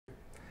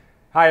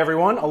Hi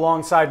everyone,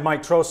 alongside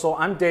Mike Trossel,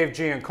 I'm Dave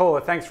Giancola.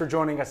 Thanks for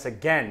joining us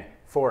again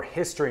for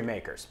History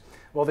Makers.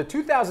 Well, the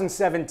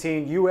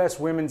 2017 U.S.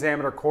 Women's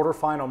Amateur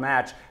quarterfinal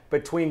match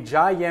between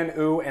Chia-Yen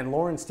and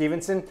Lauren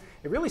Stephenson,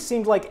 it really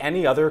seemed like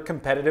any other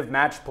competitive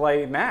match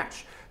play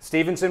match.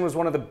 Stephenson was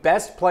one of the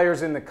best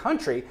players in the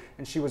country,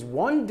 and she was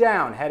one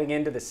down heading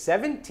into the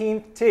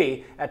 17th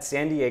tee at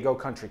San Diego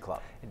Country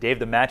Club. Dave,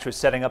 the match was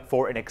setting up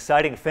for an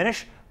exciting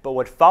finish, but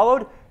what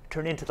followed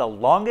turned into the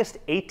longest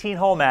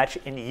 18-hole match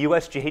in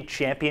USGA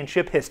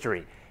championship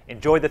history.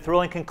 Enjoy the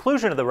thrilling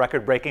conclusion of the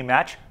record-breaking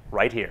match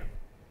right here.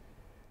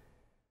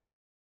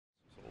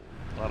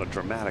 A lot of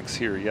dramatics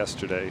here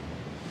yesterday.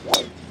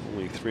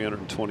 Only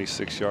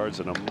 326 yards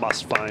and a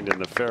must-find in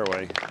the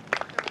fairway.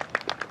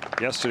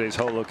 Yesterday's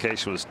hole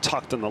location was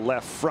tucked in the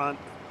left front.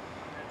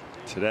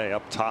 Today,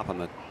 up top on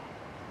the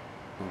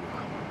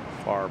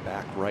far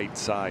back right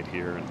side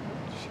here, and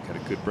she got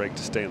a good break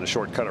to stay in the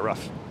short cut of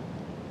rough.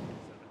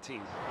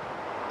 17.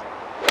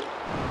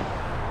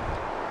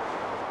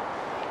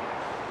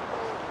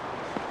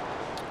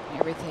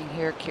 Everything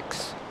here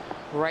kicks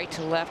right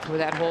to left where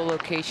that hole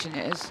location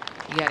is.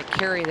 You got to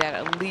carry that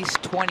at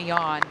least 20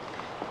 on,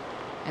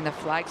 and the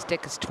flag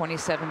stick is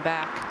 27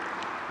 back.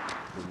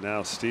 And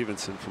now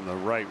Stephenson from the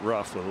right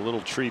rough with a little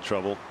tree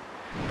trouble.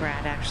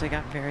 Brad actually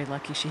got very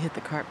lucky. She hit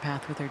the cart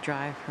path with her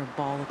drive. Her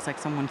ball looks like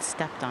someone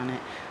stepped on it,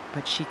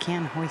 but she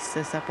can hoist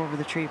this up over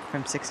the tree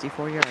from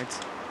 64 yards.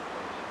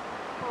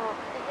 Oh,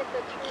 it hit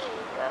the tree.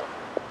 Go.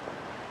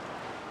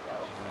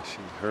 Yeah,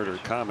 she heard her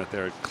comment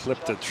there. It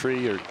clipped a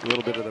tree or a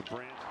little bit of the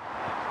branch.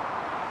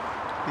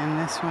 And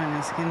this one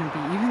is going to be,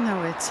 even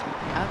though it's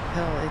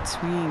uphill, it's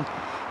swinging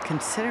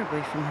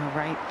considerably from her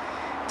right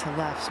to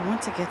left. So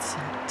once it gets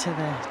to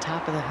the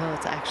top of the hill,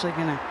 it's actually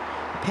going to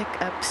pick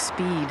up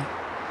speed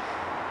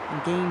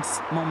and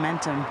gains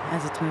momentum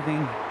as it's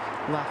moving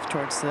left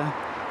towards the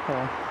hole.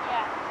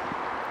 Yeah.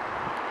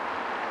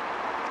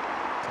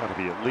 Got to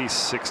be at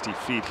least 60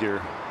 feet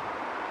here.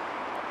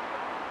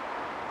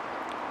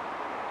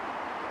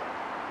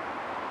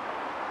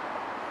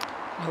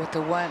 With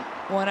the one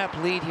up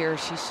lead here,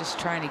 she's just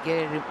trying to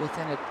get it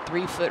within a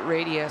 3-foot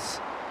radius,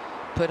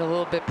 put a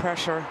little bit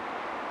pressure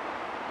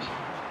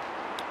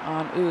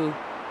on Ooh.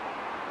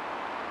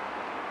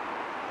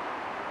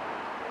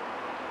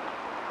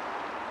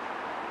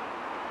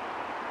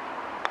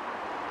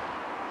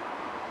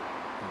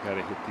 Got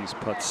to hit these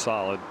putts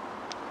solid.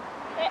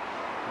 And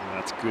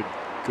that's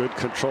good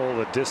control of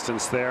the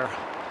distance there.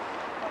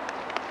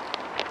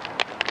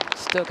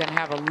 Still going to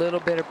have a little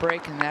bit of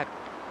break in that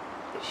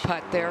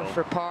putt there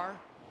for par.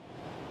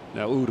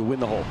 Now Ooh to win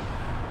the hole.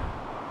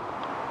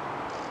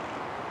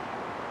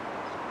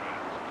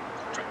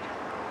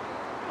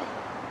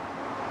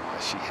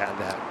 She had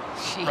that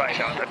right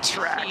on the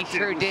track. She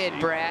sure did,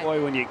 Brad.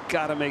 Boy, when you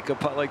got to make a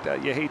putt like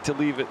that, you hate to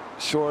leave it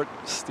short.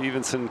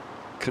 Stephenson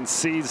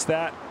concedes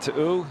that to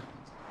Ooh.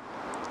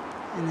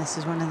 And this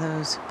is one of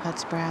those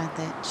putts, Brad,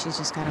 that she's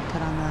just got to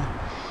put on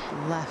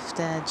the left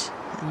edge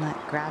and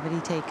let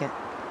gravity take it.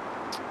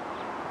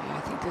 Yeah,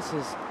 I think this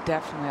is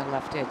definitely a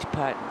left edge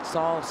putt. It's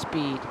all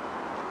speed.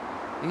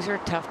 These are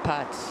tough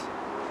putts.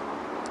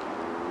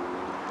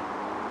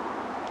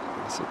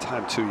 It's a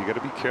time too. You got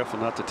to be careful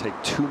not to take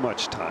too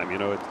much time. You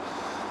know, a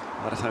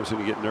lot of times when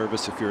you get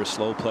nervous, if you're a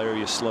slow player,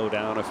 you slow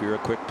down. If you're a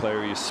quick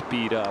player, you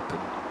speed up.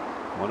 And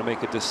you want to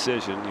make a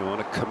decision. You want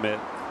to commit.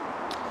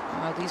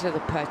 These are the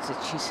putts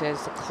that she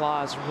says the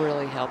claws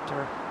really helped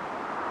her.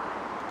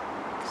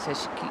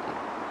 Says she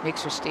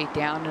makes her stay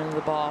down into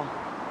the ball.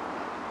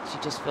 She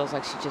just feels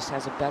like she just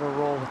has a better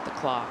roll with the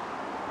claw.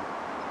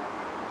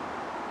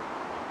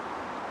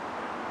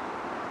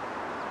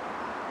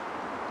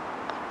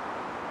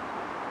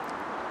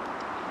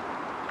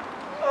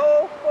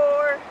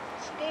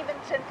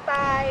 Stephenson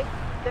 5.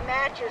 The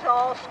match is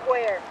all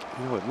square.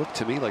 You know, it looked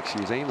to me like she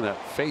was aiming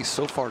that face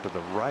so far to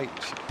the right.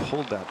 She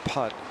pulled that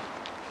putt.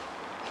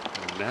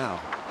 And now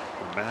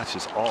the match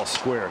is all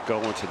square,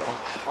 going to the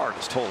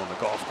hardest hole on the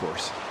golf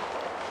course.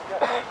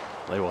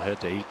 They will head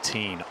to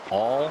 18,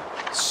 all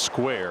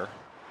square.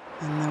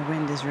 And the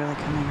wind is really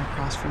coming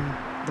across from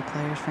the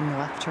players from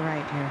left to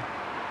right here.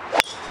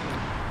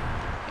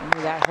 And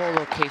where that hole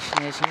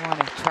location is, you want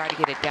to try to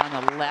get it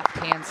down the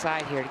left-hand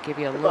side here to give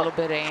you a little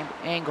bit of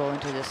angle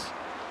into this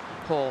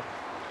hole.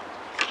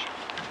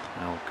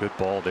 Now, good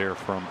ball there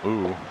from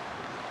Ooh.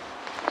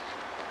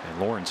 And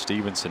Lauren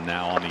Stephenson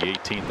now on the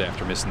 18th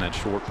after missing that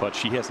short putt.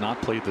 She has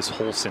not played this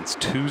hole since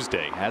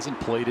Tuesday. Hasn't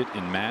played it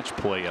in match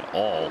play at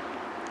all.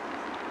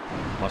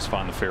 Must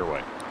find the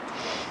fairway.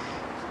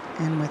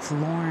 And with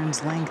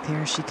Lauren's length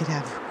here, she could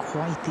have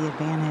quite the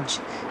advantage.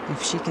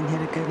 If she can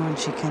hit a good one,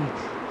 she can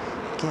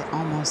get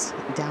almost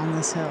down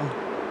this hill.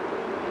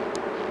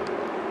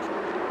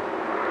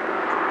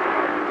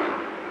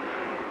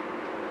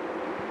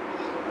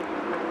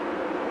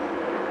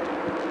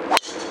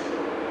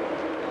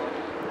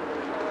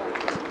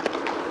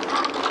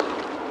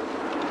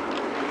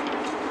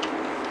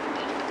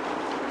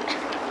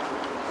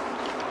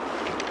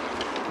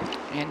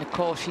 And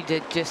Nicole, she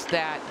did just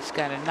that. She's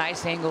got a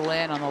nice angle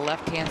in on the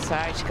left-hand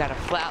side. She's got a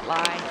flat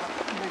lie.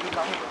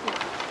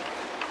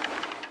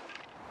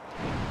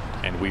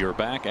 And we are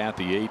back at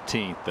the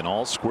 18th, an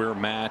all-square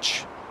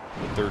match.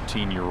 The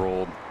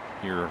 13-year-old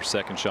here,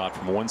 second shot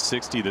from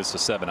 160. This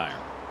is a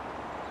 7-iron.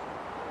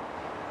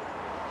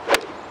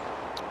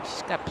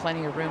 She's got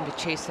plenty of room to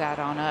chase that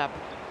on up.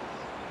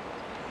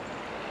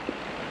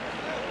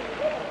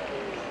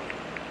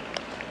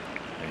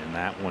 And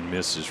that one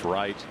misses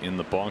right in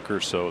the bunker,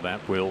 so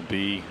that will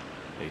be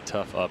a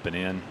tough up and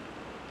in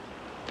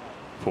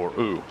for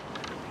Wu.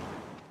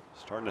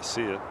 Starting to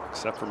see it,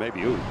 except for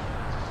maybe Wu.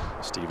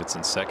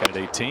 Stephenson second at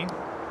 18.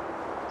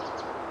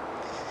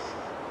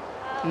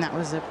 And that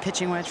was a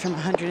pitching wedge from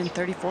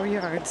 134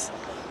 yards.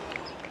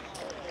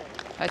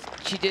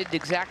 She did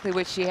exactly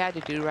what she had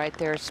to do right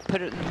there. She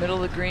put it in the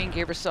middle of the green,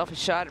 gave herself a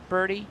shot at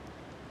birdie.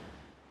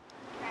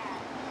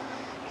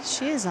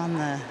 She is on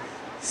the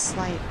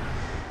slight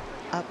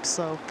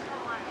upslope.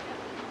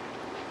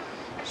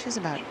 She's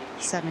about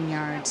 7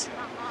 yards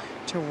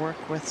to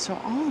work with. So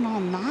all in all,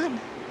 not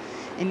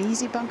an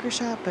easy bunker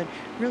shot, but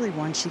really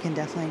one she can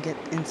definitely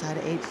get inside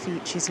of 8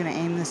 feet. She's going to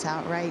aim this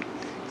out right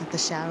at the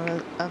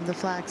shadow of the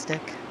flagstick.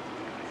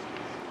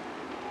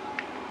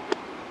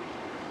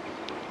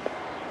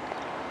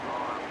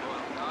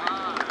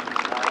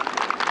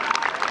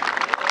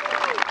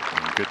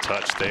 Good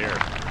touch there.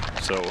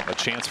 So a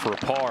chance for a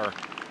par.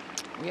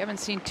 We haven't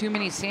seen too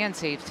many sand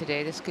saves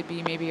today. This could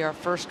be maybe our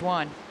first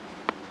one.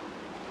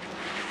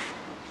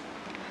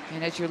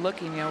 And as you're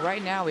looking, you know,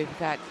 right now we've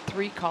got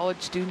 3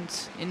 college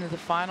students into the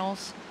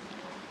finals.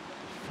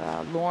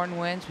 If Lauren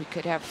wins, we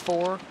could have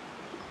 4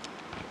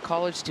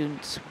 college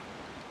students.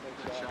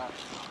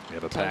 We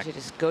have a Tells you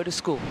to go to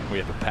school. We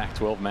have a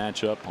Pac-12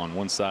 matchup on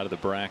one side of the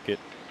bracket.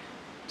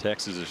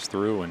 Texas is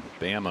through, and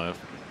Bama,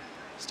 if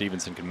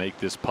Stephenson can make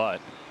this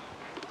putt,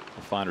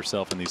 will find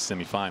herself in these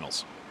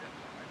semifinals.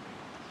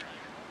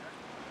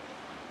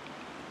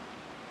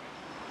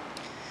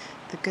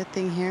 The good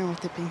thing here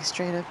with it being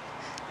straight up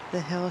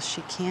the hill,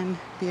 she can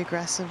be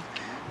aggressive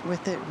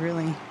with it.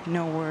 Really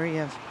no worry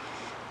of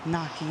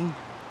knocking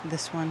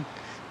this one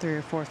 3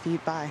 or 4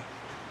 feet by.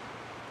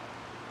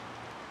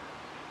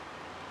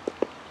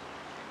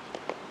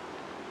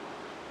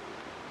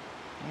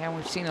 Yeah,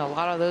 we've seen a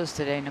lot of those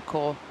today,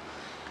 Nicole.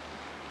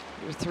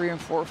 You're 3 and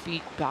 4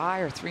 feet by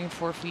or 3 and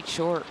 4 feet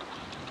short.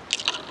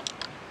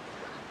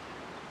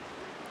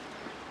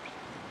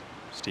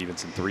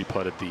 Stephenson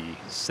 3-putted the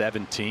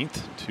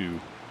 17th to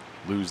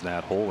lose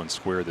that hole and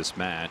square this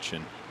match,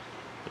 and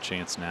a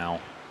chance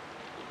now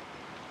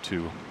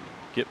to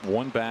get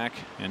one back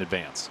and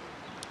advance.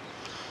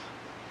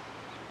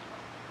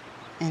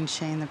 And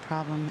Shane, the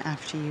problem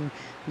after you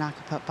knock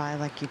a putt by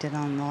like you did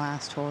on the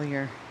last hole,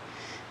 your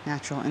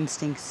natural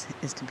instincts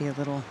is to be a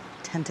little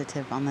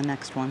tentative on the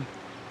next one.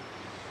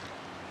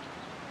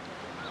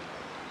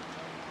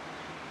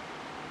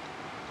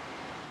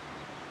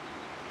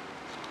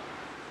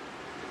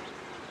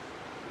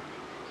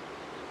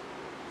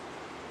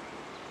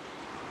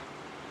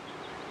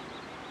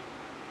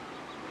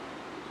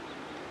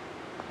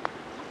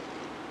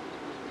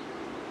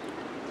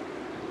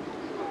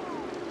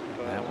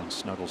 That one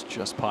snuggles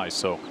just by,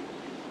 so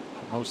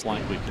most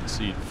likely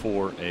concede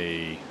for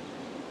a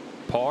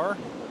par.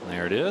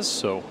 There it is.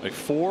 So a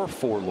 4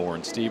 for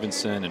Lauren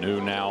Stephenson, and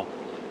Wu now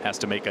has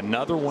to make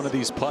another one of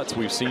these putts.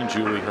 We've seen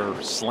Julie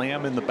her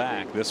slam in the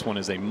back. This one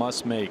is a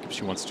must make if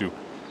she wants to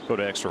go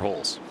to extra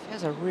holes. She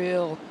has a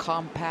real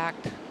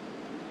compact,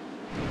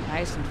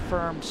 nice and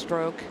firm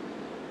stroke.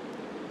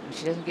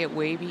 She doesn't get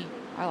wavy.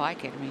 I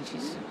like it. I mean,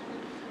 she's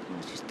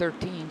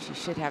 13. She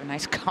should have a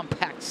nice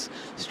compact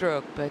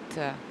stroke, but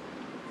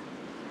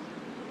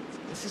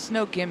this is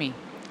no gimme.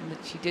 And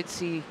she did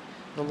see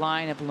the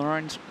line of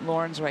Lauren's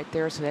right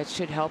there, so that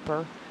should help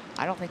her.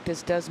 I don't think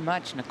this does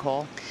much,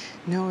 Nicole.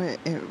 No, it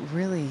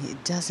really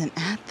doesn't.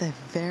 At the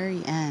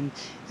very end,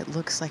 it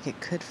looks like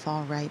it could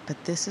fall right,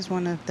 but this is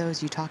one of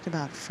those you talked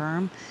about,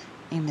 firm.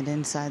 Aim it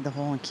inside the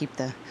hole and keep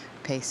the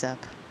pace up.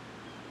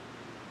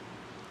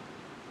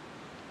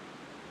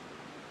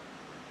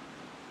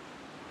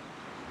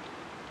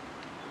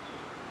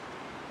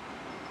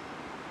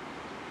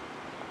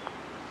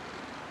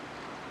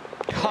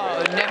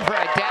 Oh, never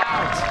a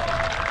doubt.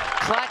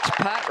 Clutch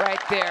putt right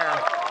there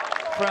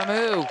from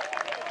Wu.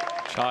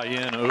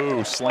 Chia-Yen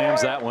Wu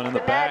slams that one in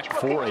the back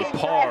for a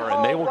par,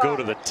 and they will go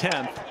to the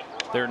 10th,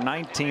 their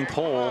 19th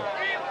hole,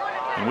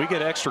 and we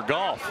get extra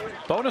golf.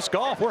 Bonus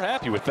golf, we're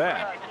happy with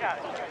that.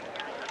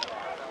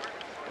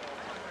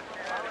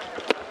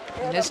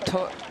 And this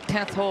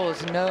 10th hole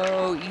is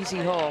no easy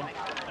hole.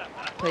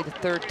 Played the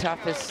 3rd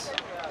toughest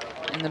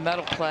in the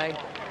medal play.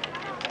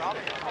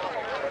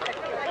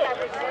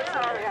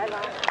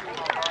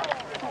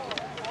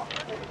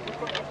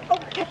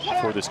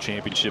 Before this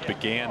championship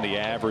began, the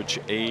average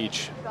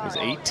age was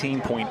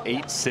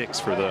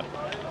 18.86 for the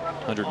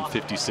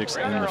 156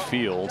 in the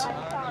field.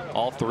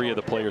 All 3 of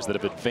the players that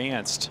have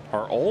advanced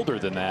are older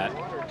than that.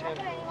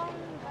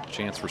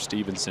 Chance for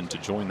Stephenson to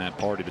join that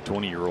party, the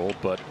 20-year-old,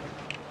 but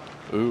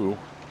Wu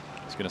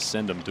is going to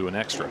send him to an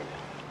extra.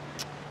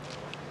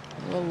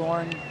 Well,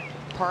 Lauren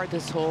parred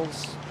this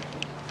hole's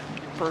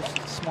first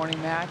this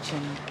morning match,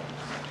 and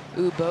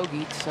Wu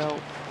bogeyed. So,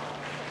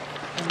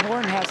 and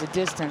Lauren has a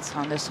distance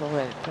on this hole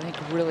that I think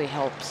really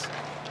helps.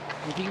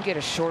 If you can get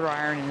a shorter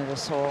iron into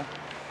this hole,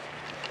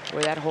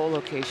 where that hole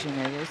location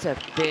is, it's a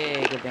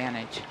big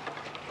advantage.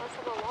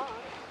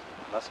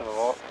 Less of a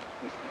walk.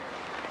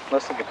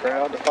 Less of a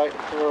crowd to fight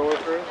for our way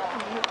through.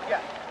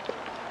 Yeah.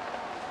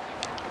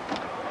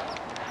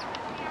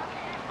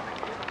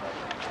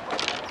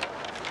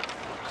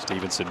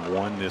 Stephenson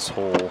won this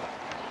hole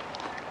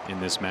in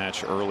this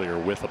match earlier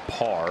with a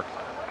par.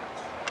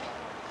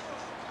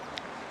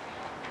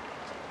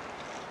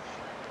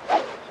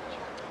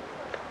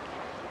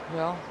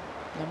 Well,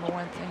 number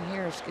one thing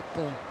here is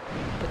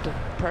put the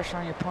pressure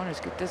on your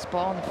opponents. Get this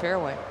ball in the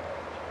fairway.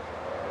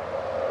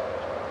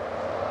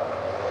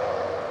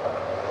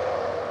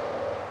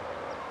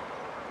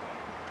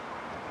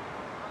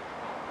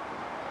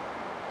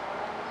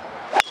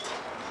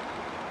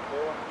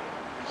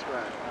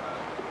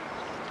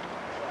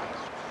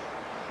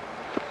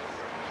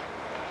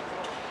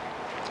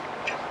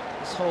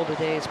 This hole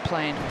today is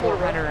playing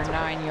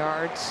 409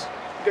 yards.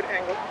 Good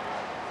angle.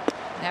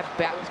 That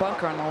back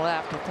bunker on the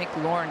left, I think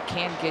Lauren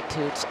can get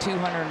to. It's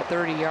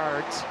 230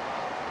 yards.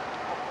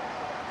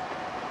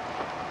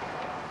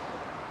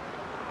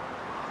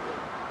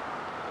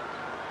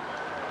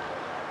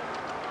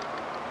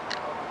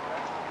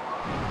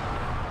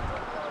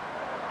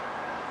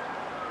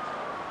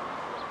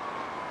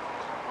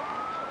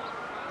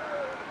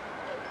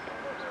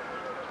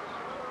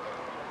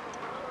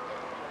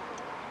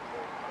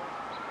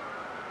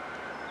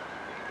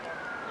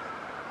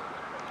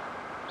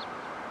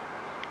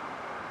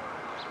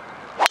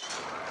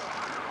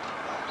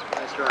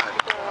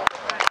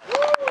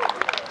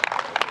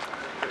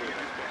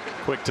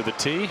 Quick to the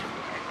tee.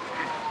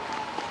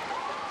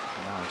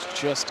 Now it's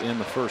just in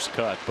the first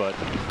cut, but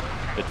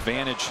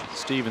advantage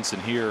Stephenson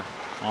here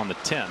on the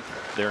 10th.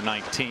 They're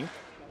 19th.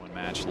 One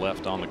match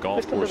left on the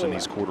golf course in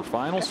these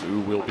quarterfinals. Who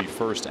will be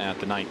first at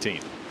the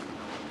 19th?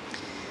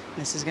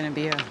 This is going to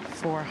be a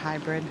 4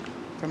 hybrid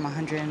from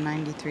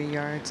 193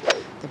 yards.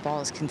 The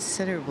ball is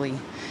considerably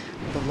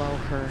below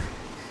her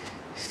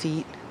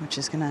feet, which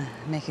is going to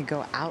make it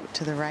go out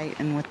to the right.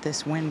 And with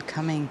this wind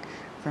coming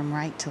from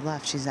right to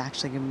left, she's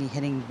actually going to be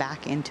hitting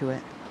back into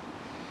it.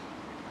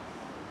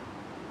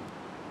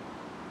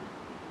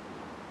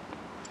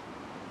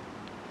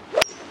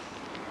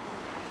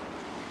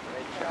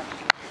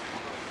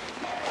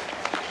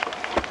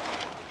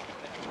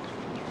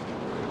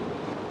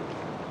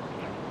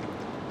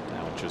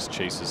 Now it just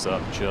chases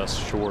up just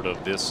short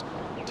of this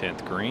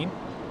 10th green.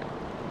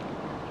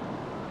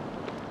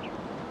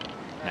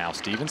 Now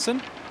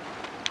Stephenson.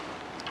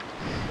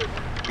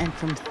 And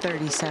from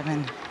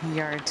 37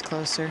 yards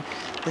closer,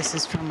 this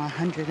is from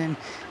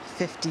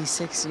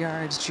 156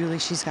 yards. Julie,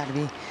 she's got to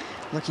be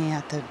looking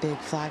at the big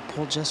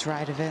flagpole just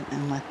right of it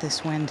and let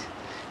this wind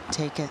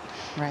take it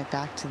right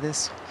back to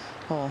this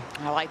hole.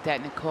 I like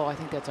that, Nicole. I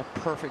think that's a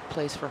perfect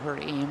place for her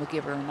to aim. We'll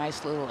give her a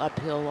nice little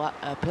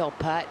uphill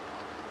putt.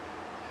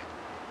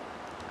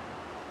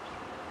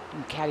 You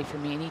can caddy for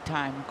me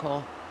anytime,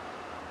 Nicole.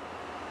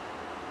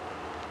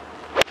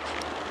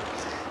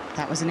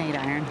 That was an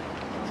 8-iron.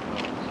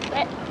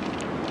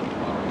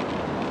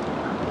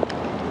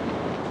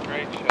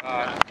 Great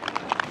shot.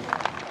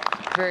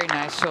 Very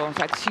nice show. In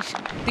fact, I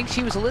think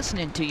she was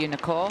listening to you,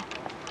 Nicole.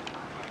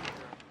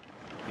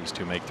 These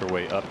two make their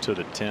way up to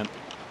the 10th.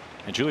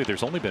 And Julie,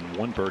 there's only been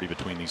one birdie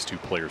between these two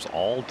players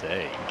all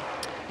day.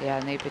 Yeah,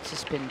 and it's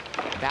just been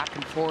back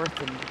and forth.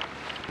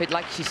 But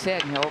like she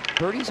said, you know,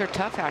 birdies are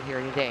tough out here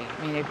today.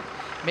 I mean,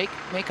 they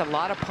make a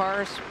lot of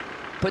pars,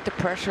 put the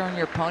pressure on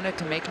your opponent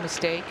to make a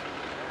mistake.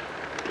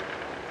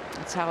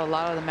 That's how a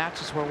lot of the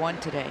matches were won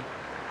today.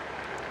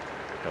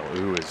 Well,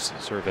 Wu is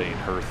surveying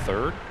her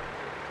third.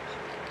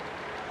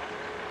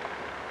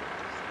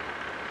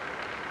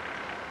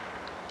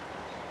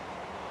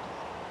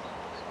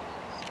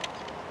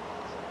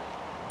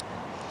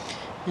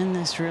 And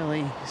this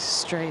really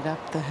straight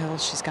up the hill.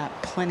 She's got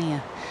plenty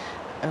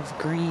of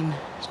green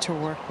to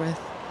work with.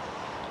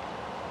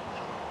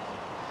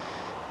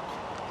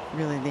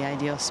 Really the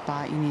ideal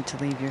spot. You need to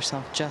leave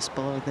yourself just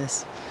below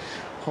this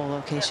hole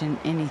location.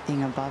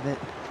 Anything above it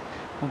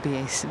will be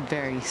a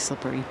very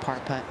slippery par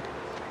putt.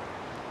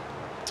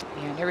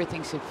 Yeah, and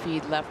everything should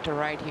feed left to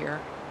right here.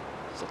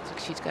 So it looks like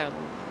she's got a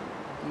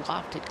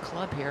lofted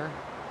club here.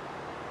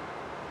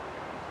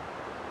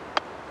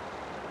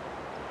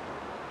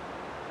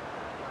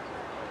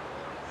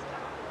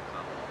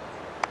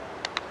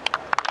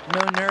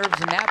 No nerves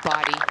in that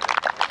body.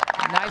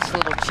 Nice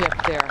little chip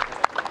there.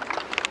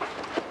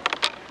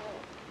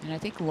 And I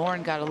think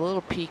Lauren got a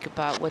little peek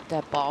about what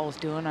that ball was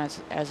doing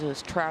as it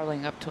was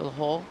traveling up to the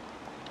hole.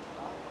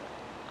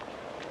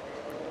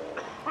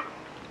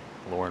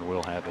 Lauren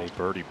will have a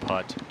birdie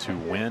putt to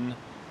win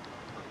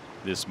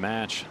this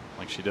match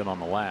like she did on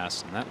the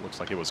last, and that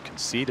looks like it was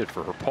conceded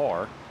for her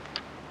par.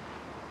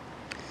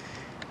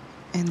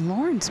 And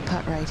Lauren's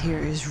putt right here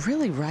is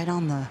really right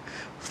on the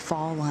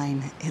fall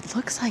line. It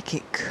looks like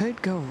it could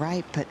go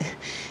right, but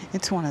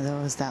it's one of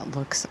those that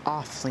looks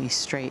awfully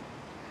straight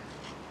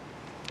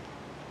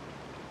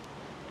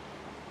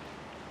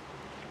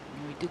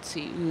did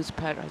see Oo's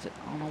putt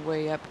on the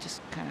way up,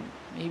 just kind of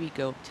maybe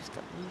go just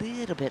a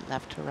little bit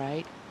left to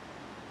right.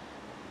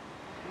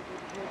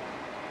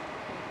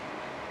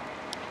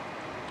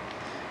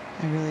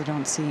 I really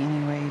don't see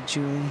any way,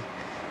 Julie,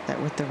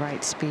 that with the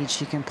right speed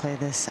she can play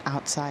this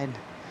outside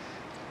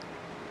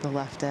the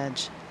left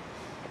edge.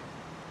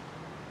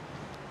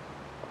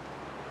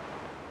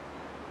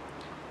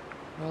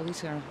 Well,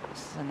 this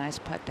is a nice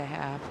putt to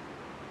have,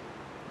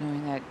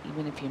 knowing that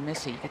even if you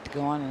miss it, you get to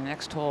go on to the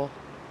next hole.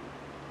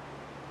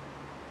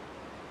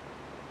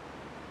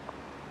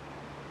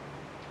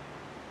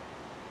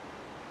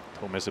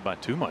 Don't miss it by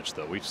too much,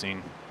 though. We've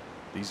seen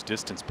these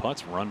distance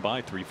putts run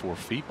by 3-4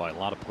 feet by a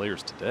lot of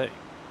players today,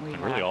 and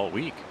really all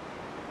week.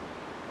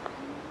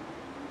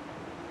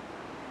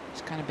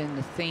 It's kind of been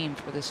the theme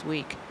for this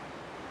week.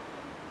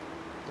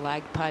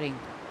 Lag putting.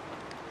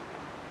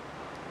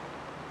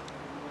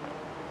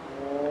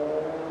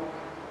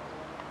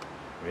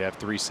 We have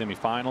 3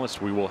 semifinalists.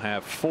 We will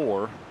have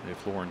 4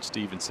 if Lauren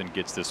Stephenson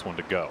gets this one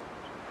to go.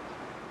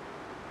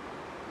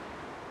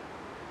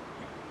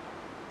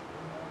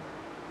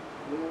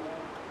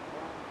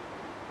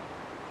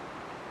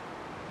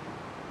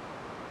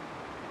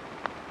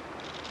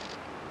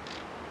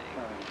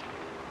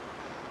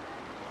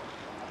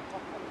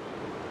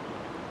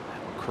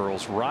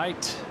 Curls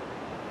right,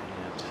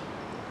 and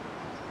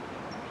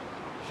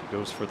she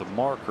goes for the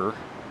marker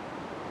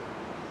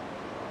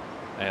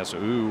as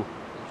Ooh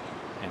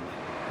and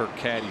her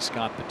caddy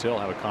Scott Patel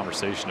have a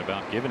conversation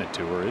about giving it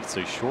to her. It's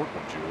a short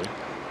one, Julie.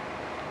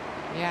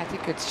 Yeah, I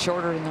think it's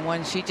shorter than the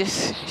one she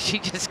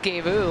just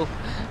gave Ooh.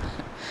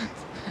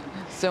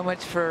 So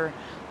much for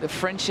the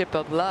friendship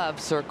of love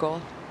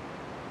circle.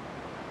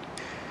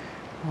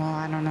 Well,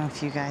 I don't know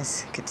if you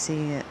guys could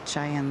see it.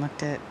 Chia-Yen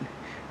looked at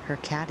her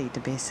caddy to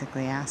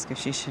basically ask if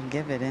she should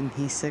give it, and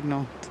he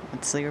signaled,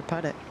 let's see her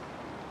putt it.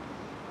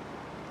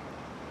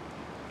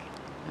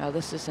 Now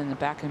this is in the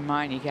back of your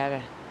mind. You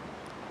gotta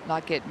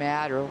not get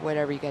mad or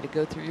whatever. You gotta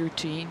go through your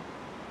routine,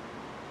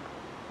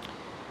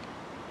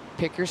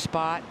 pick your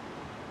spot,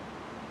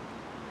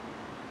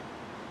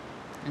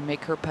 and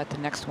make her putt the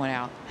next one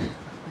out.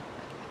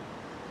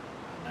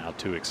 Now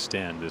to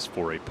extend this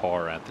for a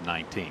par at the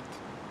 19th.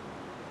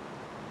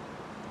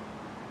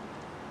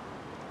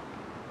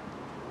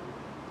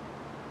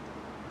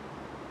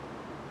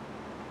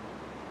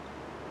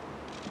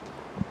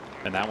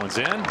 And that one's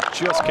in.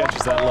 Just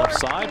catches that left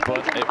side,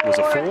 but it was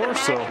a 4,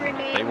 so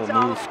they will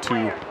move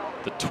to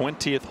the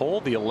 20th hole,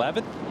 the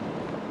 11th.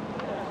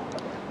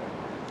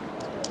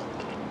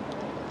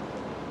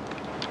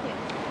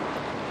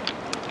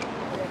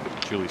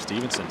 Julie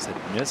Stephenson's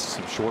had missed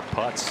some short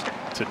putts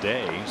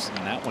today,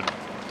 and that one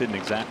didn't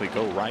exactly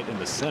go right in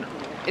the center.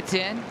 It's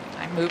in.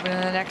 I'm moving to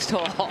the next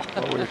hole.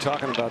 Well, we were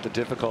talking about the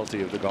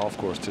difficulty of the golf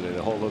course today.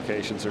 The hole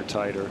locations are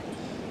tighter.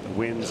 The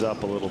wind's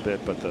up a little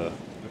bit, but a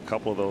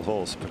couple of those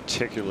holes,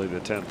 particularly the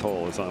 10th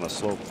hole, is on a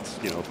slope,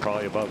 you know,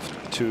 probably above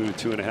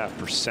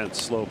 2.5%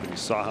 slope, and you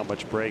saw how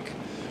much break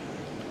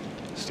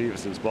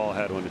Stephenson's ball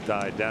had when it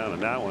died down,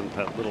 and that one,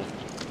 that little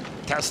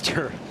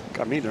tester,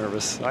 got me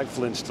nervous. I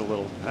flinched a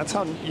little. That's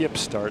how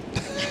yips start.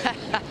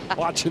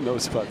 Watching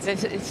those putts.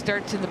 It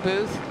starts in the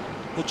booth.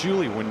 Well,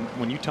 Julie,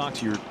 when you talk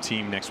to your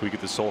team next week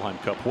at the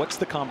Solheim Cup, what's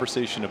the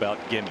conversation about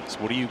gimmies?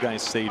 What do you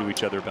guys say to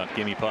each other about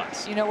gimme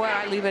putts? You know what?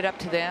 I leave it up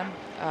to them,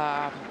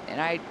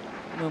 and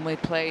when we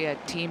play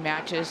team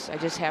matches, I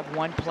just have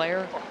one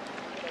player.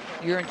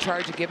 You're in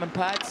charge of giving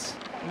putts,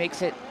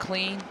 makes it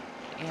clean,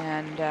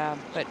 and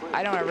but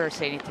I don't ever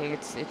say anything.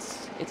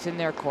 It's in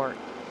their court.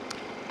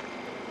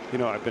 You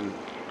know, I've been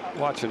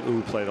watching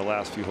Ooh play the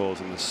last few holes,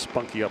 and the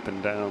spunky up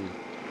and down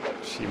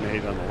she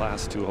made on the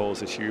last 2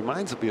 holes, and she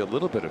reminds me a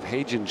little bit of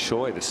Hae-Jin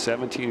Choi, the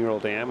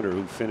 17-year-old amateur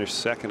who finished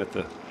 2nd at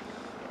the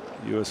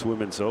U.S.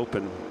 Women's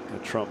Open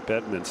at Trump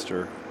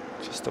Bedminster.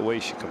 Just the way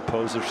she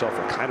composed herself,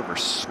 or kind of her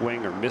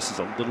swing, or misses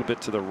a little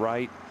bit to the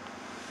right.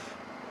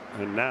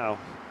 And now,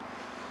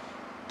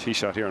 tee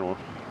shot here on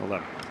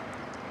 11.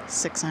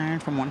 6 iron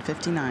from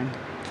 159.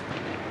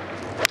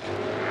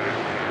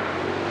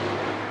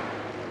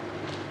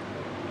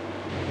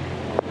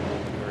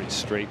 Very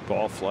straight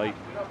ball flight.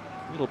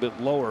 A little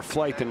bit lower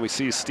flight than we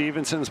see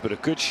Stephenson's, but a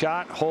good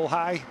shot, hole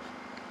high.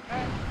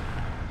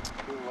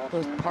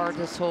 Was part of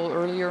this hole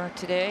earlier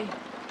today.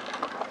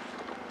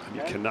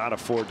 You cannot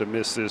afford to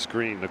miss this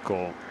green,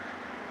 Nicole.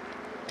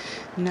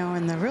 No,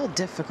 and the real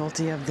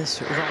difficulty of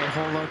this right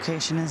hole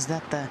location is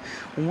that the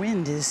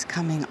wind is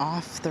coming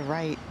off the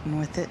right, and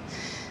with it,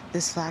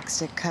 this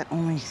flagstick cut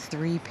only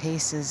 3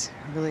 paces.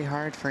 Really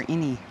hard for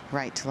any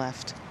right to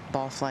left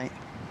ball flight.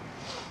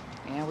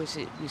 Yeah, we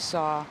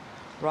saw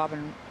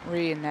Robin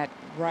Ree in that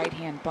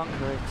right-hand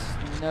bunker.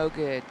 It's no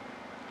good.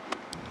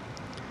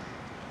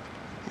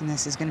 And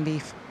this is going to be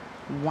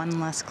 1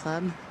 less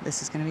club.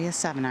 This is going to be a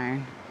 7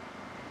 iron.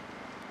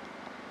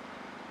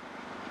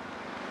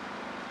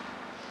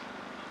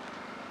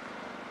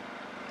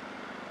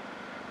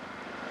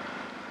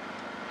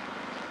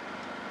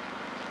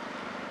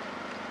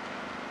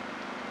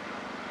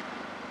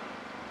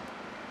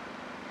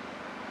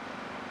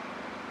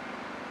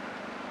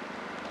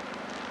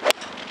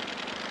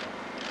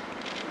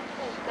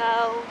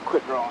 Go.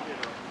 Quit drawing.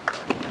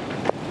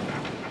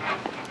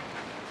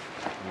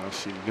 Well,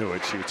 she knew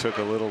it. She took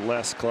a little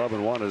less club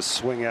and wanted to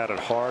swing at it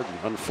hard. And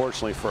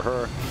unfortunately for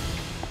her,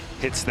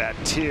 hits that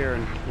tier,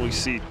 and we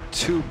see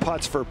 2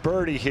 putts for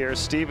birdie here.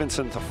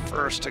 Stephenson the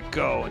first to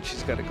go, and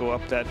she's got to go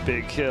up that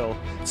big hill.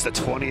 It's the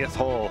 20th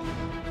hole,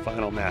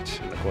 final match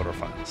in the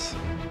quarterfinals.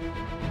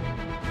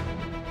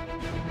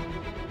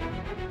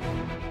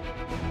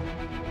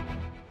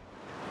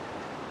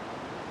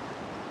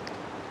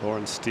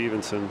 Lauren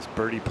Stephenson's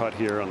birdie putt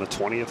here on the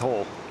 20th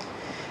hole.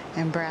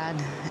 And Brad,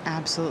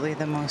 absolutely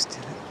the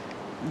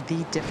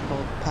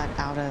difficult putt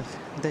out of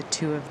the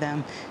 2 of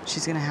them.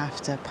 She's going to have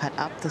to putt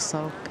up the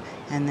slope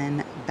and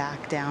then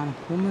back down.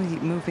 We'll be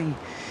moving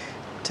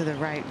to the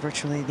right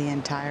virtually the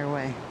entire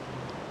way.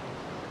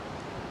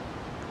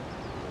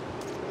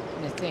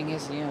 And the thing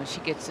is, you know,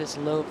 she gets this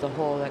low of the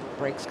hole, that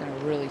break's going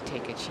to really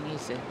take it. She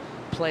needs to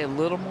play a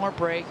little more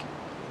break,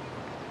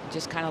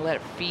 just kind of let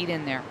it feed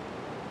in there.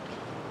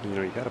 You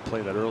know, you got to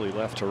play that early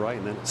left to right,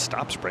 and then it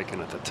stops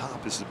breaking at the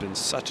top. This has been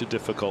such a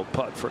difficult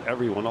putt for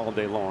everyone all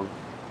day long.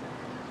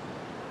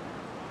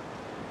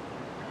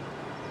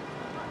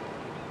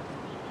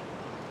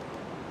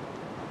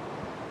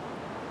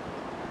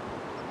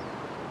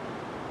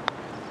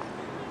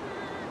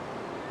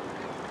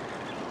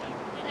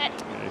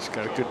 Yeah, he's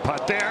got a good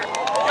putt there.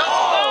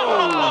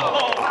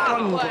 Oh!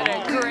 What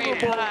a great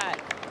putt.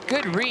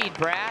 Good read,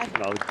 Brad.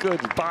 No,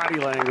 good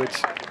body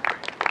language.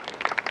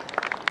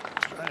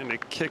 Trying to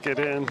kick it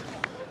in.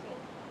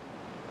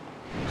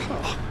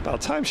 Oh, about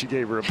time she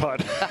gave her a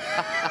putt.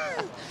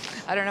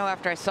 I don't know,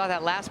 after I saw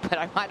that last putt,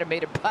 I might have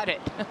made her putt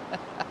it.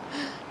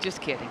 Just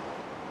kidding.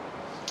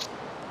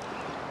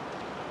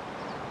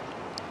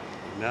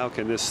 Now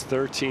can this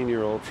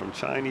 13-year-old from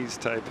Chinese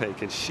Taipei,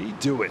 can she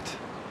do it?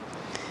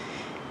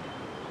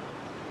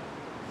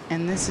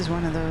 And this is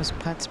one of those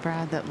putts,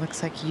 Brad, that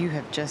looks like you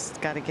have just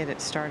got to get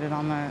it started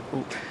on the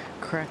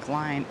correct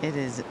line. It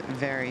is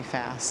very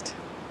fast.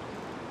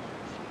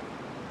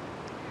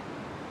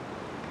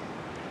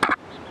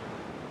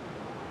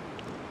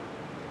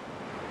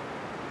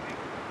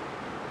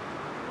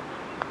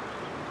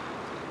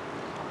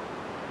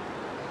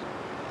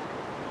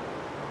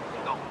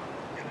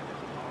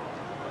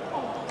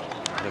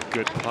 A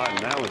good putt, and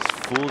that was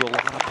fooled a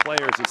lot of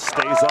players. It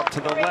stays up to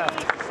the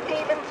left.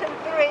 Stephenson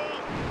 3.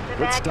 The Good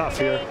match stuff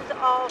here. remains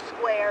all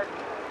square.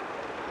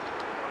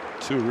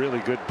 2 really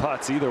good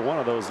putts. Either one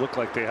of those looked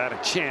like they had a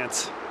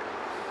chance.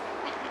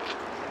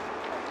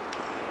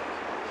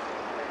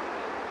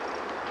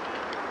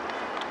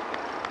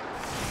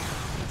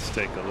 Let's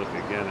take a look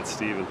again at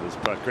Stephenson's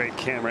putt. Great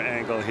camera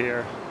angle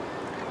here.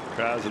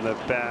 Crowds in the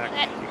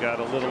back. You got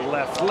a little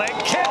left leg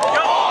kick.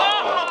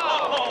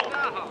 Oh!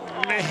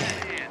 Man.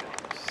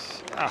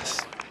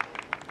 Just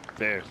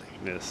barely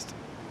missed.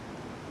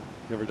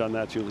 You ever done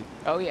that, Julie?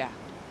 Oh, yeah.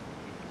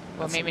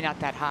 Well, That's maybe not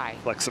that high.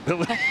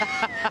 Flexibility.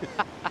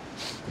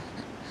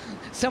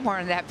 Somewhere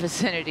in that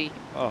vicinity.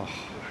 Oh.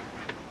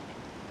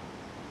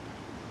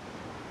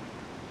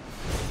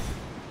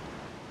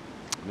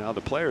 Now the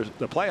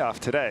playoff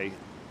today,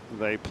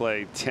 they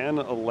play 10,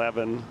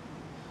 11,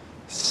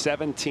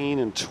 17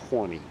 and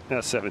 20.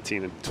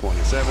 17 and 20,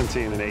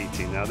 17 and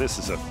 18. Now this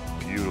is a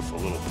beautiful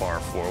little par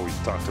 4.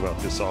 We've talked about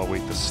this all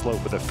week. The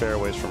slope of the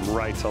fairways from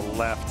right to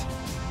left,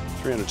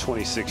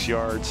 326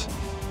 yards.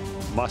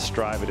 Must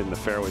drive it in the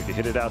fairway. If you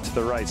hit it out to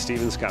the right,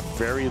 Stevens got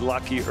very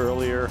lucky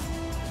earlier.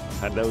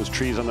 Had those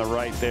trees on the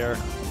right there.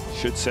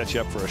 Should set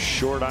you up for a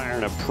short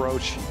iron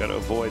approach. You got to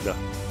avoid the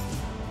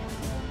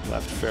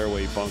left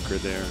fairway bunker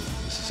there.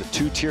 This is a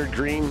 2-tiered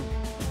green.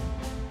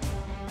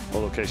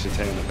 Hole location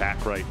 10 in the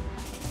back right.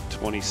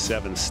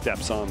 27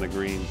 steps on the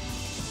green.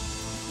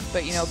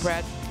 But, you know,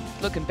 Brad,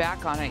 looking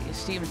back on it,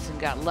 Stephenson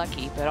got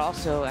lucky, but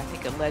also I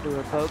think it led to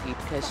her bogey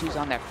because she was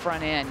on that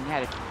front end and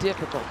had a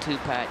difficult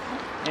 2-putt.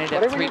 Ended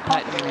up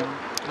 3-putting and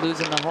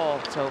losing the hole.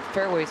 So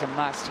fairway's a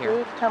must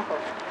here.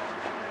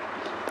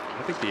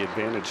 I think the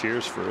advantage here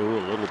is for Ooh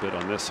a little bit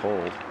on this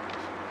hole.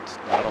 It's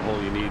not a hole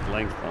you need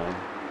length on.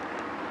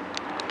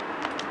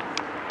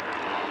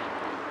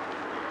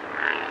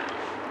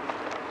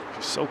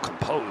 She's so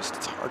composed,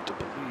 it's hard to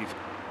believe.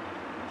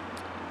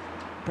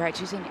 Brad,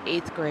 she's in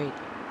 8th grade.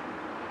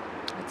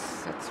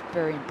 That's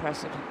very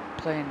impressive,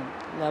 playing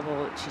the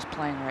level that she's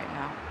playing right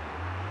now.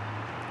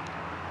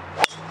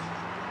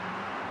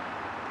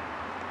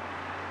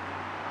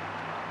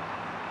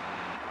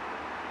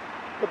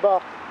 Good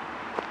ball.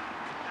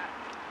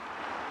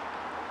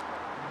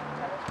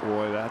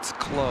 Boy, that's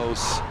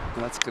close.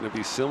 That's going to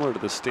be similar to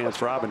the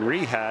stance Robin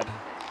Ree had.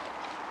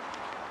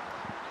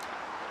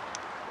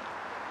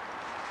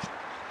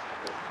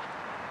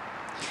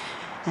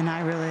 And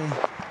I really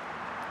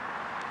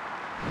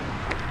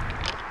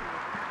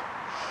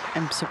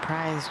am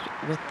surprised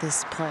with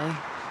this play.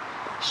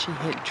 She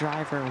hit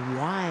driver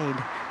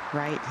wide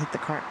right, hit the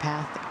cart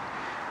path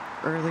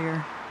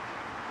earlier.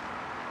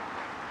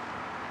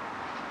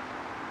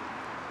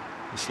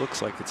 This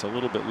looks like it's a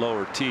little bit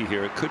lower tee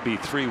here. It could be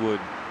 3-wood,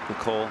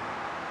 Nicole.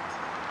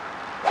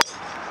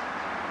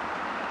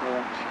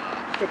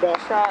 Yeah. Good ball.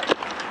 Shot.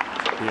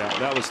 Yeah,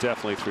 that was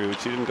definitely through.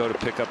 She didn't go to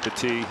pick up the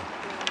tee.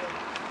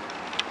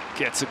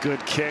 Gets a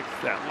good kick.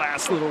 That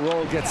last little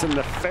roll gets in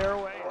the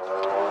fairway.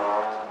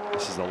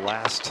 This is the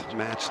last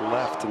match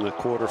left in the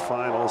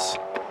quarterfinals.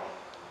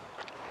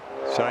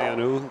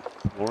 Chia-Yen,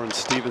 Lauren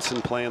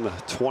Stephenson playing the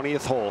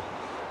 20th hole.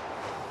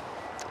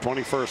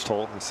 21st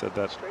hole. I said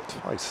that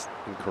twice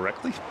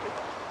incorrectly.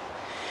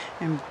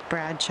 And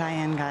Brad,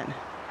 Chia-Yen got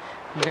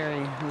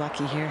very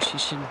lucky here. She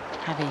should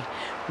have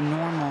a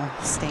normal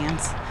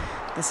stance.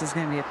 This is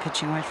going to be a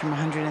pitching wedge from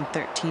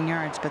 113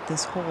 yards, but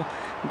this hole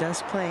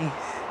does play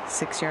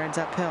 6 yards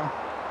uphill.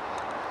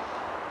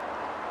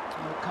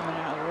 Coming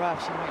out of the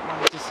rough, she might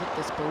want to just hit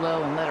this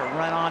below and let her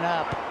run on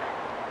up.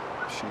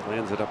 She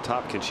lands it up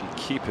top. Can she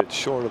keep it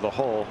short of the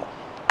hole?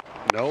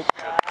 Nope.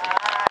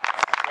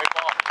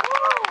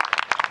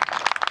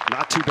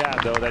 Not too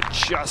bad, though. That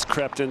just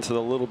crept into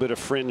the little bit of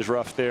fringe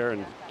rough there,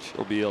 and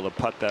she'll be able to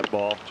putt that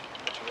ball.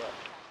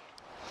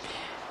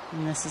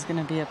 And this is going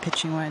to be a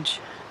pitching wedge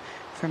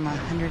from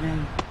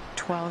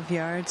 112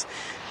 yards.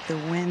 The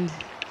wind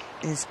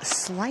is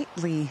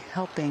slightly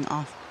helping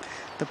off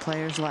the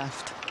player's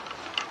left.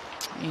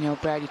 You know,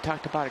 Brad, you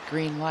talked about a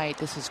green light.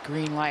 This is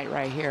green light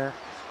right here.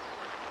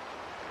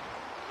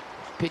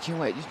 Pitching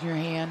wedge in your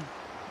hand.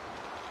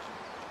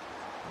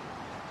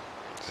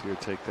 See her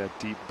take that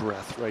deep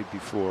breath right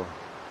before.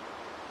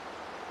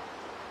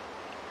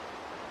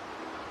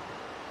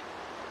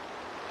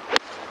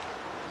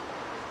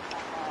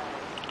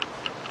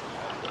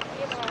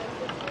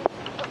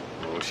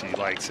 Oh, she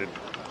likes it.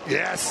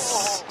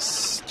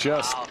 Yes!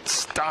 Just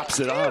stops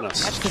it on a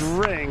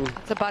string.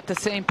 It's about the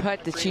same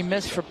putt that she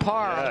missed for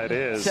par. Yeah, it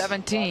is.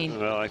 17.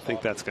 Well, I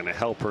think that's going to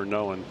help her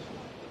knowing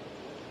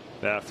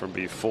that from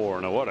before.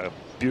 Now, what a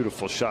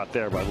beautiful shot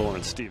there by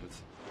Lauren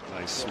Stephenson.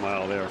 Nice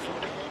smile there from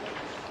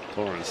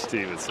Lauren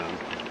Stephenson.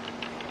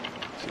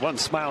 She wasn't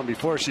smiling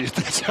before she hit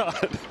the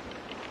shot.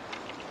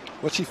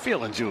 What's she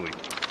feeling, Julie?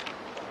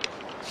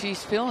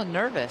 She's feeling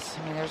nervous.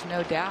 I mean, there's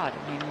no doubt.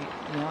 I mean,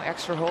 you know,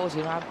 extra holes,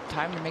 you don't have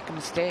time to make a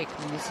mistake.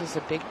 I mean, this is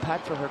a big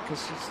putt for her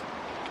because she's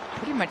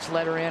pretty much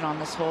let her in on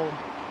this hole,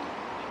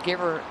 give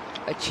her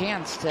a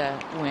chance to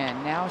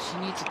win. Now she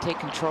needs to take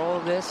control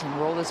of this and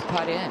roll this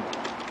putt in.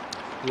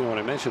 You know, what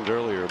I mentioned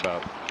earlier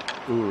about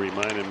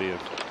reminded me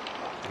of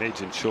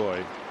Hae-Jin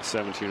Choi, a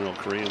 17-year-old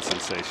Korean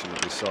sensation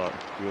that we saw at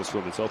U.S.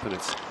 Women's Open.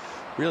 It's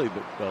really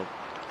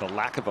the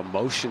lack of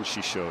emotion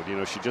she showed. You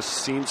know, she just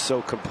seemed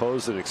so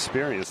composed and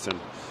experienced, and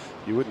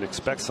you wouldn't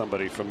expect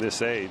somebody from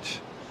this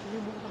age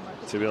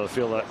to be able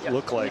to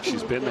look like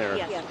she's been there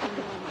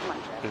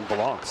and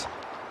belongs.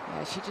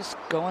 Yeah, she's just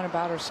going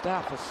about her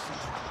stuff.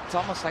 It's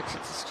almost like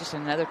it's just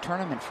another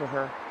tournament for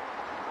her.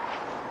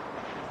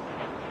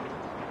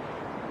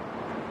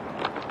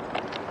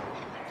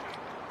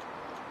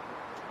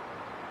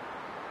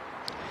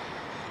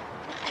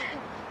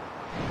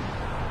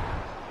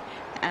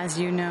 As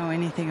you know,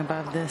 anything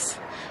above this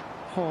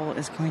hole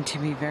is going to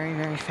be very,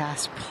 very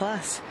fast.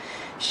 Plus,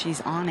 she's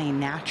on a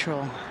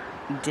natural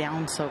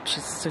down slope.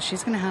 So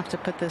she's going to have to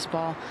put this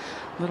ball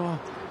a little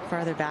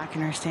farther back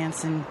in her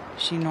stance than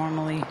she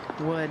normally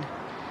would.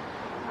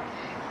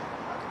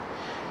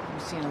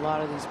 I've seen a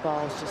lot of these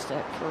balls, just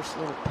that first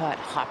little putt,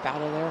 hop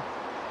out of there.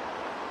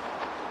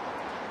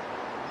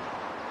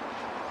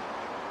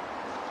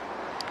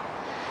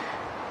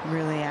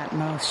 Really, at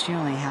most, she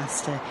only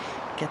has to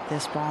get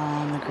this ball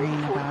on the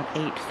green about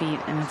 8 feet,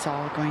 and it's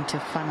all going to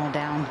funnel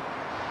down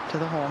to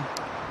the hole.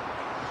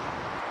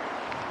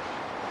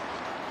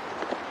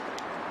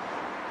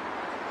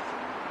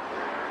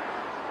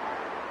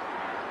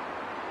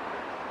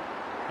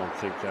 I don't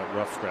think that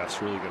rough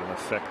grass really going to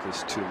affect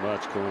this too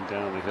much going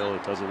down the hill.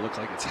 It doesn't look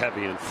like it's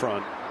heavy in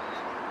front.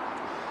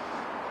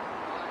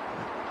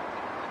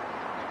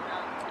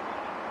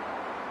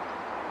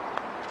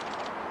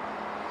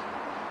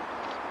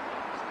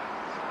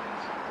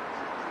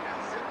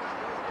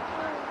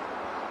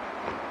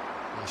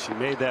 She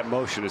made that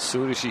motion as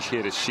soon as she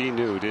hit it. She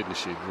knew, didn't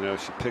she? You know,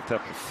 she picked up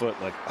her foot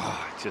like,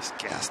 oh, I just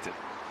gassed it.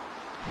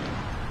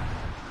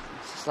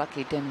 She's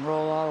lucky it didn't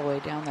roll all the way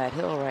down that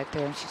hill right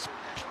there, and she's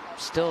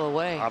still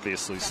away.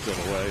 Obviously still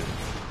away.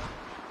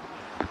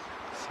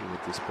 See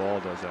what this ball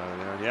does out of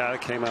there. Yeah,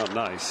 it came out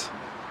nice.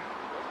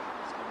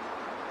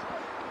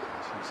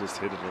 She just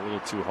hit it a little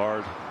too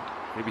hard.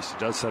 Maybe she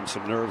does have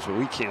some nerves, but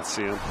we can't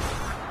see them.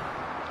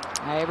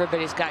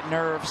 Everybody's got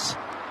nerves.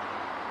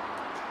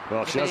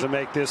 Well, if she doesn't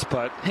make this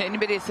putt.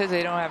 Anybody that says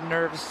they don't have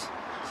nerves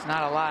is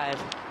not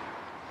alive.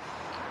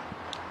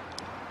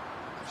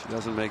 If she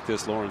doesn't make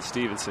this, Lauren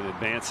Stephenson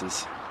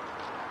advances.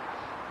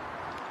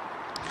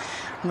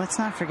 Let's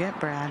not forget,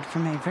 Brad,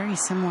 from a very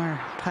similar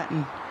putt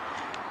in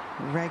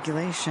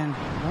regulation,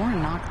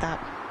 Lauren knocked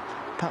that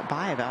putt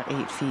by about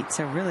 8 feet.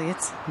 So really,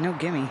 it's no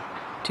gimme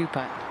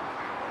 2-putt.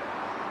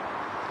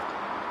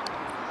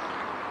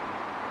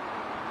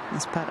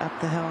 This putt up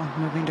the hill,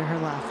 moving to her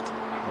left.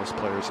 Most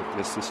players have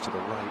missed this to the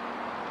right.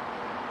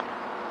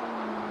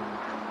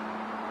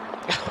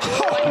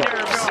 Oh, my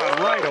God,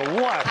 right or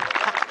what?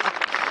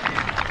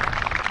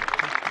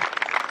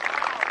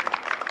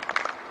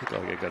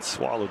 Looked like a got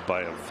swallowed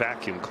by a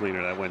vacuum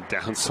cleaner that went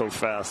down so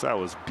fast. That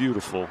was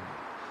beautiful.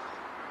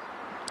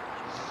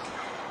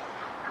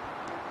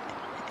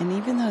 And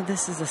even though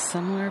this is a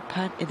similar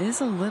putt, it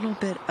is a little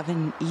bit of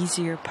an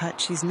easier putt.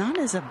 She's not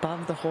as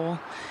above the hole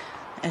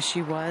as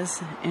she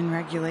was in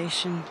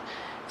regulation.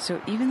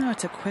 So even though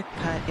it's a quick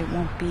putt, it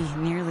won't be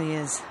nearly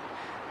as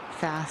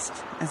fast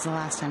as the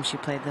last time she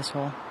played this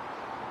hole.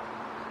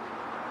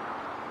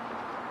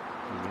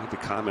 I made the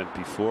comment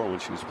before when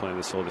she was playing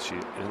this hole that she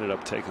ended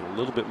up taking a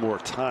little bit more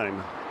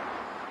time.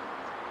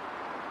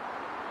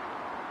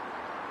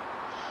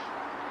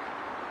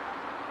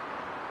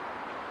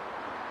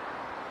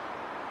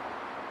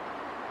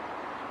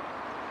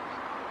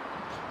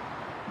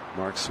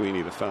 Mark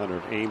Sweeney, the founder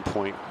of Aim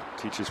Point,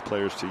 teaches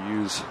players to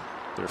use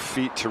their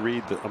feet to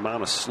read the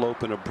amount of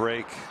slope in a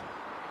break.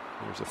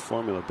 There's a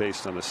formula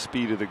based on the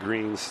speed of the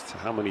greens, to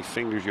how many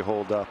fingers you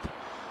hold up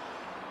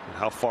and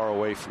how far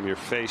away from your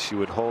face you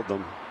would hold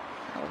them.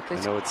 I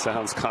know it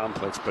sounds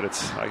complex, but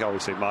it's, I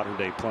always say, modern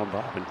day plumb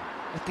bobbing.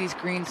 With these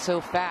greens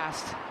so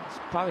fast,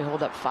 probably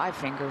hold up 5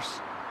 fingers.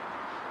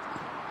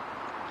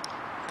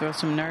 Throw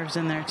some nerves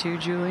in there too,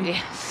 Julie.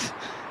 Yes.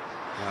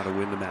 Now to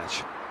win the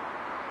match.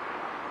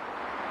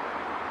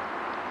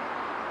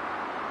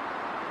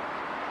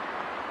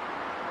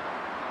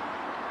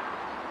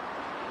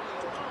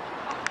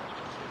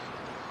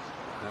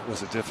 That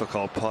was a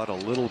difficult putt, a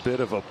little bit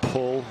of a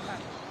pull.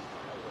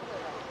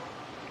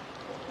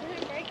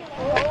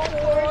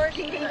 4,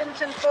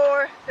 Stephenson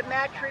 4. The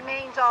match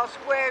remains all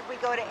squared. We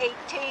go to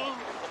 18.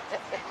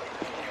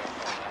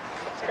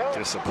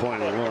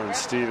 Disappointed Lauren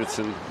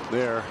Stephenson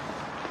there.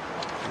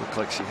 Looked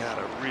like she had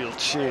a real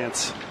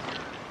chance.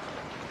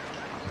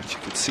 But you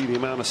could see the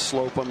amount of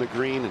slope on the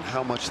green and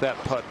how much that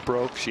putt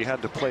broke. She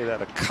had to play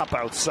that a cup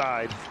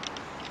outside.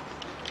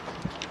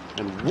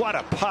 And what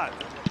a putt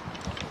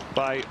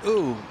by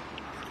Ooh.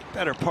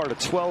 Better part of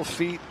 12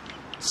 feet.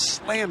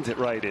 Slammed it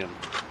right in.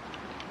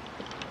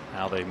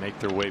 Now they make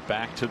their way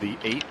back to the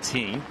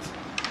 18th.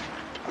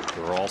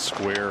 They're all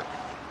square.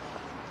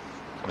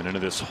 Went into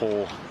this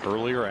hole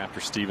earlier after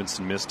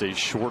Stephenson missed a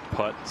short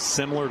putt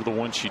similar to the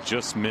one she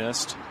just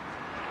missed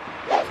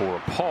for a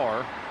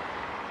par.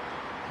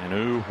 And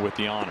Ooh with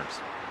the honors.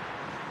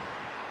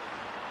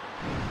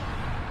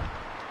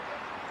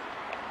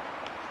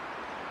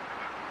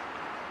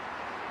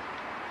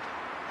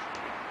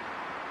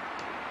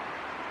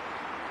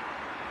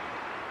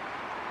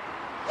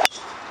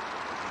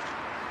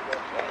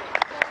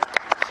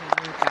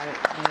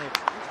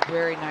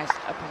 Very nice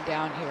up and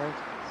down here.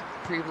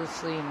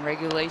 Previously in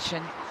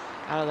regulation,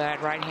 out of that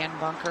right-hand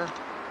bunker.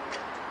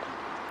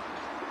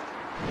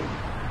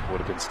 Would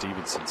have been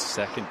Stephenson's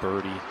second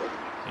birdie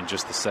and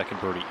just the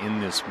second birdie in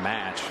this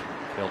match.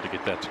 Failed to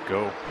get that to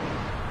go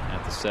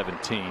at the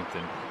 17th,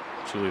 and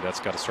Julie,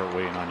 that's got to start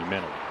weighing on you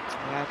mentally.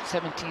 Yeah,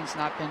 17's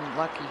not been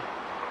lucky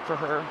for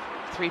her.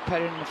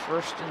 3-putted in the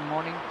first in the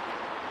morning.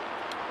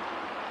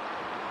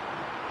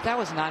 That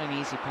was not an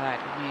easy putt.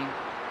 I mean,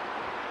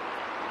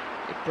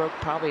 it broke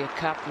probably a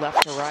cup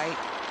left to right.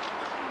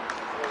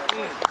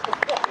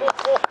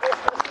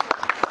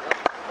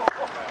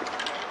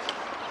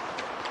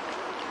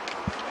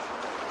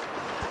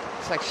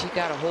 Looks like she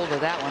got a hold of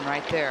that one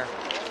right there.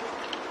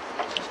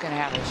 She's going to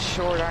have a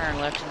short iron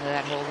left into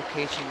that hole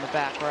location in the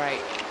back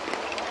right.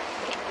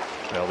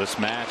 Well, this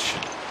match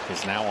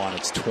is now on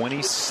its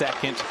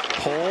 22nd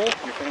hole.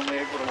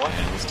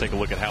 And let's take a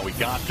look at how we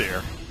got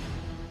there.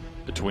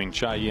 Between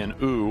Chia-Yen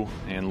Ooh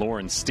and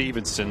Lauren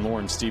Stephenson.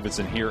 Lauren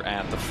Stephenson here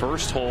at the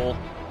first hole.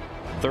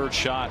 Third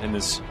shot in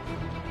this,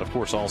 of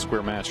course,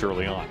 all-square match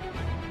early on.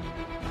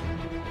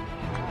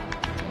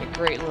 A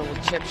great little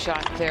chip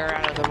shot there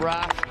out of the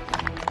rough.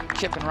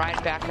 Chipping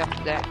right back up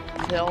to that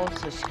hill,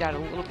 so she got a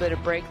little bit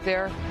of break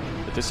there.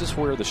 But this is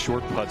where the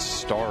short putts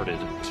started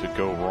to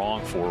go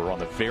wrong for her on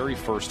the very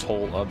first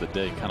hole of the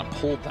day. Kind of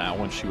pulled that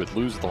one. She would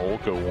lose the hole,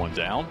 go one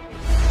down.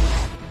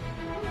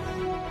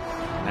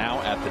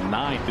 Now at the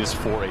 9th is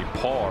for a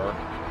par.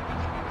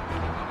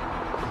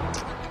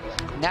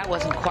 And that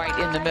wasn't quite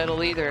in the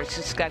middle either. It's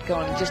just got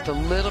going just a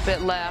little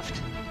bit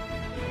left.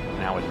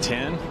 Now at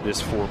 10,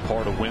 this for a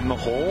par to win the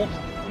hole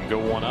and go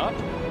one up.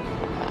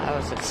 That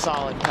was a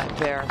solid putt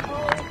there.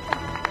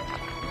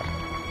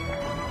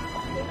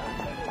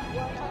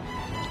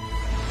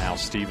 Now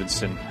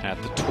Stephenson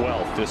at the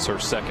 12th. This is her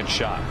second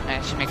shot.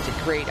 And she makes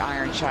a great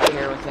iron shot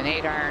here with an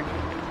 8-iron.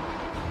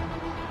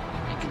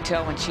 You can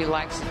tell when she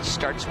likes it, she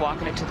starts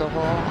walking it to the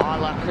hole, a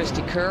la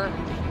Christy Kerr.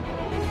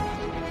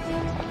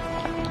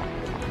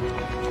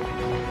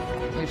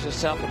 Leaves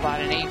herself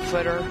about an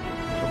 8-footer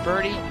for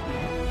birdie.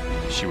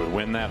 She would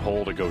win that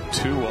hole to go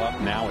 2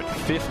 up. Now at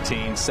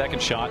 15, second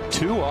shot,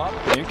 2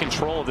 up, in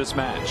control of this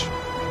match.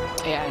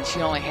 Yeah, and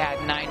she only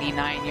had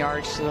 99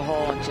 yards to the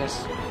hole and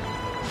just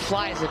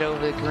flies it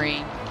over the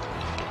green.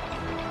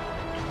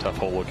 Tough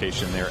hole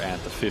location there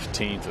at the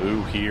 15th.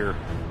 Ooh here.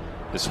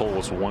 This hole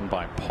was won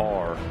by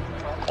par.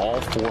 All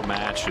 4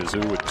 matches, Ooh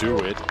would do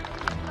it.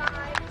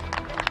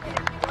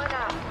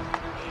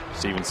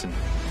 Stephenson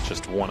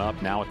just one up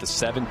now at the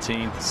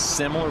 17th.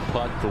 Similar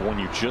putt, the one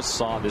you just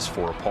saw, this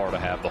for a par to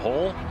have the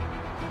hole.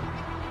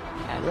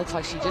 Yeah, it looks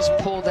like she just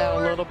pulled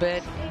out a little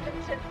bit.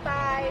 Stephenson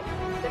 5.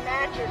 The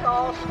match is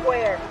all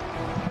square.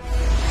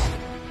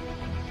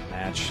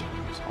 Match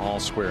is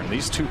all square. And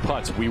these two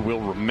putts, we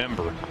will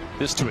remember.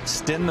 This to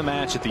extend the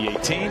match at the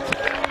 18th.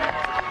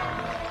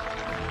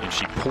 And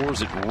she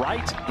pours it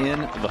right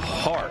in the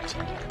heart.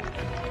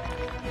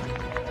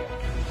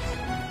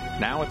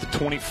 Now at the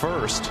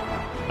 21st,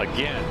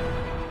 again,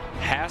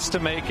 has to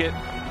make it.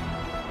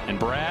 And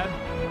Brad,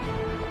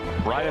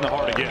 right in the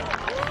heart again.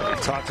 We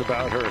talked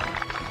about her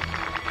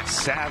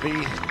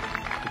savvy,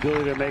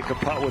 ability to make a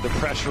putt with the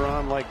pressure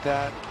on like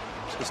that.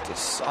 Just a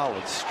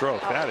solid stroke.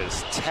 That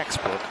is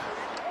textbook.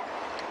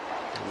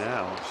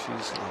 Now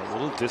she's a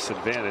little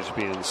disadvantaged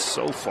being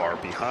so far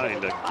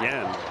behind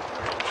again.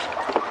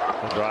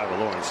 The drive of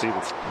Lauren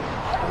Stephenson.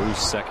 Wu's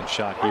second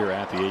shot here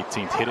at the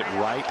 18th. Hit it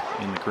right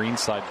in the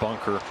greenside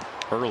bunker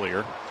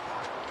earlier.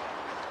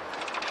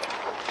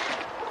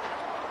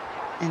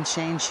 And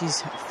Chia-Yen,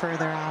 she's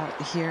further out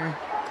here.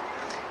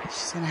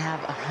 She's going to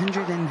have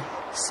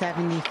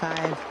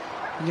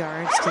 175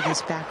 yards to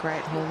this back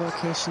right hole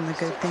location. The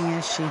good thing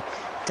is she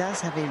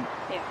does have a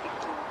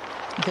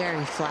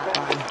very flat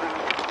lie.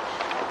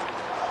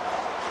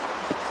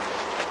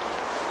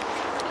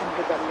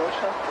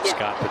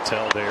 Scott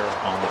Patel there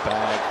on the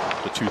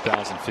bag, the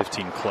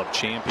 2015 club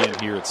champion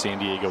here at San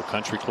Diego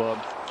Country Club.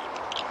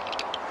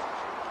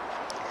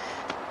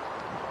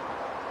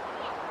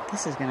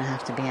 This is going to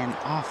have to be an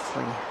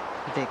awfully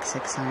big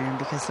 6-iron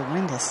because the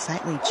wind has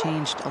slightly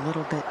changed a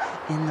little bit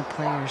in the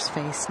player's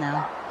face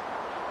now.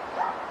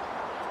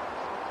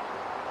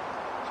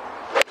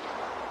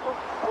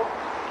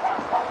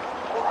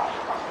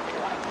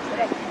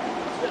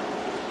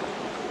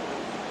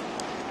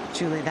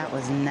 Julie, that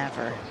was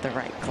never the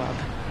right club.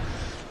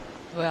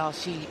 Well,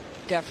 she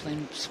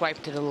definitely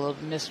swiped it a little,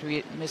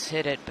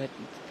 mishit it, but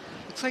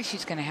looks like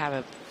she's going to have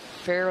a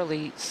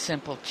fairly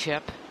simple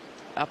chip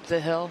up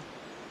the hill.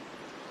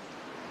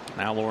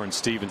 Now Lauren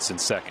Stephenson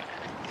second.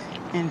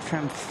 And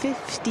from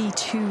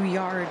 52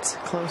 yards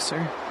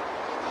closer,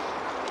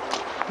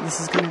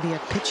 this is going to be a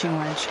pitching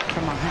wedge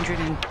from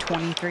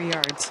 123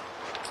 yards.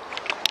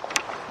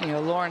 You know,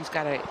 Lauren's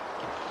got to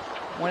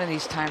one of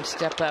these times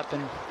step up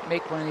and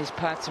make one of these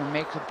putts or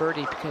make a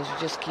birdie, because you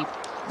just keep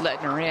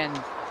letting her in.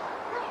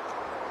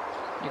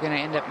 You're going to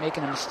end up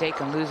making a mistake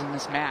and losing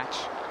this match.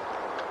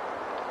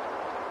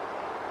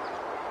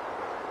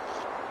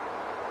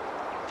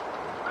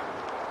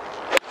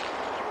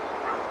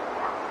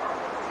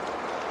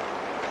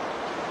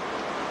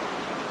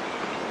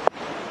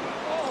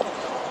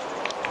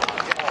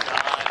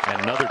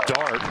 Another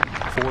dart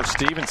for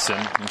Stephenson,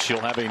 and she'll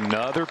have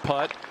another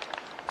putt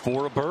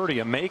for a birdie,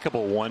 a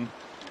makeable one.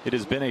 It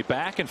has been a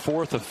back and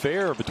forth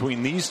affair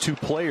between these two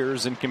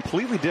players and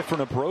completely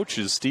different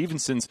approaches.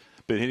 Stephenson's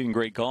been hitting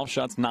great golf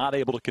shots, not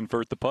able to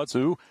convert the putts.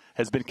 Who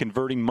has been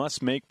converting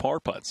must-make par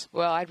putts.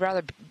 Well, I'd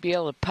rather be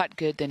able to putt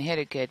good than hit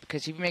it good,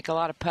 because if you make a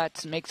lot of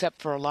putts, it makes up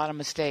for a lot of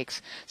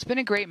mistakes. It's been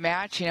a great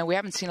match. You know, we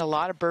haven't seen a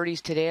lot of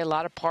birdies today, a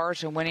lot of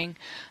pars and winning.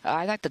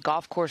 I think the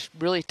golf course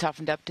really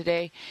toughened up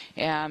today.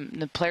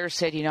 The players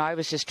said, you know, I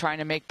was just trying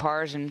to make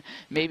pars and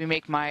maybe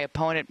make my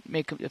opponent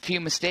make a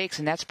few mistakes,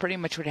 and that's pretty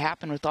much what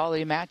happened with all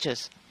the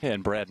matches. Yeah,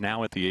 and Brad,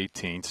 now at the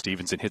 18th,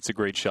 Stephenson hits a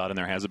great shot in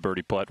there, has a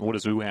birdie putt. What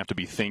does Wu have to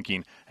be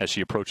thinking as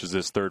she approaches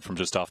this third from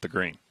just off the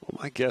green? Well,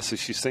 my guess is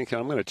she's thinking,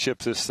 I'm going to chip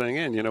this thing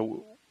in. You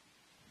know,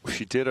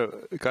 she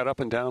got up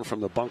and down from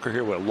the bunker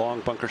here with a long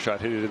bunker shot,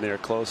 hit it in there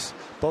close.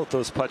 Both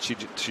those putts she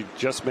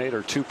just made,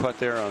 her two putt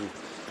there on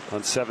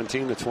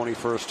 17, the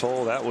 21st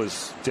hole. That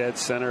was dead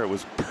center. It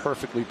was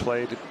perfectly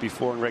played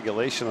before in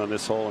regulation on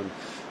this hole. And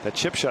that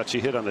chip shot she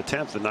hit on the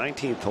 10th, the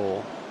 19th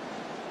hole,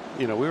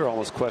 you know, we were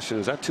almost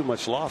questioning, is that too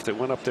much loft? It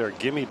went up there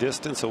gimme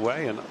distance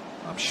away, and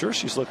I'm sure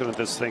she's looking at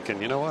this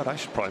thinking, you know what, I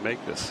should probably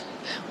make this.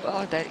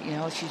 Well, you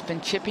know, she's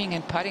been chipping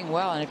and putting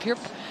well, and if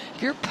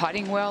you're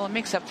putting well, it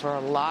makes up for a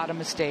lot of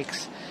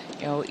mistakes.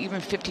 You know, even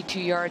 52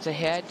 yards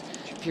ahead,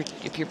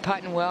 if you're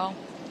putting well,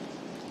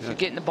 if you're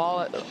getting the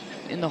ball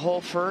in the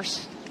hole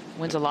first,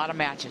 wins a lot of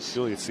matches.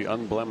 Julie, it's the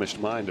unblemished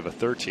mind of a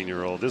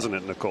 13-year-old, isn't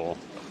it, Nicole?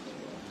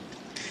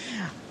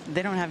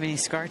 They don't have any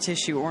scar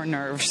tissue or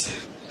nerves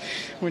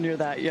when you're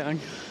that young.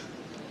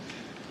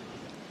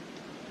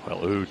 Well,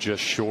 Wu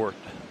just short.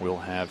 Will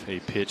have a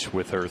pitch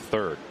with her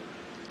third.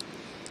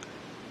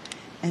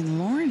 And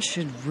Lauren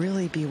should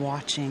really be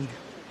watching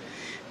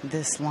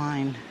this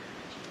line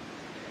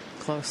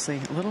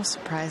closely. A little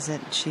surprised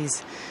that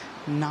she's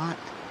not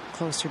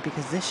closer,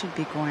 because this should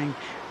be going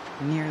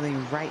nearly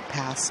right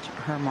past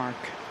her mark.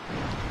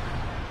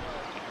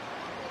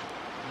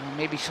 Well,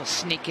 maybe she'll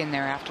sneak in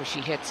there after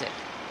she hits it.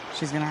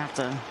 She's going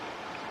to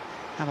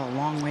have a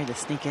long way to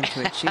sneak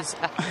into it. She's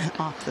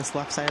off this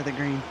left side of the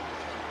green.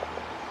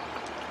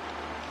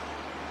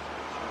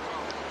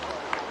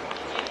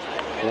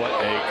 What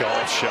a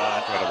golf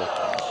shot.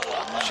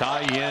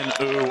 Chia-Yen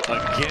Wu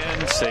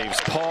again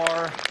saves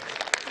par.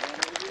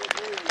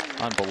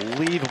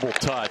 Unbelievable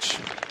touch.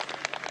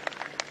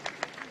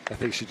 I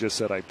think she just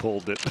said I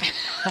pulled it.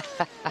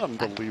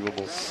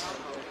 Unbelievable.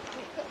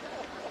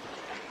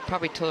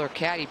 Probably told her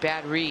caddy,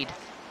 bad read.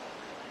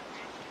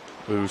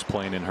 Who's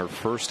playing in her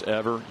first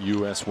ever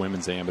U.S.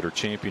 Women's Amateur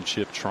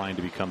Championship, trying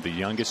to become the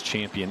youngest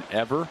champion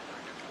ever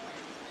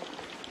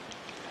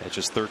at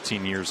just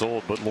 13 years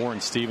old. But Lauren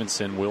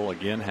Stephenson will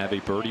again have a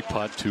birdie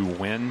putt to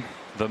win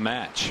the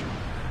match.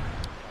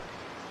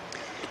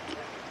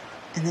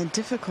 And the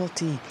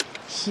difficulty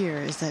here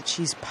is that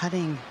she's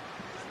putting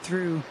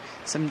through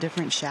some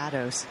different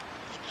shadows.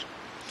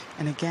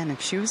 And again,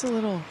 if she was a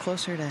little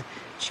closer to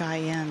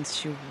Chia-Yen's,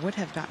 she would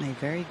have gotten a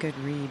very good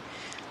read.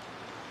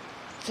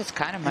 It's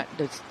kind of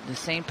the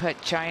same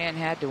putt Chia-Yen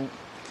had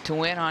to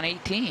win on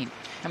 18.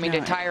 I mean,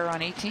 to tie her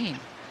on 18.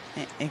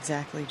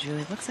 Exactly,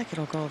 Julie. Looks like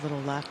it'll go a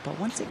little left, but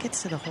once it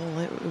gets to the hole,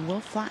 it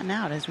will flatten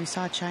out, as we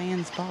saw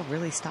Chia-Yen's ball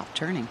really stop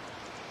turning.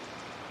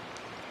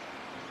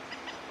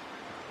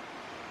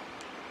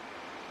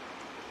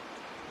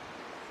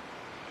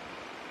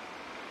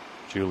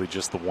 Julie,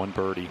 just the one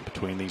birdie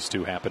between these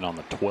two happened on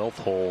the 12th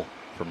hole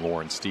from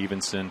Lauren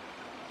Stephenson.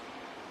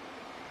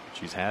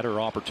 She's had her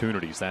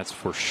opportunities, that's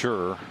for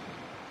sure.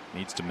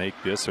 Needs to make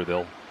this, or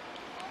they'll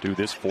do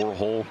this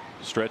 4-hole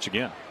stretch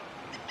again.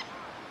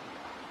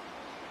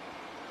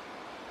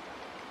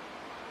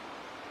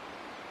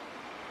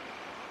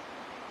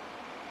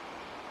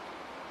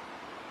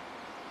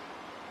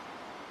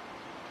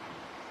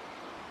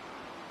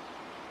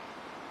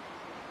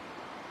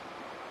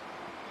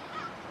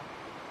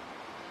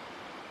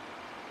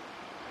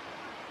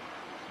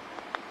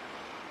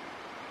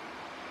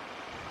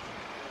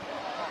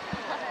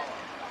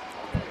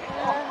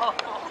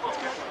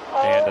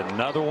 And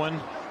another one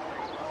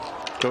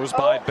goes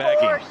by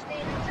begging.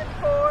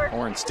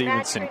 Lauren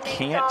Stephenson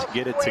can't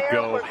get it to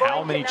go.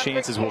 How many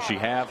chances will she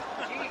have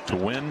to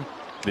win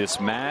this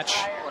match?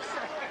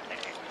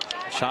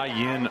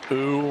 Chia-Yen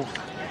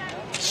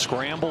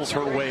scrambles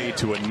her way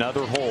to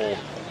another hole.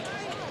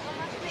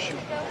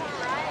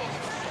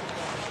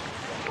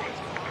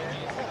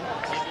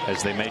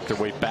 As they make their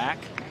way back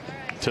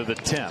to the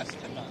 10th.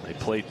 They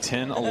played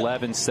 10,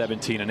 11,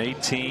 17, and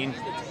 18.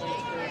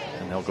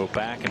 And they'll go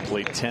back and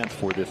play 10th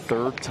for the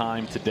 3rd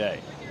time today.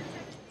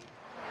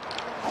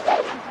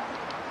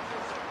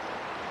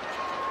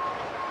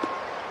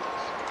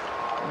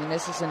 I mean,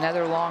 this is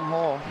another long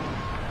hole.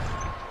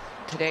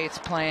 Today it's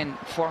playing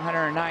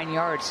 409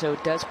 yards, so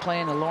it does play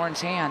into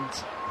Lauren's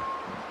hands.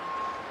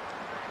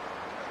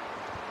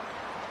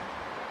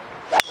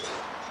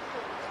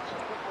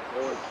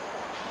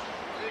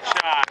 Good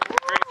shot.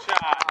 Great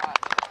shot.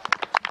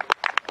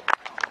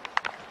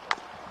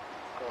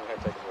 Go ahead,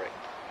 take a break.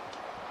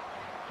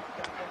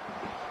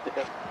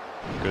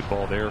 Good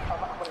ball there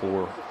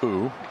for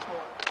Wu.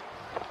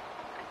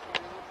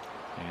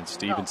 And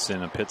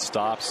Stephenson a pit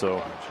stop,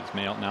 so she's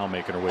now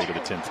making her way to the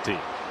 10th tee.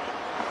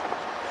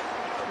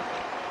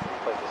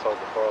 Played this hole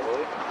before, I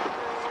believe.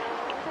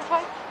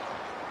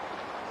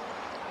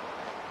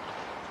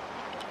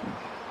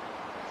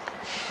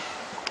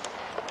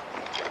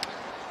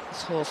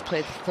 This hole's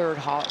played the 3rd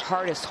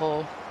hardest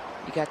hole.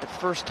 You got the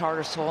 1st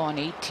hardest hole on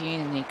 18,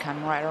 and you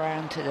come right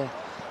around to the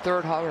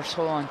 3rd hardest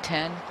hole on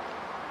 10.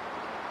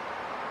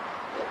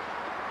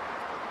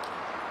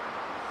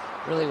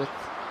 Really, with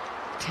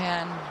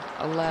 10,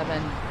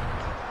 11,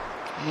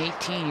 and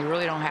 18, you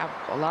really don't have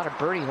a lot of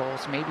birdie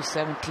holes. Maybe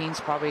 17's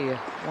probably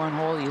one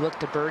hole you look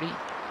to birdie.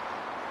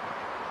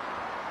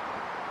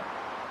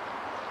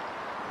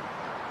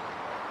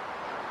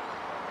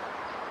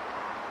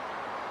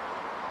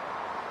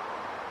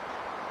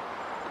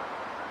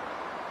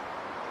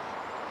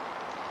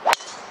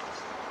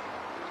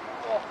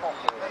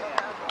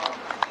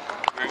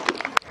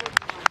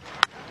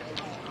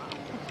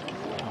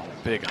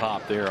 Big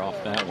hop there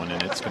off that one,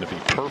 and it's going to be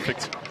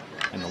perfect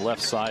in the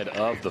left side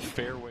of the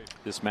fairway.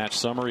 This match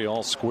summary,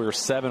 all square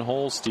 7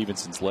 holes.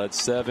 Stephenson's led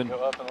 7, Go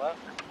up and left.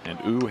 and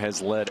Wu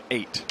has led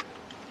 8.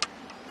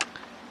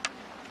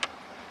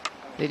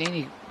 They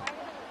need to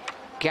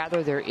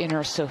gather their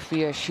inner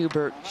Sophia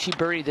Schubert. She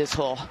birdied this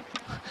hole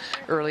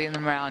early in the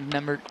round,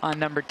 on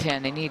number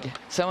 10.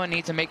 Someone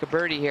needs to make a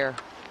birdie here.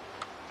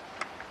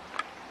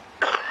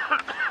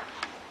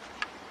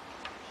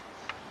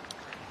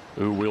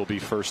 Wu will be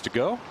first to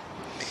go.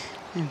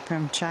 And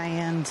from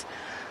Chia-Yen's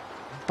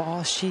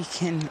ball, she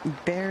can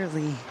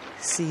barely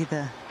see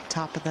the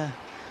top of the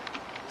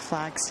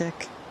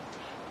flagstick.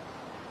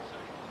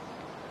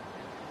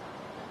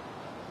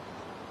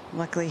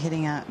 Luckily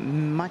hitting a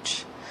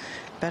much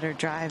better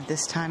drive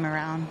this time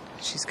around.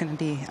 She's going to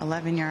be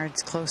 11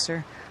 yards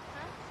closer.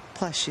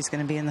 Plus she's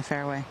going to be in the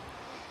fairway.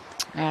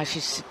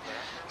 She's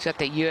got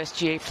the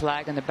USGA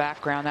flag in the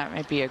background. That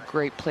might be a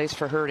great place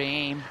for her to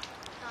aim.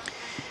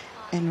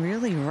 And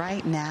really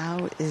right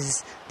now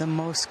is the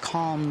most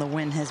calm the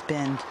wind has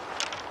been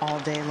all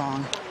day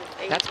long.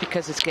 That's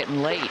because it's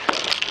getting late.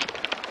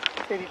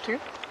 32?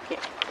 Yeah.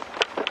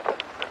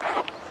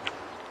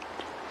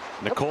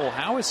 Nicole,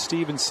 how is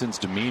Stephenson's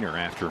demeanor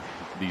after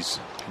these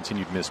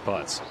continued missed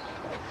putts?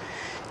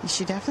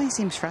 She definitely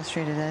seems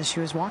frustrated. As she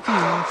was walking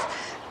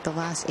off the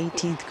last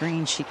 18th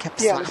green, she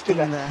kept slapping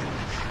the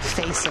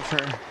face of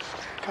her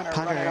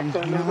putter. And,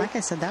 you know, like I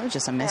said, that was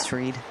just a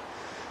misread.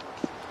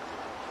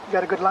 You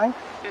got a good line?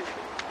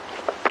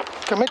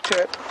 Commit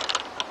to it.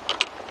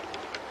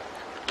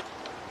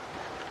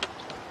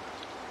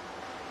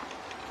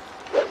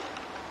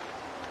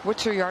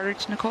 What's her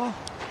yardage, Nicole?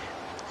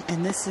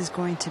 And this is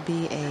going to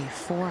be a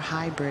 4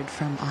 hybrid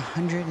from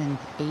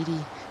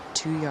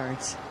 182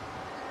 yards.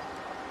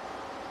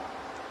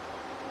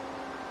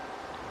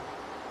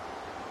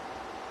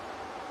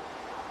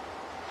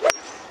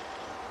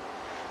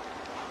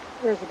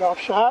 There's the golf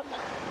shot.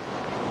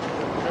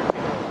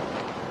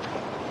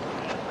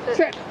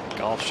 Set.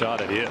 Golf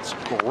shot it is.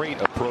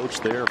 Great approach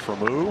there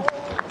from Wu.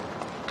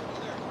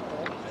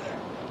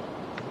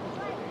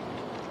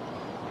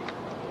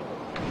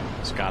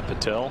 Scott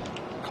Patel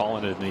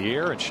calling it in the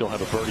air, and she'll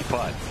have a birdie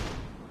putt.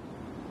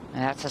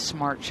 And that's a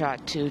smart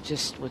shot too.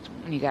 Just with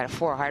when you got a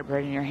 4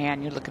 hybrid in your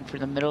hand, you're looking for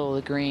the middle of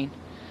the green.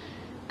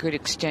 Good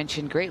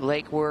extension, great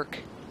leg work.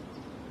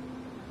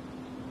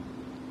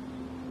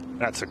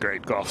 That's a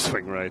great golf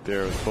swing right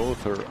there. With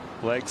both her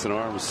legs and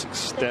arms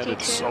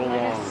extended so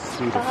long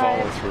through the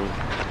follow through.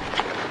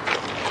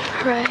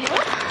 Right.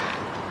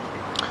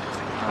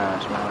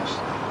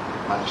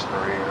 Minus 3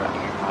 or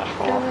minus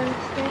 4.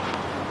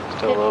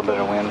 Still a little bit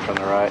of wind from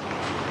the right.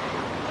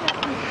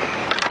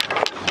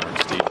 Lauren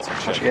Stephenson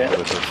checking in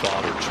with her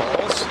father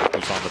Charles,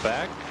 who's on the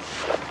bag.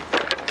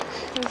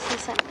 This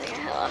is something I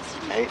lost.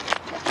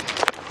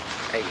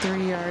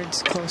 3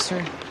 yards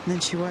closer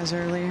than she was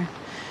earlier.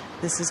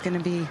 This is going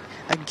to be,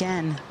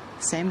 again,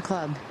 same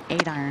club,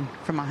 8 iron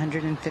from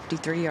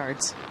 153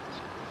 yards.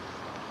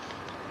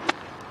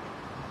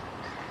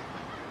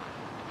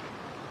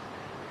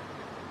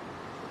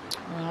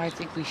 Well, I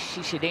think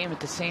she should aim at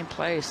the same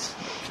place.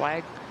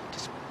 Flag,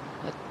 just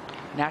let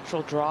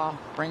natural draw,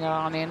 bring it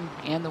on in,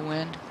 and the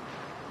wind.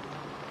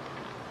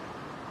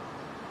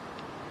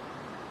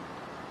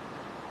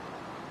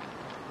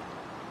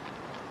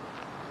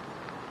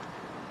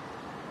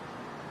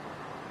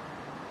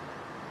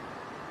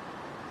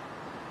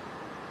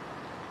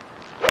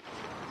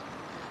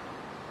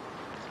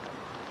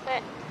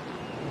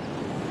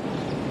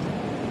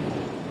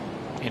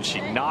 And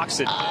she knocks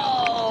it.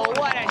 Oh,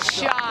 what a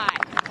shot.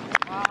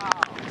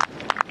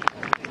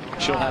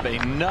 She'll have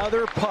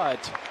another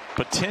putt,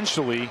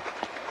 potentially,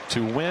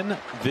 to win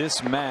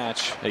this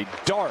match. A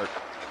dart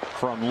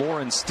from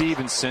Lauren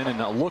Stephenson. And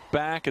a look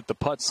back at the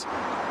putts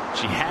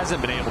she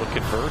hasn't been able to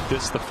convert.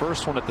 This is the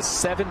first one at the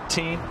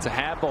 17th to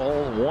have the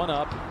hole. 1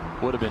 up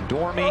would have been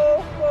Dormy.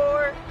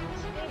 4,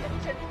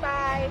 Stephenson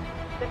 5.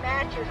 The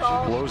match is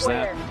all Blows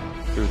square.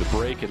 that through the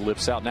break. It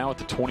lifts out now at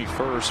the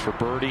 21st for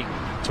birdie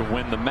to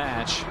win the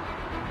match.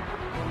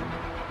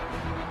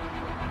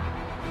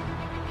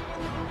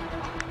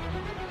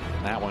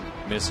 That one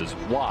misses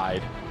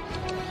wide.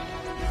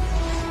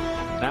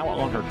 Now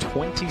on her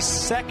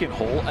 22nd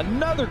hole,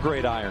 another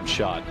great iron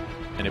shot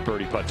and a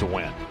birdie putt to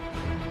win.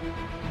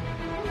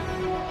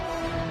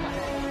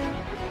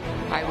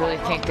 I really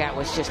think that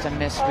was just a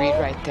misread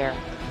right there.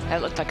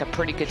 That looked like a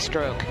pretty good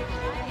stroke.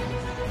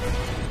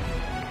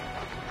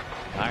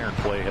 Iron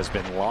play has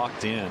been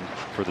locked in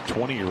for the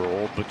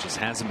 20-year-old, but just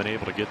hasn't been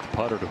able to get the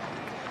putter to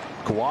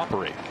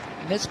cooperate.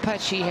 This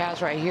putt she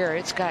has right here,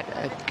 it's got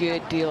a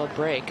good deal of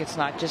break. It's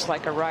not just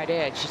like a right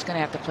edge. She's going to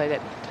have to play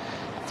that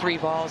 3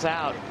 balls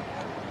out.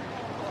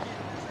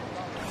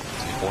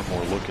 One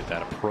more look at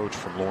that approach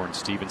from Lauren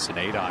Stephenson,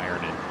 8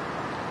 iron.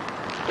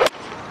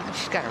 And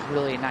she's got a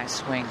really nice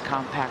swing,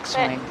 compact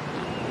swing.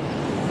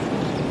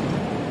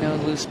 No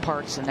loose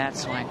parts in that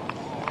swing.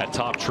 That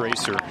top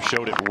tracer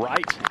showed it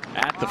right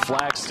at the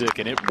flagstick,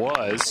 and it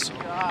was.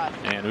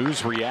 And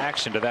Wu's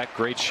reaction to that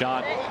great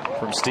shot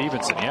from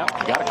Stephenson. Yep,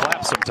 you got to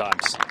clap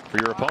sometimes for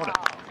your opponent.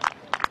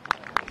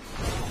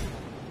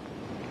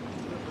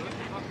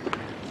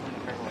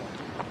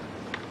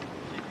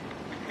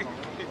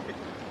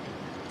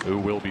 Wu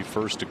will be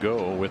first to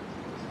go with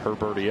her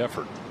birdie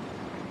effort.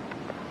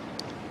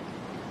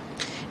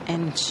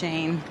 And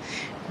Shane,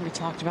 we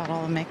talked about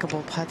all the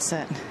makeable putts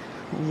that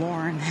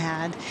Lauren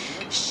had.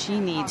 She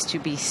needs to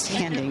be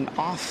standing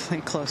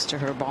awfully close to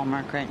her ball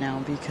mark right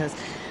now, because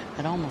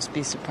I'd almost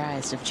be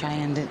surprised if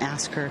Chia-Yen didn't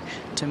ask her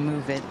to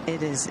move it.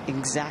 It is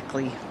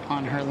exactly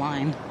on her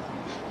line.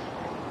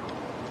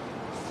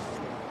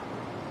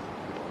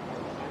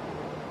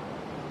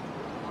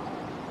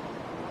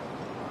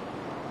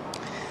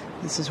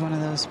 This is one of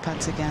those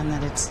putts again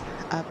that it's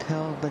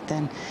uphill, but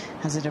then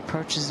as it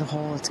approaches the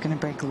hole, it's going to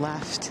break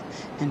left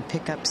and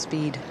pick up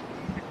speed.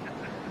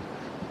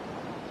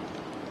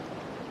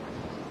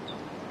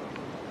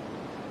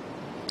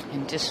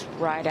 And just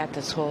right at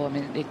this hole, I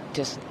mean, it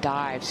just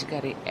dives. You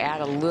got to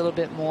add a little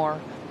bit more.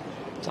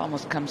 It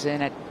almost comes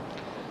in at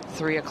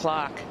 3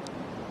 o'clock.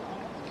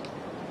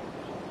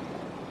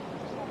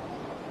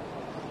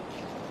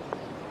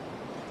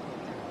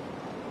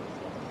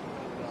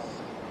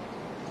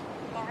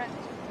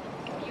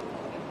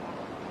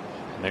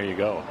 And there you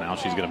go. Now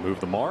she's going to move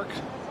the mark.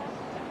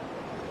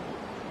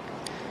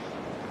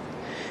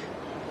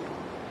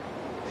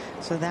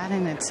 So So that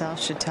in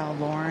itself should tell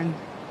Lauren,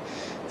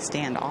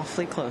 stand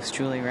awfully close,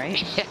 Julie,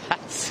 right?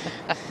 Yes.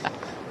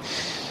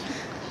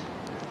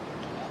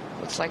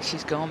 Looks like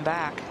she's going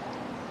back.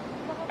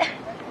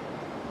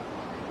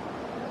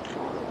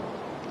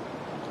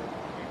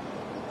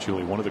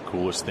 Julie, one of the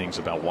coolest things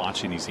about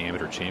watching these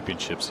amateur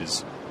championships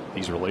is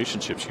these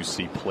relationships. You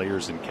see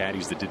players and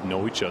caddies that didn't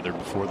know each other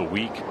before the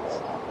week,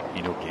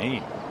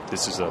 game.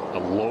 This is a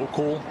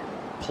local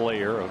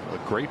player, a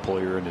great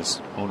player in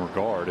his own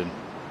regard, and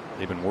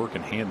they've been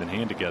working hand in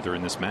hand together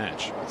in this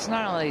match. It's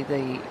not only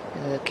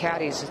the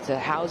caddies, it's the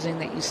housing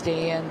that you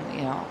stay in.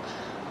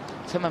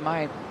 Some of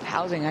my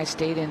housing I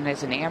stayed in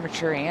as an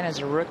amateur and as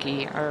a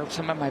rookie are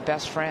some of my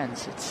best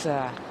friends. It's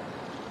the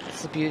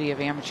beauty of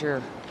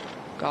amateur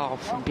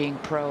golf and being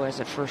pro as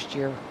a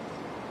first-year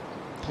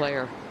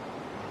player.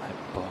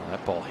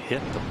 That ball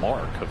hit the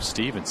mark of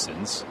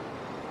Stephenson's.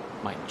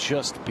 Might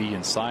just be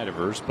inside of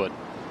hers, but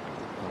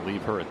I'll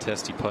leave her a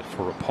testy putt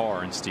for a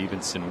par, and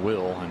Stephenson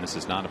will, and this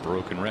is not a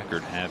broken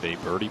record, have a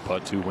birdie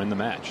putt to win the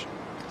match.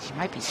 She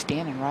might be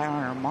standing right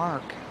on her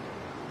mark.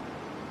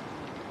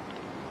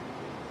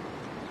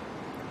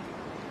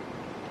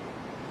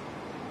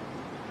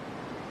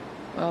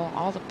 Well,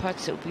 all the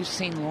putts that we've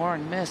seen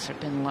Lauren miss have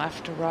been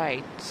left to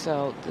right,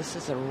 so this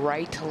is a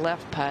right to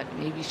left putt.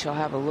 Maybe she'll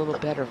have a little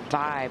better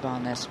vibe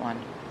on this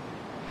one.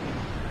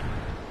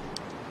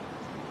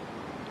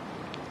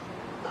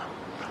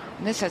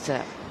 And this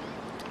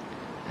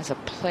as a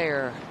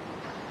player,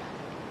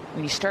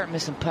 when you start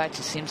missing putts,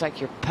 it seems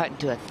like you're putting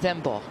to a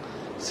thimble.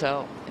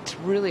 So it's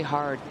really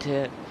hard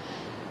to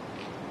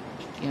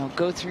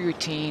go through your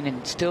routine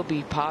and still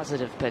be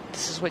positive, but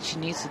this is what she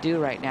needs to do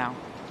right now.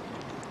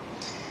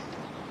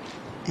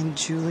 And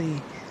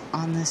Julie,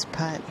 on this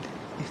putt,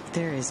 if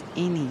there is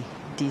any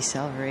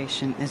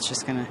deceleration, it's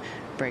just going to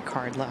break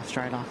hard left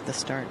right off the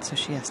start. So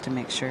she has to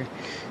make sure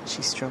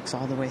she strokes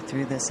all the way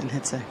through this and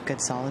hits a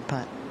good solid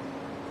putt.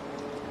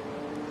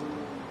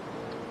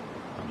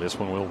 This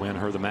one will win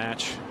her the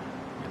match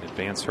and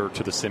advance her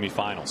to the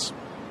semifinals.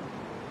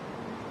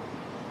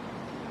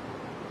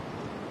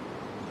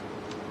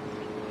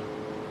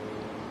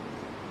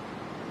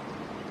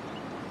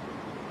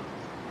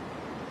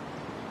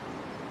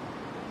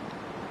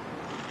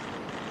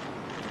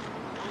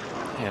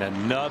 And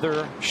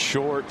another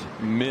short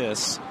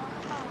miss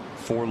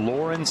for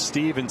Lauren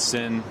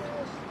Stephenson.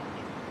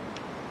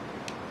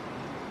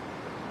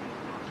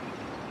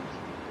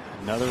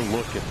 Another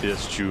look at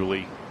this,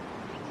 Julie.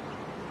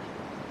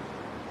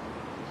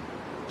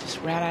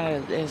 Just ran out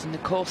of, as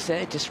Nicole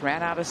said, just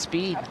ran out of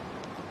speed.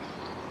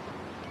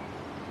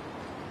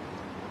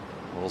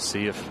 We'll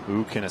see if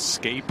Wu can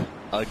escape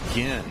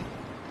again.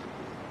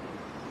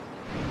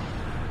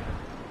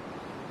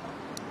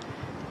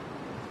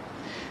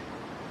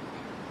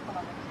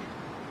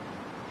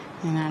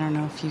 And I don't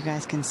know if you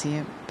guys can see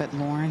it, but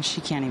Lauren, she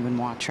can't even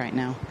watch right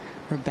now.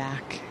 Her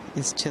back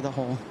is to the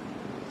hole.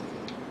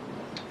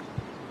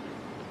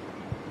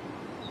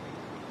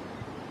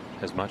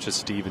 As much as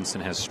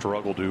Stephenson has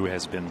struggled, Wu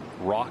has been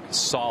rock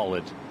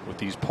solid with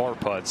these par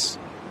putts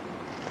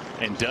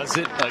and does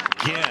it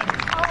again.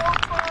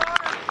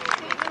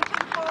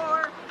 Stephenson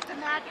 4. The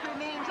match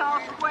remains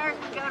all squared.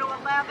 We go to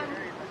 11.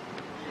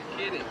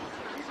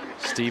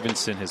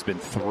 Stephenson has been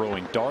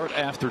throwing dart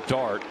after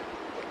dart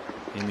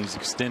in these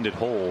extended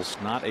holes,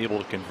 not able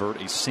to convert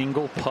a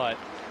single putt,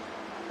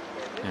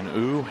 and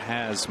Wu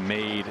has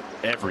made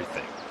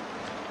everything.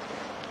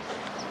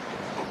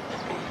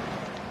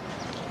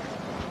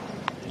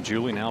 And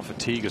Julie, now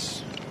fatigue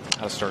is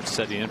how to start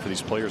setting in for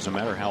these players, no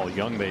matter how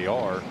young they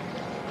are.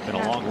 Been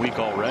a long week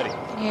already.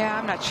 Yeah,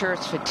 I'm not sure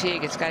it's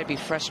fatigue. It's got to be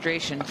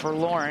frustration for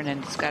Lauren,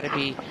 and it's got to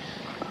be,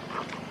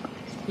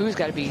 Wu's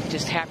got to be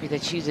just happy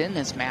that she's in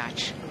this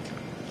match.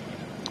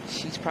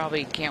 She's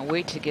probably can't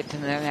wait to get to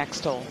the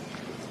next hole.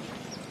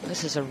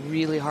 This is a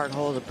really hard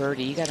hole to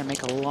birdie. You got to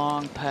make a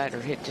long putt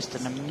or hit just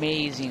an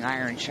amazing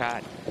iron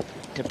shot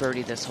to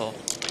birdie this hole.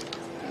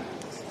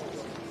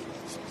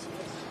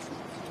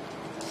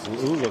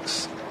 Wu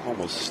looks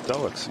almost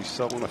stoic. She's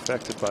so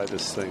unaffected by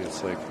this thing.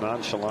 It's like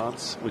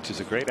nonchalance, which is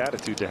a great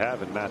attitude to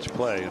have in match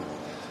play.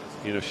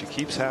 And she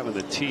keeps having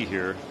the tee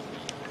here.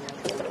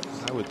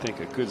 I would think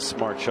a good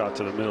smart shot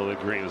to the middle of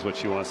the green is what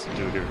she wants to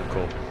do here,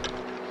 Nicole.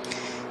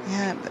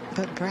 Yeah,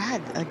 but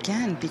Brad,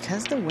 again,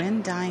 because the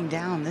wind dying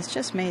down, this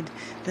just made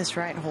this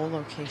right hole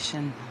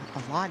location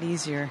a lot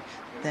easier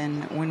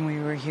than when we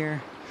were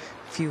here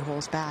a few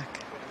holes back.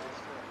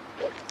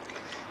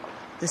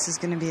 This is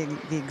going to be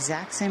the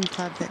exact same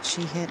club that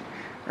she hit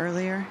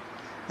earlier,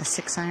 a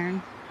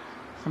 6-iron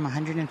from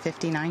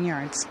 159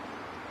 yards.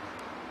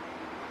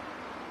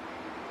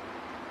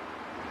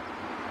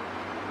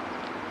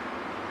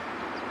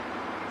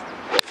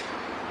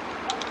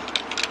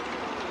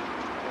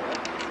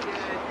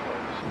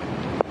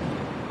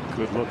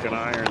 Good looking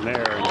iron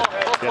there, and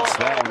gets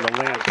that one to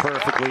land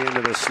perfectly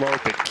into the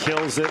slope. It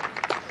kills it.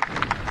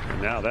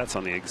 And now that's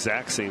on the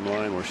exact same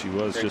line where she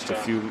was just a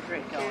few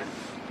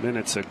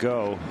minutes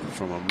ago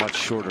from a much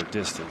shorter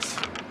distance.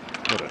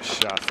 What a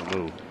shot from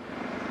Wu.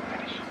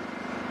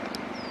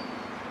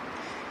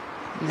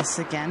 This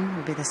again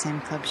would be the same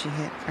club she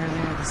hit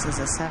earlier. This is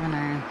a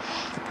 7-iron.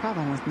 The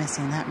problem with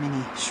missing that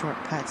many short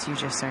putts, you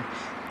just are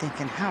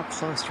thinking, how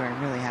close do I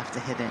really have to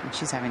hit it? And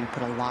she's having to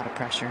put a lot of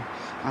pressure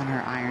on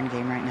her iron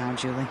game right now,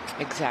 Julie.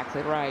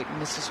 Exactly right.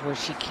 And this is where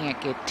she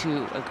can't get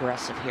too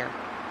aggressive here.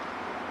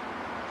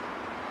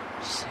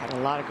 She's had a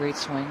lot of great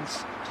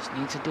swings. Just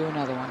needs to do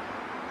another one.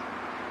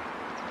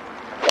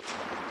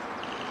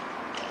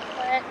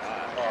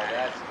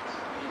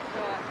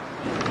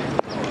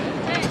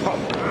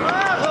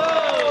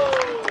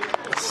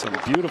 Some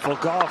beautiful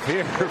golf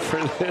here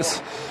for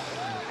this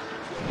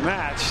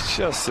match.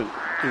 Just an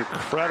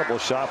incredible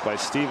shot by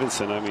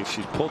Stephenson. I mean,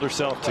 she pulled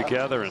herself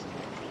together, and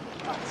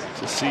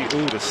to see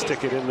to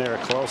stick it in there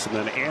close and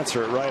then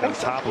answer it right on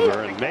top of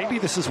her. And maybe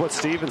this is what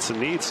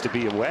Stephenson needs to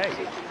be away.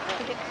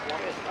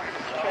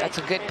 That's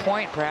a good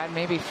point, Brad.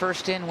 Maybe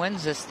first in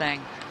wins this thing.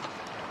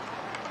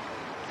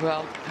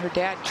 Well, her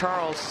dad,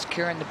 Charles, is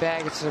carrying the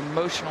bag. It's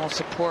emotional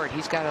support.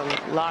 He's got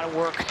a lot of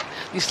work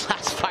these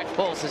last 5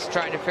 holes, is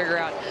trying to figure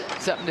out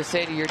something to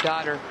say to your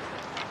daughter.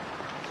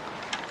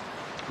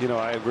 You know,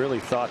 I really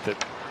thought that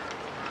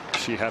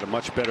she had a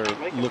much better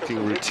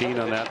looking routine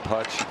on that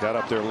putt. She got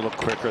up there a little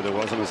quicker. There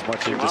wasn't as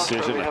much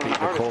indecision. I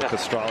think Nicole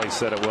Castrali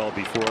said it well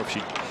before. If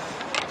she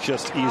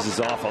just eases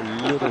off a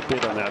little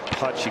bit on that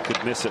putt, she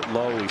could miss it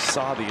low. We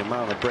saw the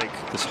amount of break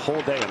this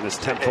whole day on this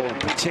 10th hole in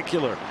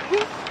particular.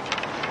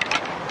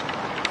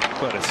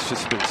 But it's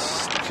just been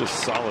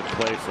just solid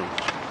play from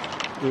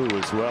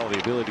as well. The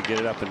ability to get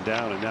it up and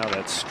down, and now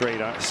that straight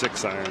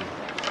 6-iron.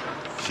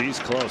 She's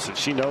close, and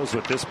she knows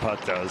what this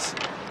putt does.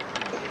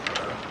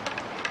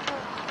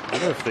 I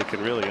wonder if they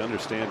can really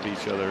understand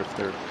each other,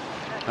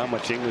 how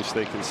much English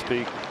they can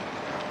speak.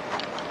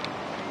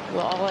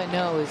 Well, all I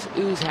know is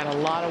Oo's had a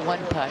lot of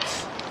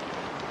 1-putts.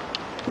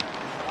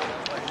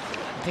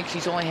 I think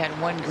she's only had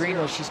 1 green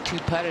where she's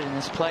 2-putted in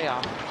this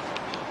playoff.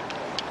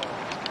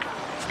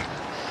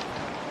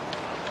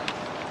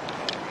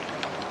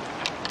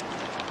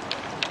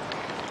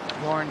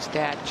 Lauren's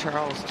dad,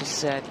 Charles, just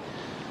said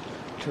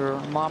to her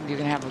mom, "You're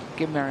gonna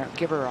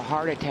give her a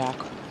heart attack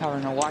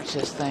having to watch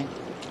this thing."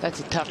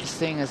 That's the toughest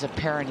thing as a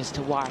parent, is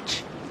to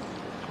watch.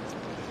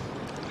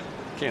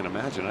 Can't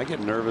imagine. I get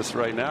nervous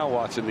right now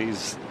watching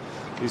these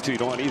two. You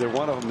don't want either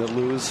one of them to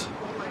lose.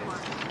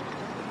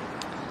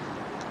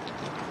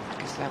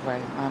 Because that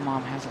way, my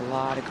mom has a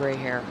lot of gray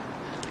hair.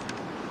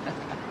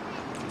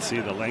 You can see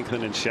the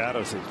lengthening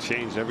shadows have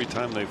changed every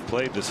time they've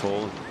played this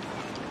hole.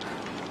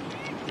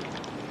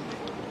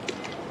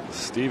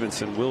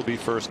 Stephenson will be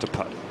first to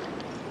putt.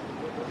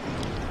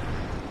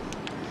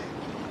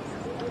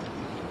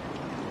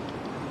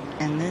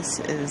 And this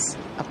is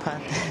a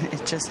putt that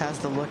it just has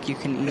the look you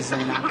can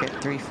easily knock it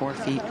 3-4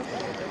 feet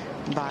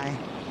by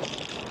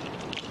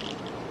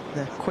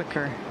the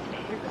quicker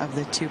of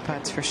the 2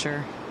 putts for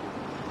sure.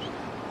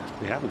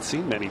 We haven't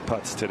seen many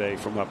putts today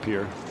from up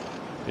here,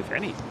 if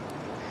any.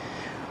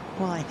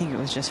 Well, I think it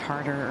was just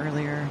harder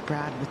earlier,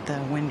 Brad, with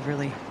the wind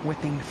really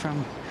whipping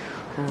from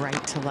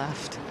right to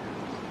left.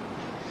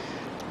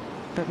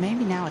 But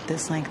maybe now at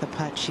this length of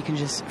putt, she can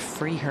just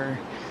free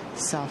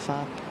herself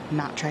up,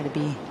 not try to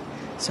be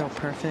so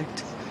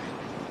perfect.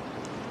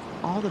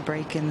 All the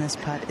break in this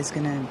putt is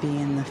going to be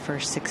in the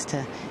first 6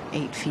 to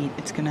 8 feet.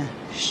 It's going to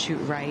shoot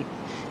right.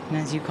 And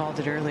as you called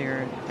it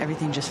earlier,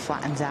 everything just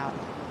flattens out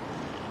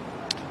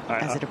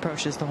as it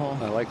approaches the hole.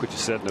 I like what you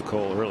said,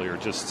 Nicole, earlier,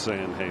 just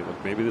saying, hey,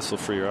 look, maybe this will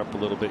free her up a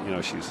little bit. You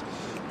know, she's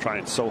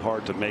trying so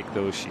hard to make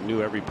those. She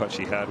knew every putt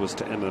she had was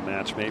to end the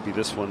match. Maybe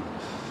this one,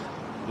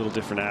 a little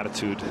different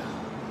attitude.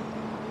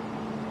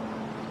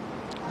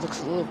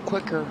 Looks a little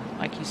quicker,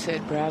 like you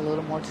said, Brad, a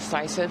little more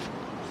decisive.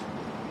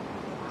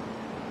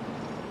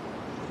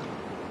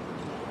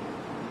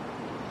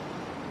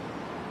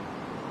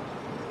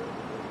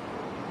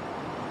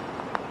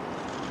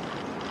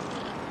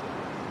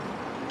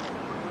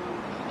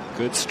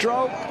 Good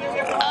stroke.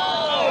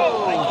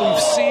 Oh, like we've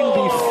seen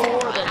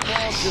before, the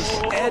ball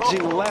just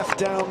edging left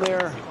down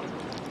there.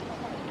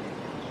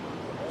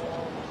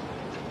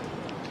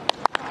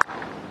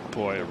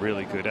 Boy, a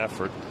really good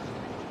effort.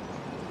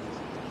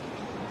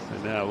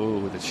 And now,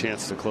 with a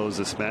chance to close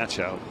this match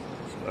out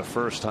the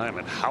first time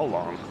in how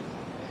long?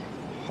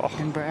 Oh.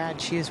 And Brad,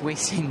 she is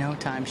wasting no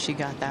time. She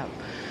got that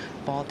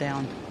ball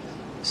down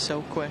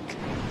so quick.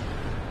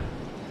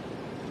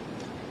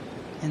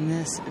 And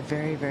this,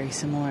 very, very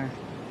similar.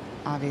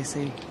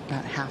 Obviously,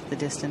 about half the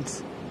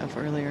distance of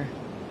earlier.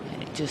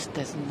 And it just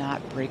does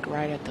not break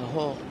right at the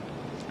hole.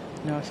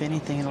 No, if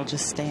anything, it'll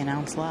just stay an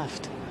ounce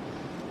left.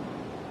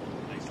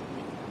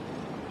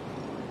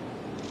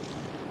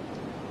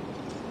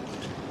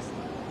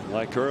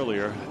 Like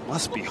earlier, it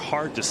must be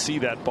hard to see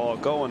that ball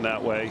going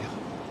that way.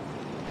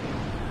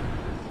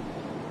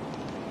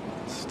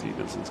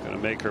 Stephenson's going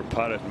to make her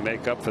putt it and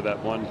make up for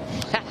that one.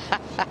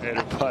 Made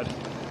her putt.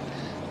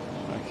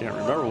 I can't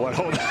remember what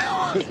hole.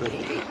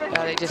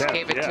 Oh, they just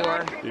gave it to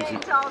her.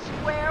 It's all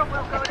square.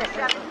 We'll go to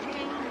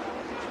 17.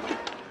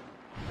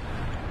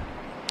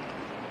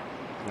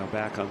 Now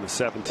back on the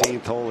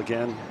 17th hole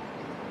again.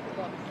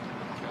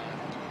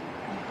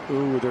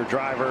 Their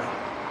driver.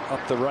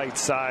 Up the right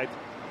side.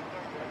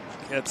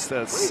 Gets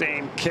the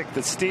same kick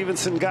that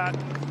Stephenson got.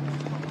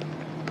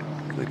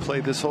 They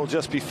played this hole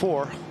just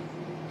before.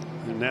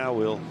 And now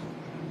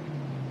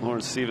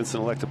Lauren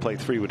Stephenson elect to play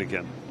 3-wood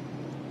again.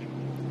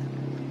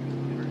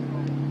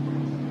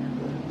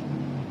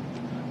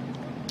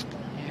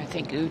 I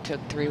think Wu took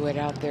 3-wood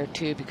out there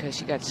too because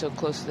she got so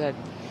close to that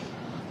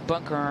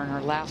bunker on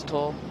her last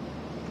hole.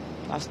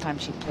 Last time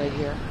she played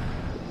here.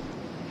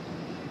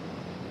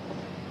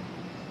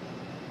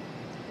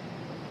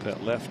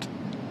 That left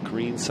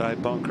green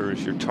side bunker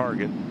is your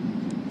target.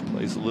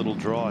 Plays a little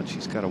draw, and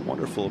she's got a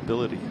wonderful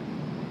ability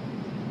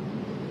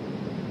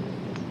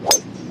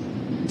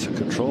to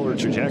control her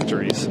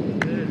trajectories.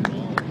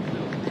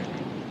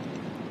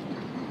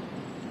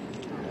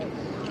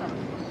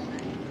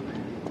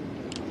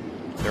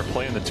 They're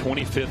playing the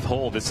 25th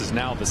hole. This is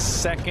now the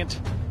second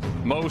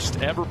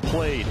most ever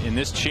played in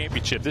this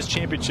championship. This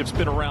championship's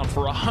been around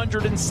for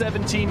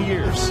 117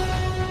 years.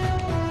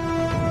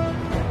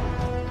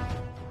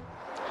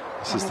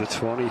 This is the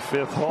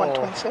 25th hole.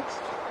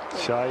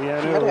 126.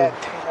 Chia-Yen. You gotta add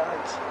 10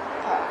 yards.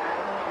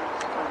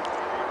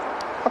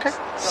 Okay.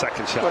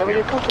 Second shot. Whatever here.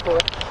 you're comfortable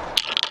with.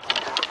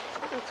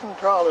 You can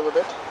draw a little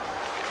bit.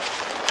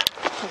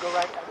 You can go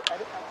right.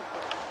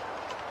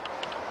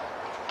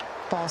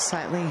 Ball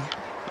slightly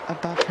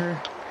above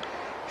her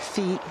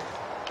feet.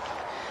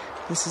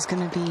 This is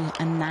going to be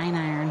a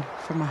 9-iron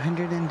from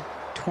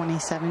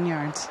 127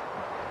 yards.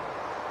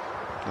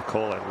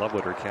 Nicole, I love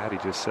what her caddy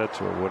just said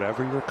to her.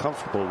 Whatever you're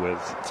comfortable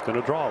with, it's going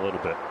to draw a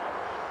little bit.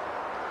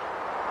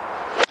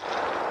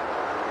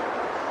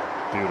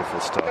 Beautiful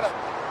stuff.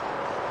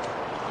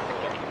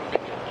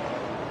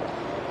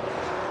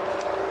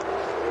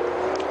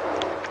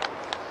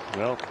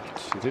 Well,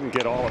 she didn't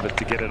get all of it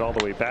to get it all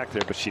the way back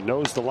there, but she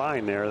knows the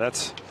line there.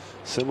 That's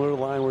similar to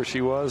the line where she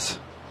was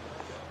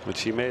when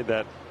she made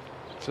that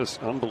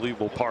just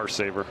unbelievable par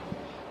saver.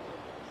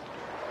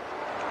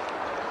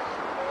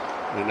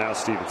 And now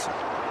Stephenson.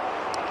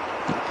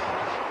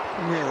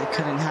 Really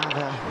couldn't have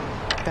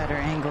a better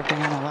angle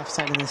being on the left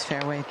side of this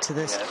fairway to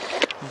this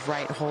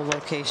right hole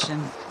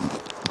location.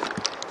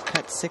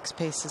 Cut 6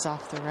 paces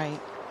off the right.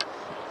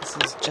 This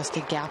is just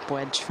a gap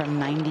wedge from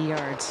 90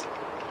 yards.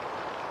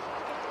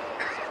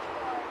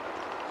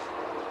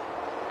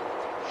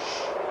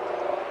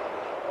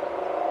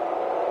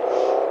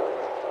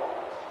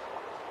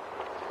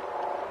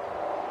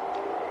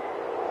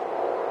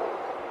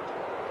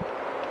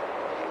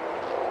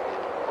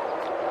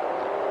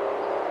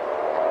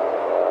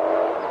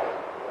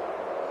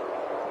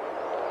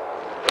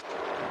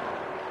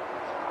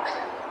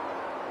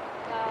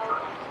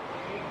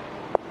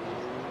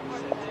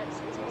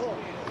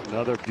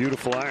 Another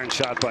beautiful iron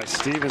shot by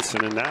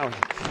Stephenson, and now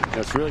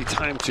it's really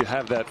time to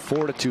have that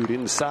fortitude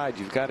inside.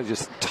 You've got to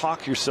just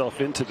talk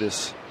yourself into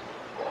this.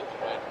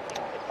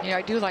 Yeah,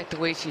 I do like the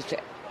way she's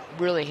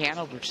really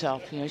handled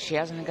herself. You know, she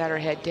hasn't got her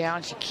head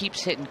down. She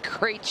keeps hitting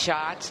great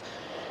shots,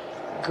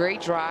 great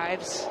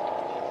drives.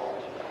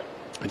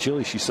 And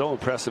Julie, she's so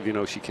impressive. You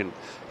know, she can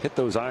hit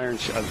those iron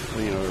shots.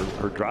 You know,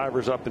 her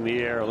driver's up in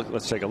the air.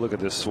 Let's take a look at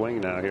this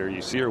swing now here.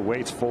 You see her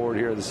weights forward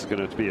here. This is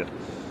going to be a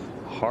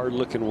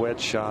hard-looking wedge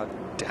shot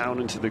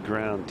down into the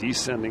ground,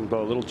 descending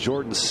bow. A little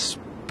Jordan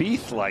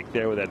Spieth-like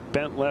there with that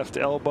bent left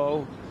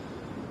elbow.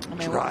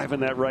 Driving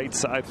that right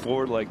side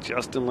forward like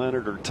Justin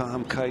Leonard or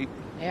Tom Kite.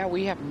 Yeah,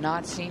 we have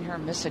not seen her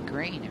miss a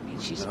green. I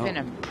mean, she's been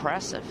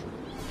impressive.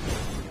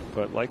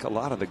 But like a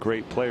lot of the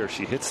great players,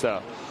 she hits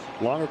the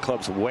longer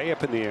clubs way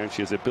up in the air, and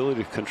she has the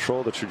ability to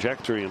control the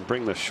trajectory and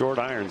bring the short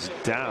irons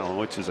down,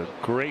 which is a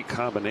great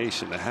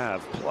combination to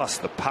have, plus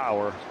the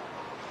power.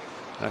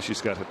 Now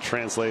she's got to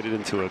translate it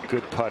into a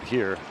good putt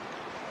here.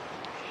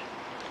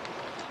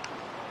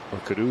 Or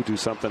could Wu do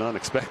something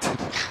unexpected?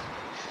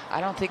 I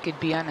don't think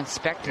it'd be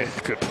unexpected.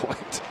 Good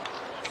point.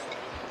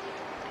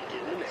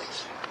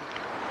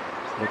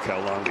 Look how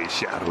long these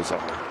shadows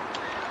are.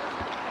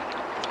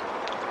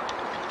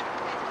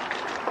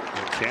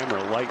 The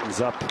camera lightens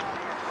up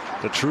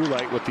the true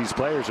light what these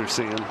players are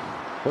seeing.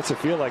 What's it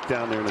feel like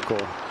down there,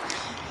 Nicole?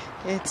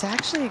 It's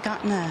actually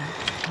gotten a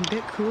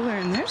bit cooler,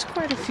 and there's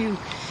quite a few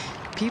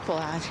people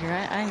out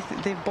here.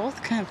 They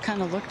both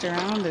kind of looked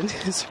around and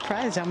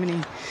surprised how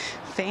many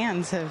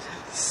fans have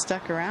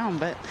stuck around,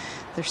 but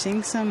they're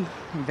seeing some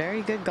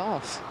very good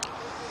golf.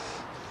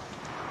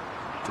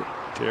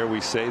 Dare we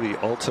say the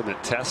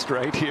ultimate test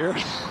right here?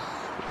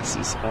 This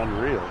is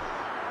unreal.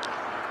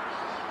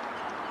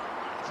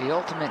 The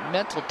ultimate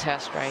mental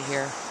test right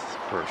here.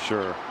 For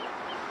sure.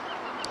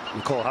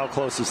 Nicole, how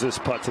close is this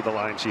putt to the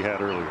line she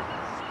had earlier?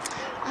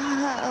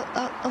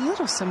 A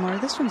little similar.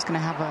 This one's going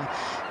to have a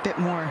bit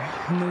more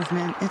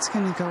movement. It's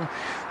going to go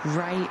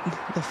right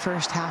the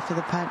first half of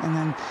the putt, and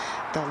then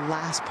the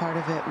last part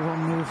of it will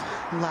move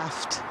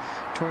left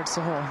towards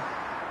the hole.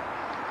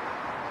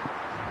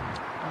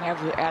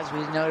 And as we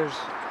noticed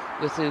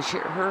with Wu,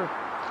 her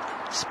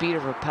speed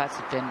of her putts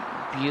have been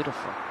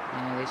beautiful.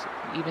 You know,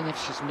 even if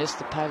she's missed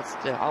the putts,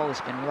 they've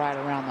always been right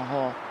around the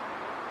hole.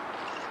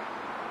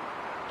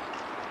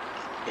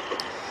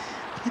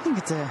 I think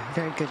it's a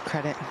very good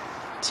credit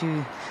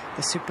to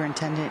the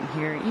superintendent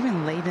here.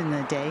 Even late in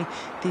the day,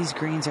 these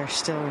greens are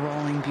still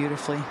rolling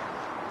beautifully.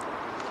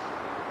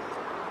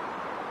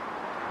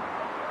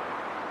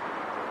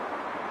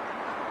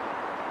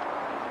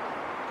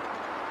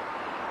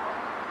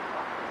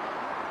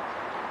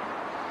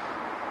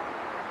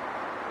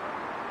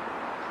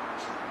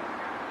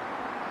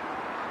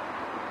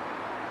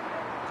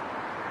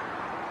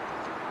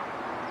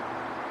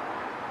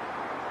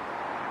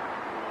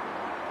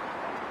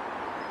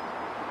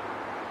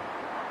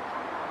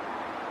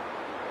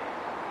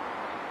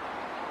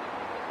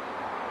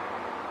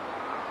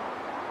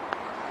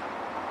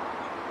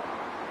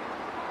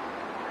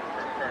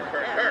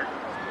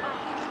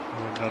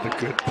 Another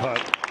good putt.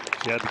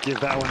 She had to give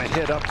that one a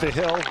hit up the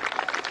hill.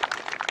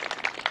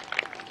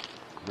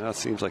 Now it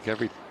seems like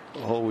every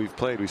hole we've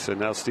played, we said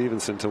now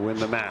Stephenson to win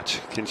the match.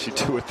 Can she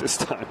do it this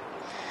time?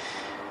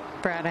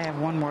 Brad, I have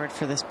one word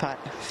for this putt: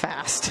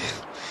 fast.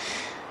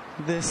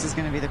 This is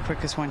going to be the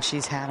quickest one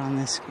she's had on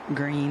this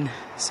green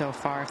so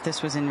far. If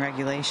this was in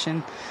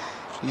regulation,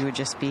 you would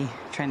just be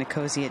trying to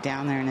cozy it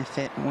down there, and if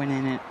it went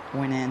in, it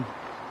went in.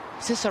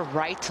 Is this a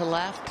right to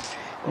left?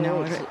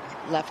 No,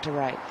 left to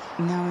right.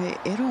 No,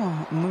 it'll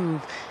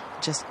move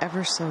just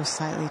ever so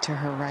slightly to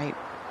her right.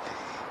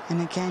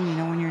 And again, you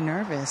know, when you're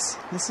nervous,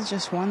 this is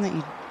just one that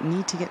you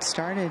need to get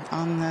started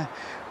on the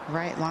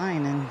right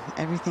line, and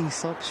everything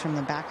slopes from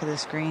the back of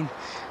this green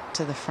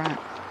to the front.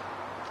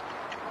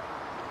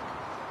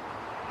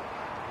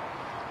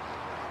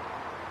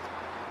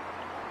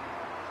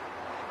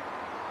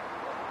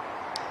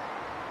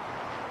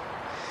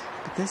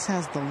 But this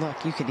has the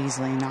look. You could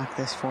easily knock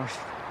this 4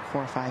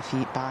 or 5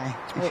 feet by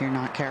if you're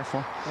not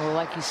careful. Well,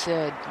 like you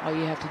said, all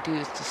you have to do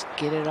is just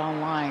get it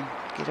online,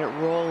 get it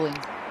rolling.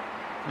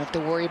 You don't have to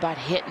worry about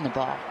hitting the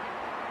ball.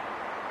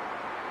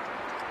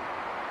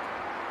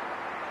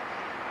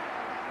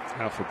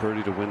 Now for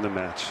birdie to win the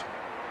match,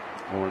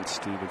 Lauren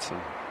Stephenson.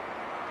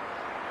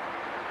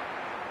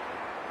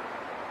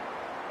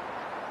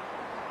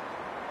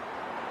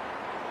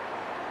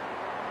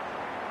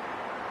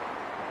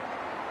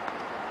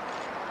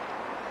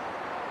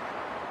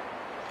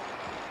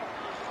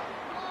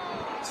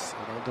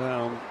 Settle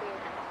down.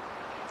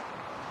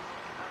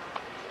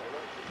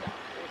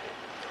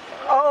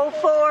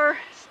 0-4,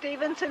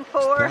 Stephenson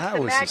 4. That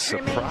the was match a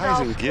remains all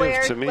surprising gift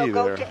squared. to me we'll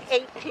go there. to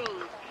 18.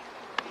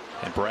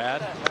 And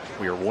Brad,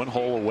 we are 1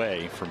 hole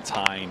away from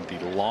tying the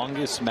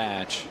longest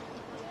match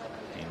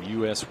in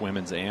U.S.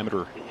 women's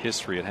amateur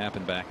history. It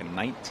happened back in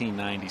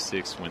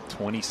 1996, went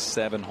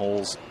 27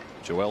 holes.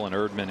 Joellen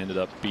Erdman ended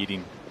up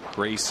beating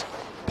Grace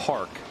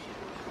Park.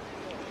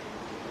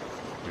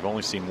 We've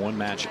only seen one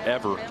match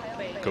ever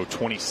go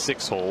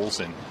 26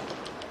 holes, and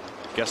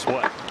guess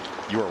what?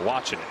 You are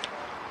watching it.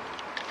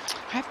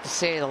 I have to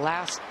say, the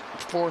last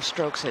 4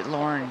 strokes at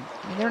Lauren,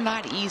 I mean, they're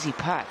not easy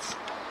putts.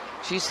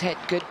 She's hit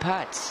good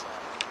putts.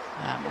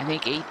 I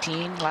think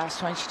 18,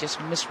 last one she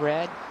just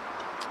misread.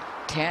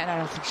 10, I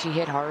don't think she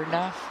hit hard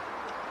enough.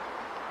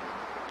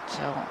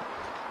 So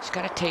she's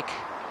got to take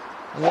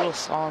a little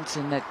solace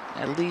in that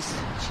at least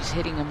she's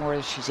hitting them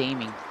where she's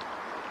aiming.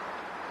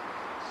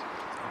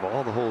 Of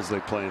all the holes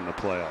they play in the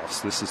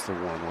playoffs, this is the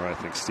one where I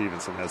think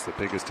Stephenson has the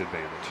biggest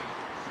advantage.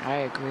 I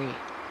agree.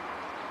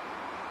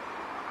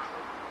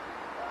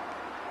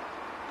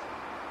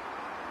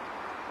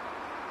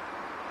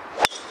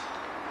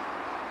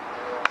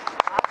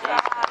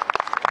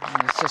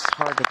 It's just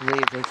hard to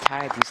believe they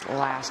tied these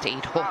last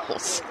 8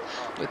 holes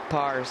with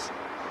pars.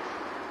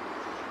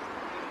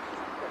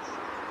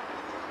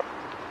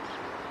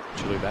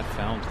 Julie, that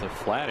found the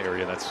flat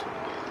area. That's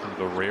kind of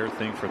a rare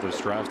thing for those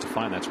drives to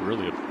find. That's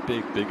really a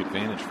big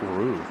advantage for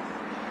Wu.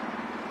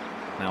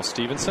 Now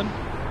Stephenson.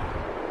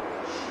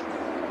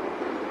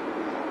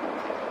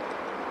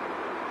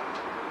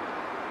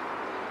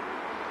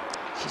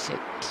 She's hit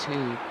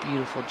 2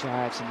 beautiful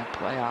drives in the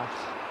playoff.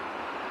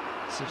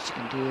 See if she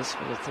can do this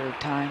for the 3rd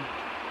time.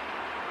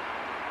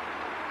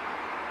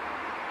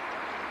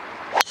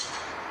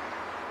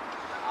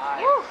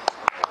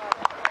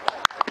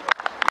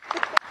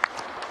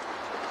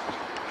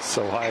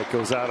 So high it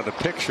goes out of the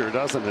picture,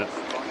 doesn't it?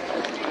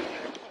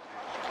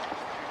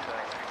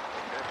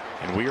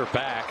 And we are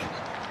back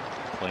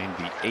playing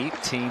the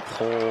 18th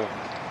hole.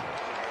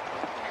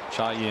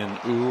 Chia-Yen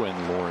Wu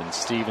and Lauren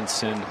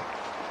Stephenson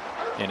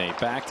in a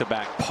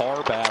back-to-back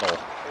par battle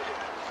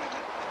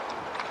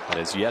that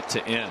is yet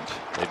to end.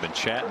 They've been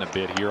chatting a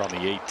bit here on the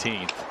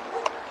 18th.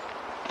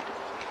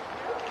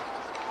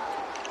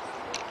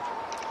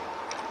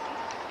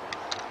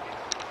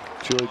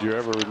 Julie, do you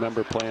ever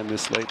remember playing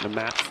this late in the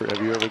match?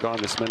 Have you ever gone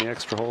this many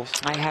extra holes?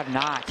 I have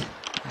not.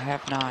 I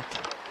have not.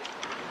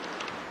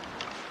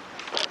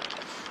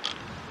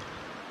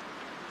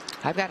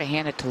 I've got to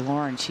hand it to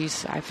Lauren.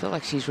 I feel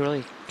like she's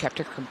really kept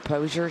her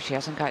composure. She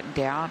hasn't gotten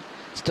down.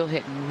 Still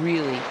hitting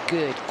really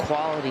good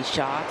quality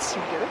shots.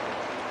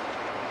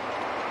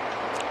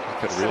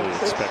 I could really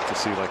expect to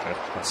see like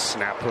a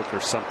snap hook or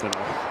something.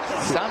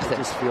 Something. I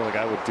just feel like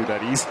I would do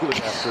that easily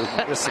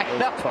after missing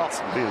those putts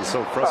and being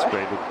so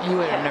frustrated. You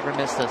would have never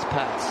missed those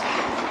putts.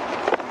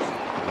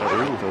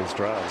 those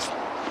drives.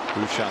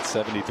 Who shot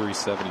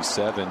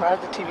 73-77.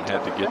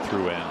 Had to get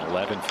through an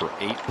 11 for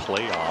 8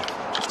 playoff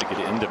just to get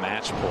into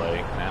match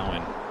play. Now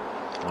in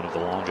one of the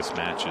longest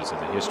matches in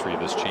the history of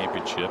this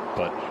championship,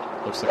 but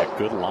looks like a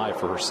good lie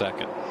for her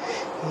second.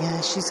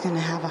 Yeah, she's going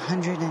to have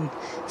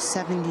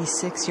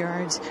 176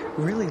 yards.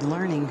 Really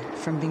learning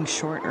from being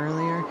short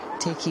earlier,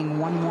 taking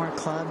one more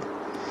club.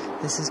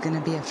 This is going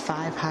to be a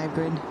 5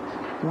 hybrid.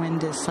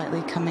 Wind is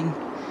slightly coming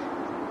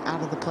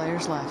out of the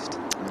player's left.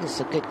 This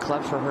is a good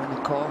club for her,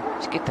 Nicole.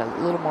 She gets a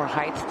little more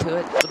height to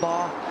it, the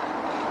ball.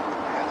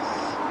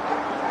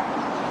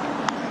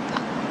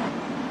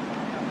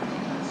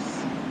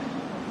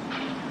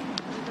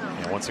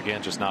 And once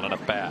again, just not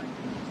enough bat.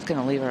 It's going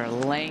to leave her a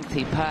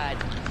lengthy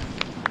putt.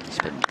 She's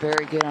been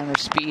very good on her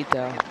speed,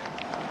 though.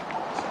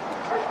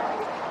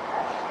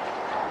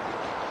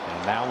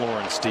 And now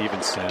Lauren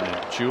Stephenson.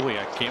 And Julie,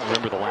 I can't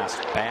remember the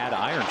last bad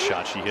iron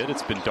shot she hit.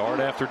 It's been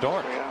dart after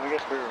dart.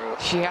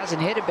 She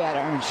hasn't hit a bad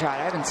iron shot.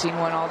 I haven't seen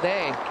one all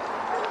day.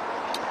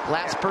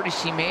 Last birdie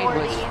she made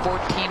was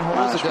 14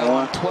 holes ago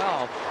on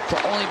 12.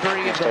 The only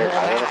birdie of the whole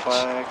match.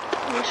 Flag.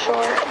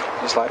 Short,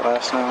 just like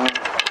last night.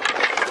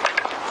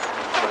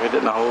 I hit it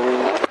in the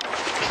hole.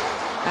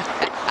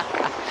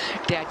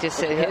 Dad just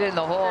said hit it in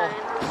the hole.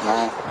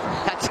 No.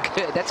 That's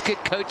good. That's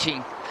good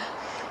coaching.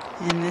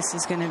 And this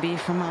is going to be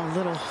from a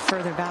little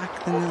further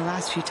back than the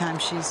last few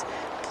times she's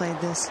played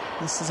this.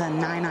 This is a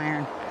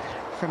 9-iron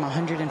from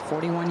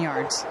 141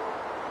 yards.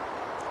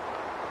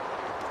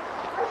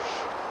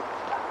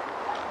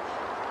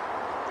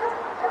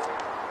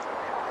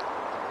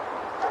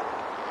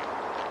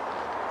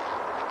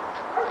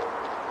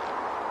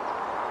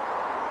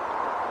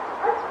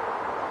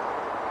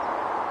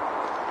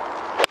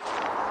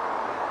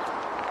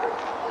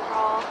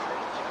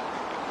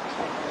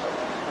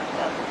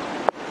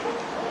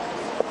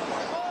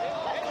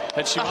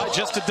 And she might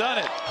just have done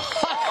it.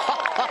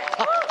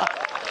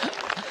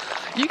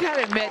 You got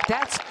to admit,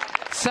 that's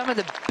some of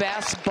the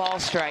best ball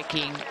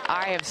striking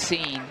I have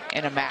seen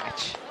in a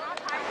match.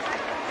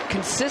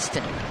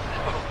 Consistent.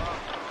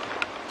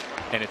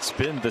 And it's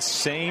been the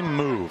same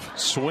move.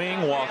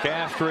 Swing, walk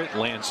after it,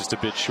 lands just a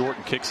bit short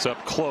and kicks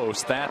up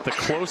close. That the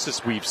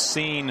closest we've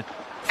seen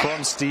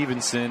from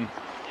Stephenson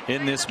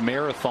in this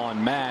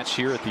marathon match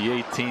here at the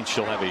 18th.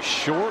 She'll have a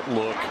short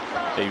look,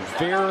 a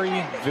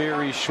very,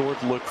 very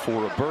short look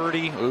for a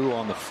birdie. Ooh,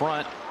 on the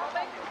front.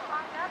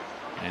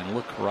 And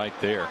look right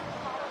there.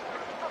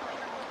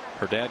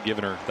 Her dad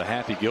giving her the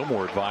Happy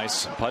Gilmore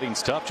advice.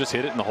 Putting's tough, just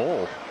hit it in the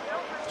hole.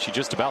 She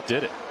just about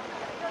did it.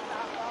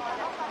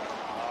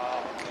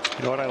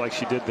 You know what I like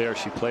she did there?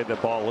 She played the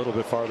ball a little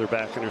bit farther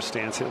back in her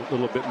stance, a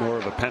little bit more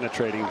of a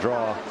penetrating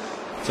draw.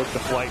 Took the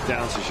flight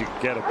down so she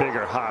could get a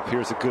bigger hop.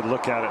 Here's a good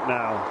look at it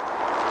now.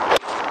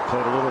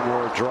 Played a little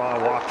more draw,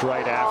 walked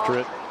right after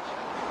it.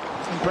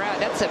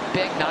 Brad, that's a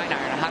big 9-iron,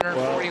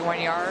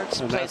 141 yards.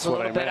 And Plays that's a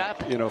what little I bit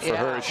meant. up. You know, for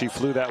her, she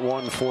flew that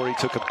 140,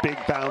 took a big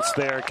bounce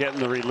there, getting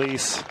the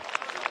release.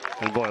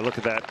 And boy, look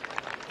at that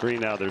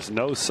green now. There's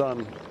no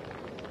sun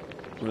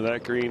where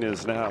that green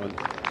is now. And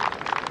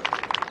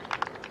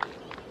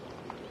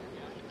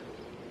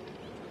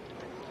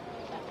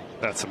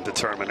that's some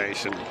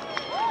determination.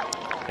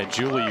 And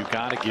Julie, you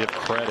got to give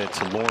credit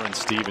to Lauren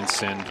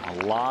Stephenson.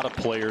 A lot of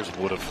players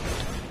would have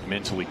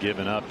mentally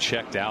given up,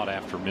 checked out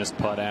after missed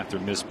putt,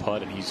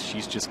 and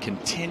she's just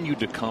continued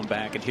to come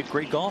back and hit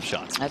great golf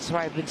shots. That's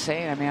what I've been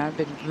saying. I mean, I've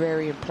been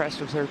very impressed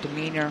with her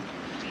demeanor.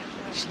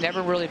 She's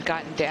never really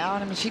gotten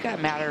down. I mean, she got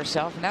mad at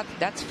herself, and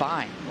that's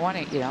fine. You want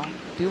to,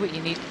 do what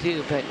you need to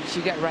do, but she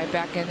got right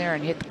back in there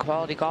and hit the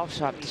quality golf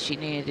shot that she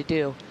needed to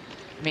do.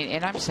 I mean,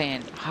 and I'm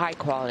saying high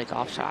quality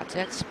golf shots.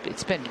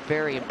 It's been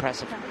very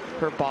impressive,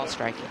 her ball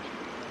striking.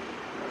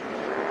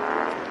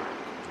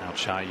 Now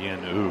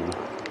Chia-Yen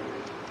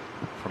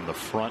from the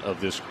front of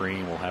this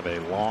green will have a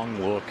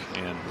long look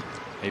and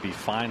maybe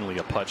finally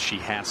a putt she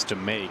has to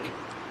make.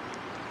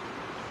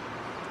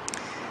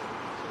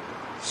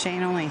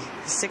 Shane, only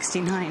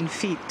 69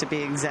 feet to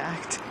be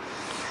exact.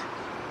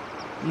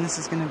 And this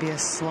is going to be a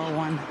slow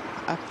one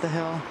up the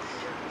hill.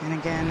 And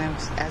again,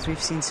 as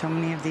we've seen so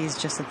many of these,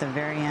 just at the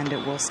very end,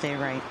 it will stay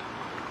right.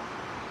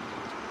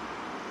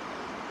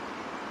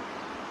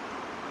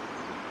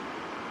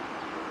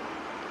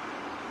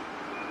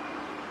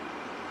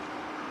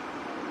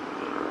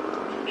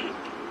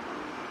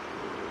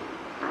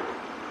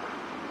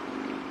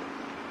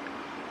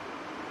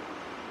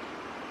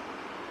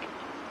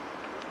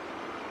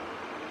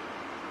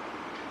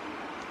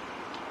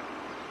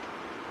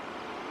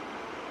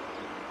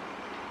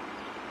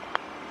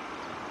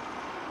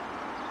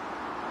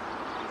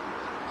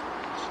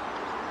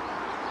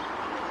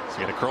 Is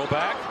he going to curl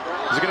back?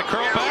 Is he going to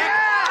curl back?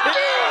 Yeah! It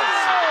is!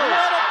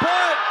 What a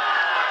putt!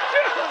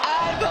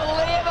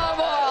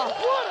 Unbelievable!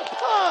 What a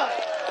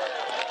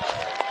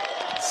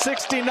putt!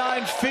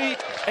 69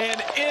 feet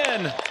and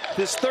in.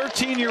 This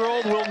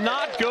 13-year-old will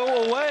not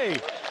go away.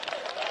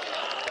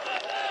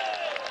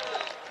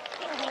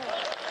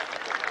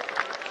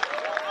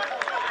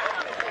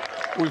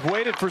 We've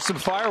waited for some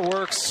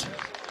fireworks,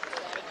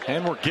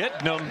 and we're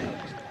getting them.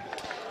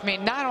 I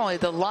mean, not only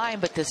the line,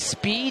 but the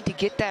speed to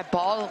get that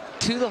ball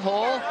to the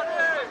hole.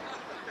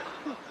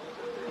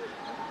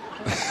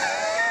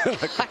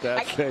 Look at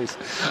that face.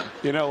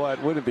 You know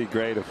what? Wouldn't it be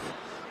great if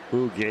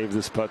Wu gave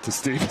this putt to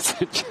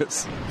Stephenson?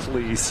 Just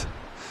please.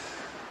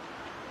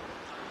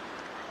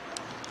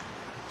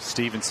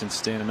 Stephenson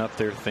standing up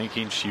there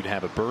thinking she'd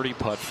have a birdie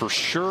putt for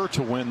sure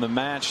to win the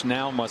match.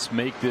 Now must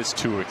make this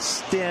to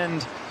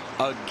extend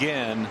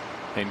again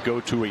and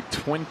go to a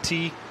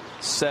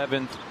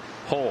 27th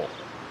hole.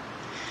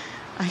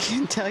 I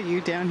can tell you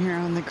down here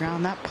on the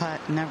ground, that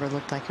putt never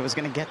looked like it was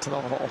going to get to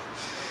the hole.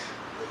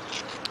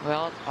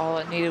 Well, all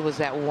it needed was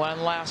that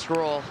one last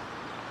roll.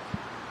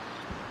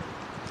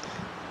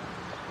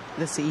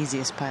 That's the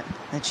easiest putt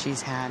that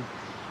she's had.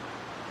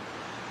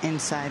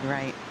 Inside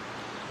right.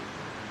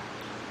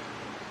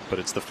 But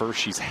it's the first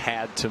she's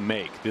had to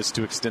make this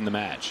to extend the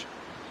match.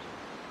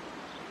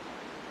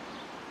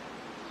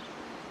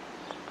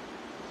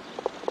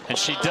 And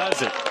she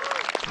does it.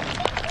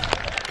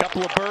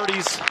 Couple of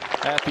birdies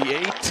at the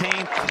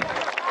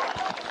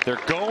 18th. They're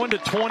going to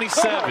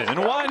 27, and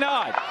why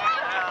not?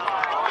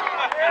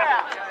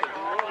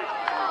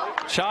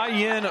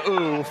 Chia-Yen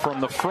Wu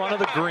from the front of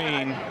the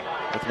green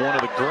with one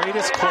of the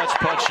greatest clutch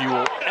putts you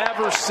will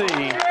ever see.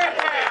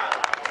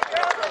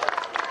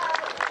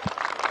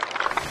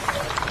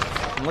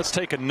 And let's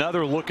take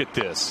another look at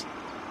this.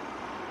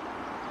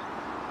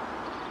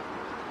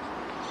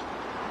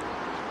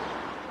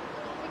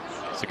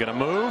 Is it going to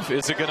move?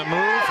 Is it going to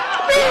move?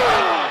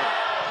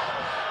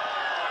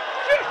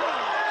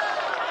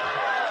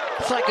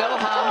 It's like, oh,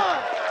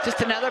 hum.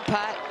 Just another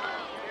putt.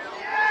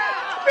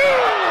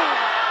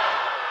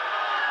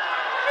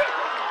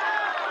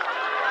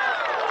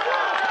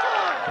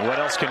 What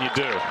else can you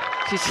do?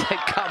 She said,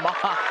 come on.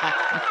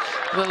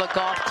 Little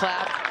golf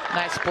clap.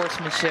 Nice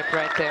sportsmanship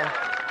right there.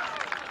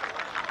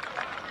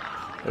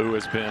 Who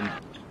has been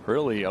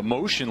really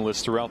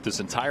emotionless throughout this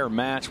entire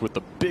match with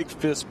the big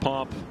fist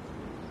pump.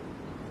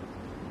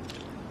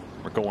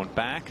 We're going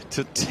back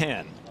to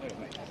 10.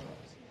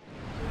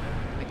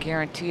 I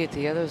guarantee it,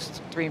 the other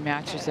 3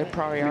 matches, they're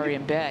probably already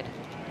in bed.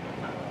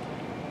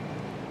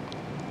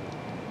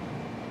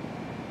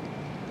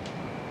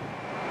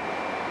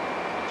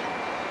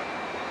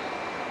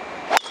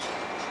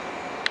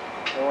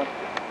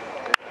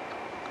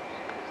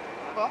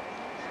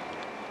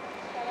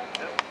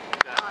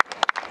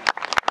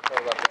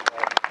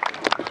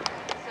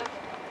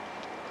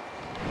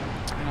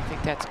 And I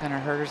think that's going to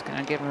hurt her. It's going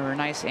to give her a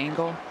nice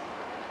angle.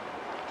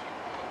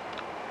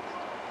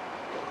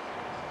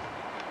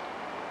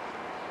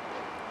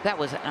 That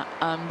was an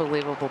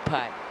unbelievable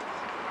putt.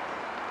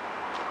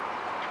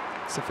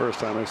 It's the first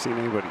time I've seen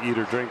anybody eat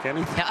or drink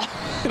anything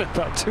in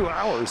about 2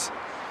 hours.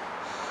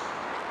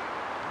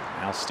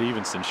 Now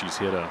Stephenson, she's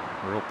hit a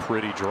real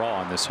pretty draw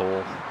on this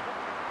hole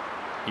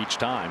each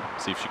time.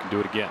 See if she can do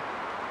it again.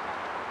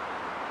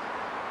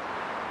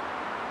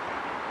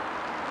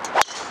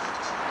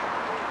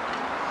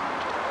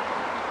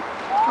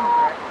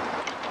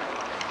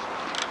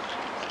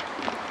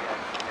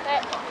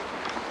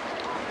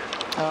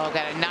 Oh,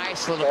 got a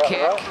nice little kick.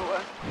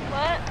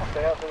 What?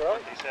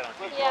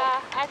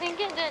 Yeah, I think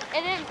it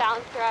didn't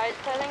bounce right,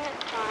 so I think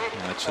it's fine.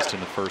 That's just in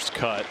the first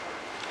cut.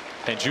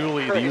 And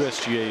Julie, the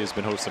USGA has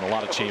been hosting a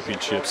lot of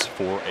championships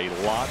for a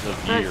lot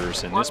of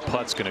years, and this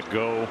putt's going to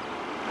go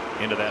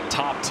into that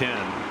top 10.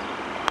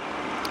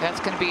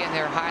 That's going to be in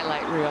their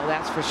highlight reel,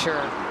 that's for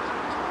sure.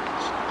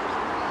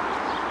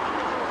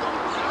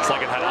 It's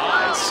like it had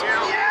eyes.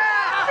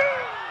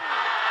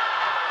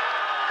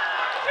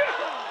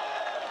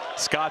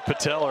 Scott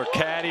Patel, our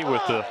caddy,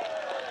 with the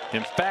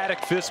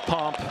emphatic fist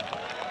pump.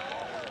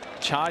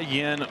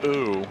 Chia-Yen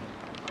Wu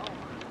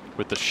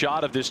with the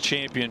shot of this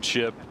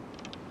championship.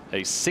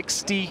 A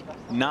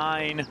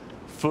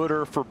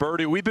 69-footer for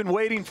birdie. We've been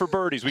waiting for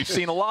birdies. We've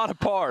seen a lot of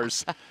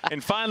pars.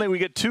 And finally, we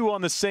get 2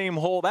 on the same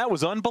hole. That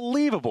was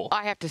unbelievable.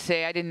 I have to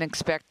say, I didn't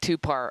expect 2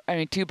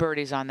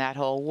 birdies on that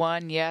hole.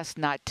 1, yes,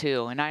 not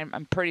 2. And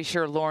I'm pretty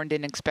sure Lauren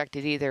didn't expect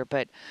it either.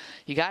 But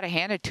you got to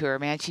hand it to her,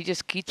 man. She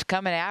just keeps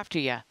coming after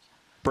you.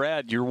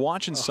 Brad, you're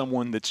watching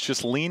someone that's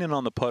just leaning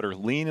on the putter,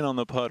 leaning on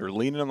the putter,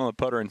 leaning on the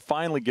putter, and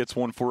finally gets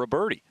one for a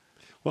birdie.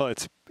 Well,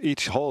 it's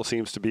each hole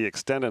seems to be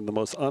extended in the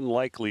most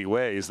unlikely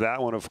ways.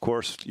 That one, of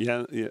course,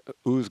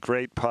 Wu's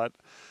great putt,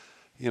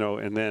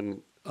 and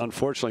then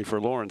unfortunately for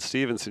Lauren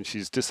Stephenson,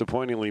 she's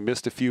disappointingly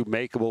missed a few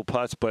makeable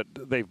putts, but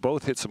they've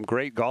both hit some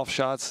great golf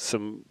shots,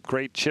 some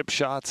great chip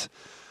shots.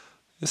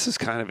 This is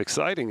kind of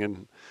exciting,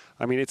 and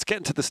I mean, it's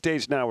getting to the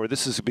stage now where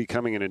this is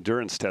becoming an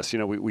endurance test.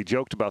 We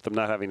joked about them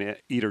not having to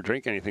eat or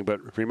drink anything,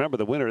 but remember,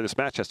 the winner of this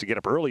match has to get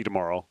up early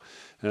tomorrow,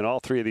 and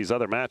all 3 of these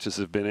other matches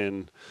have been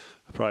in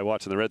probably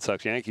watching the Red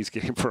Sox-Yankees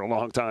game for a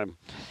long time.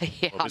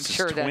 Yeah, well, I'm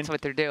sure that's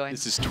what they're doing.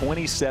 This is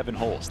 27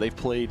 holes. They've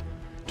played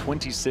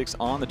 26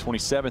 on the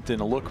 27th,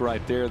 and a look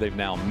right there, they've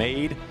now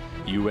made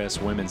U.S.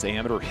 women's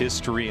amateur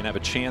history and have a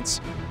chance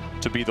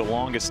to be the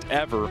longest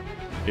ever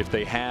if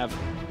they have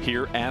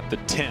here at the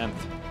 10th.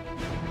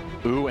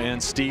 Wu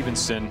and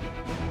Stephenson.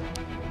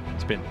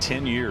 It's been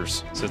 10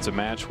 years since a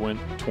match went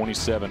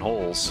 27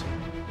 holes.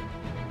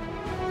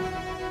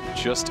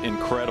 just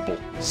incredible.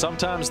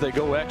 Sometimes they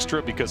go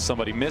extra because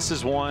somebody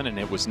misses one, and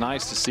it was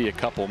nice to see a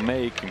couple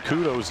make. And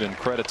kudos and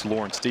credit to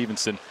Lauren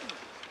Stephenson.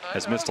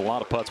 Has missed a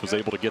lot of putts, was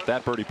able to get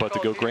that birdie putt to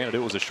go. Granted, it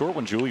was a short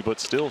one, Julie, but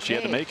still, she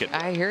had to make it.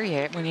 I hear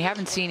you. When you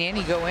haven't seen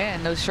any go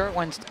in, those short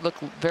ones look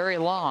very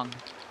long.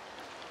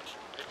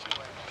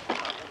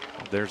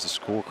 There's the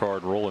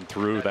scorecard rolling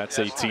through. That's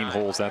 18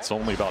 holes. That's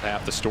only about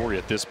half the story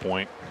at this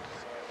point.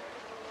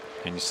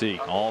 And you see,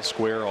 all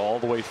square all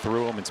the way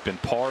through them. It's been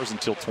pars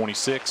until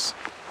 26.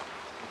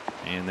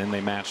 And then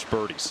they matched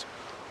birdies.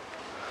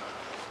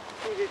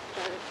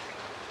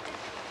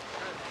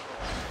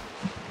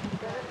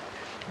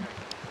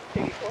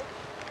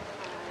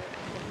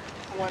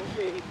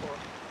 184.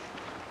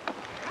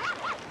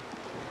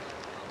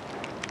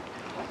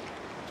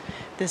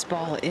 This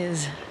ball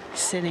is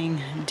sitting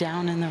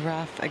down in the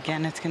rough.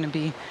 Again, it's going to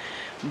be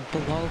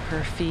below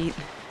her feet.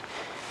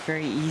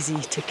 Very easy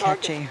to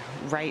catch a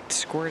right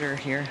squirter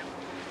here.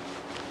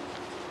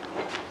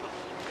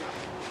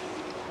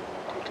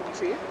 Can you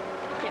see it?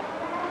 Yeah.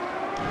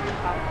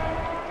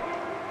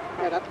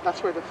 Yeah,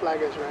 that's where the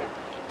flag is, right?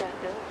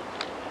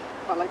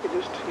 I like it.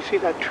 Just you see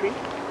that tree?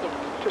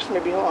 Yeah. Just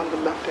maybe on the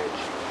left edge.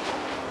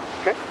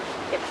 Okay.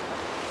 Yep.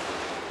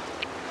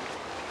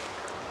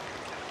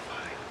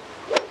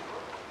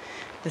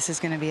 This is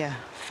going to be a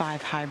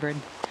 5 hybrid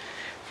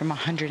from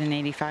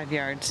 185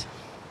 yards.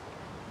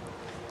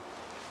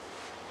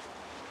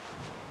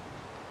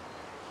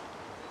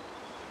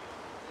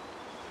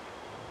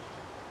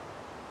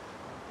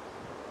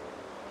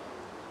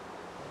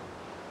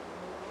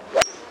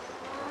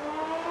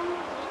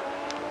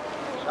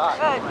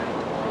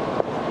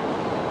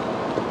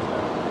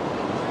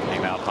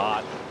 Came out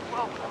hot.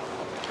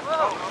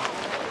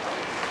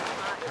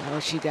 Oh,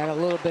 she got a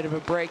little bit of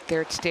a break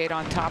there. It stayed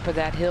on top of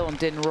that hill and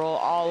didn't roll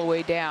all the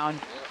way down.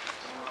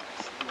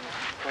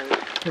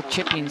 Her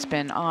chipping's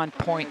been on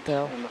point,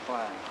 though.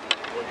 Well,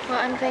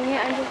 I'm thinking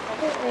I just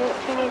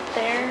put it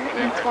there,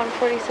 and it's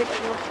 146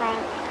 in the front.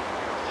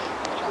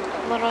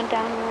 A little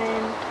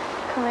downwind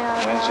coming out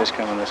of Wind's that. just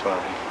coming this way.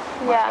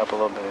 Might Yeah. help a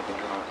little bit if you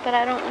draw. But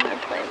I don't want to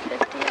play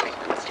 50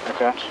 right now.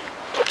 Okay.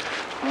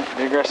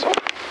 Be aggressive.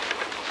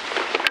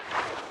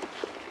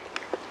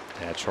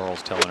 Yeah,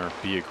 Charles telling her,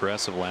 be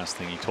aggressive, last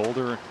thing he told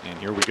her, and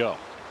here we go.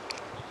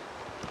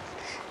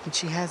 And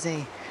she has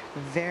a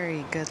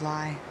very good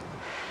lie.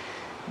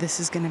 This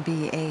is going to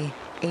be a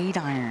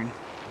 8-iron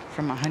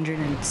from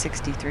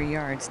 163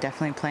 yards.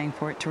 Definitely playing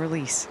for it to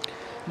release.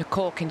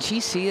 Nicole, can she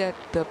see that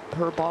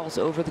her ball's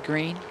over the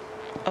green?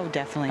 Oh,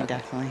 definitely,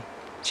 definitely.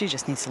 She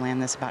just needs to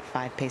land this about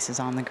 5 paces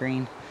on the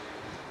green.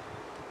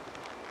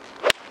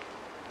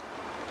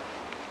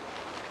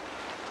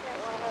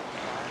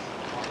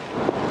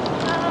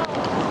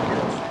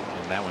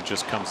 And that one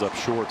just comes up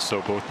short,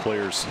 so both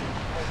players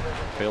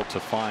failed to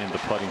find the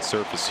putting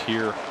surface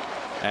here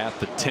at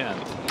the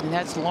 10th. And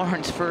that's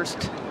Lauren's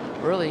first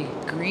really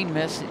green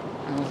miss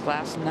in the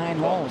last 9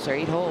 holes or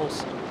 8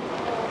 holes.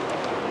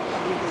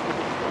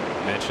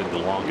 Mentioned the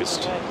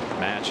longest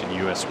match in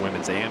U.S.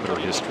 women's amateur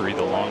history.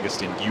 The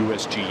longest in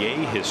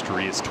USGA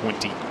history is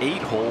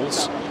 28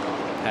 holes.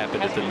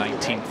 Happened at the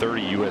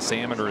 1930 U.S.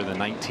 Amateur and the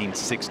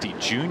 1960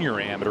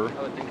 Junior Amateur.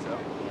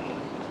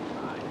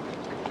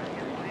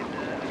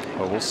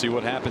 But we'll see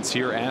what happens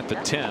here at the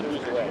 10th.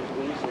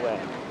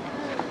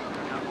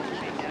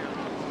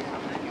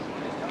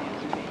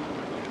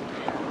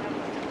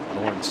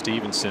 Lauren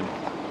Stephenson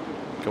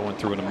going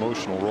through an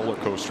emotional roller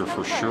coaster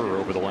for sure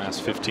over the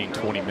last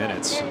 15-20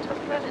 minutes.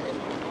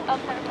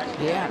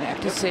 Yeah, and I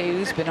have to say,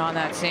 who's been on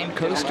that same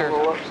coaster?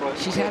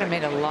 She's had to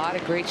make a lot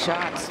of great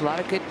shots, a lot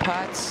of good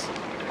putts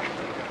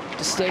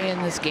to stay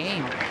in this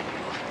game.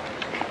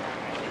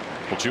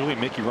 Well, Julie,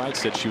 Mickey Wright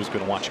said she was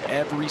going to watch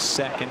every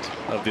second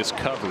of this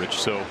coverage,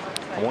 so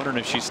I'm wondering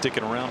if she's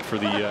sticking around for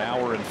the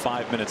hour and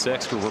 5 minutes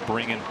extra we're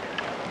bringing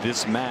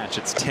this match.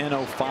 It's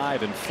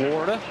 10:05 in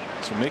Florida,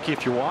 so Mickey,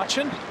 if you're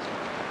watching,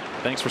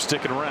 thanks for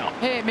sticking around.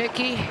 Hey,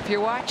 Mickey, if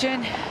you're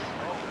watching,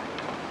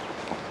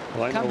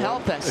 well, come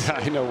help us.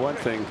 I know one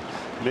thing.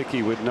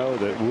 Mickey would know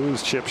that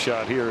Wu's chip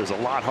shot here is a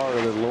lot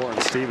harder than Lauren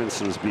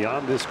Stephenson's.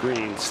 Beyond this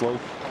green,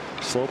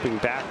 sloping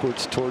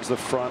backwards towards the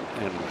front,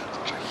 and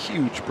a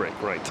huge break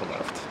right to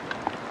left.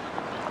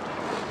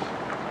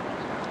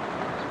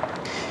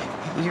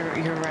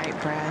 You're right,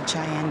 Brad.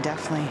 Chia-Yen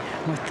definitely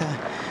with the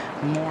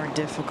more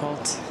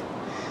difficult.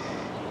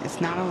 It's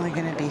not only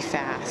going to be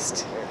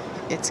fast,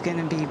 it's going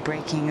to be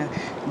breaking a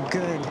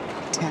good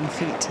 10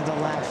 feet to the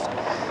left.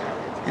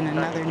 And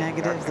another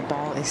negative, the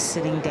ball is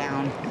sitting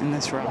down in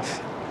this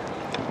rough.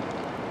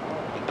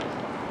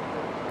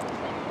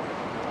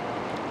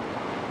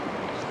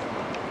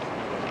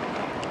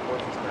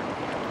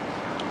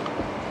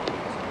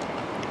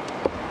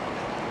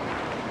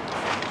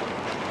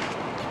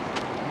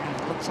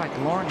 Looks like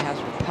Lauren has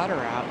her putter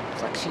out.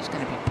 Looks like she's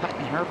going to be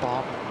putting her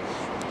ball.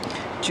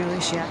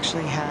 Julie, she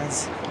actually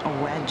has a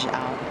wedge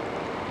out.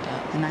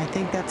 And I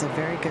think that's a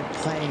very good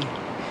play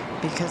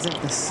because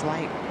of the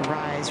slight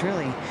rise.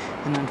 Really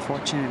an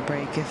unfortunate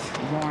break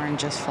if Lauren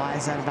just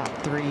flies at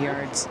about 3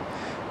 yards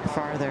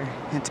farther,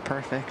 it's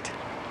perfect.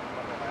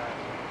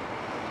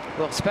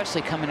 Well,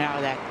 especially coming out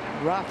of that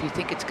rough, you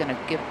think it's going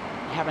to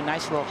have a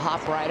nice little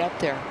hop right up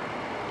there.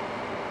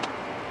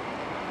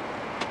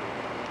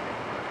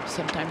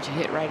 Sometimes you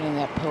hit right into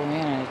that po-in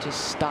and it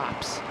just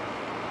stops.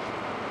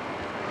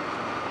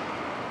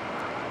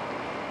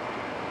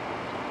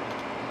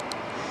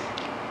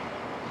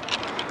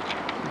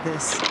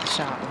 This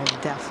shot will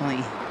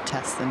definitely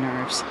test the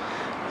nerves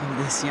of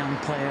this young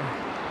player.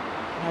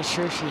 Not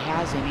sure she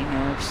has any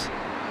nerves.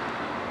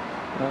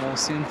 Well, we'll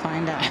soon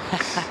find out.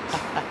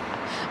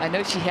 I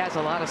know she has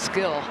a lot of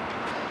skill.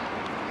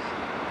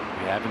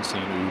 We haven't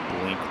seen Wu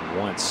blink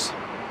once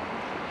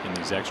in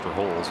these extra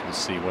holes. We'll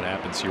see what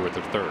happens here with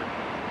the third.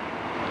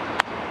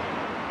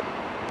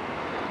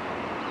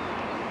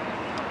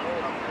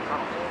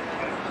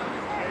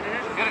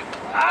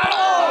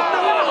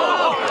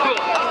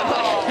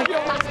 You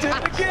almost did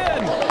it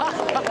again.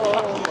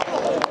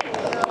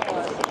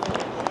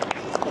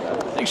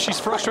 I think she's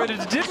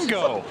frustrated it didn't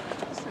go.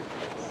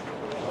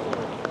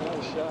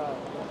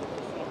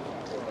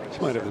 She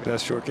might have the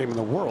best short game in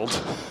the world.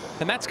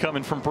 And that's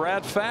coming from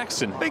Brad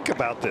Faxon. Think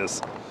about this.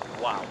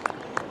 Wow.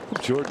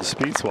 Jordan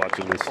Spieth's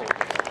watching this.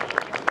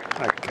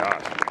 My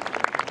God.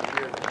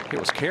 It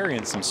was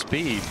carrying some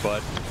speed,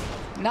 but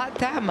Not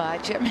that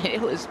much. I mean, it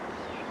was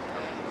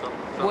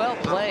well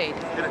played.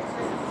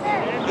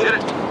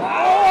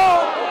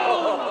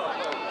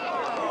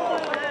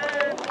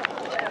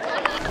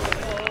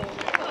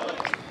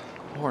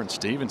 Lauren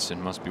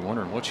Stephenson must be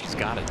wondering what she's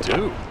got to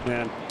do.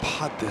 Man,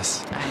 putt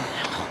this. I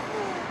know.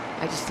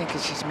 I just think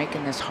that she's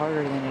making this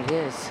harder than it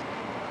is.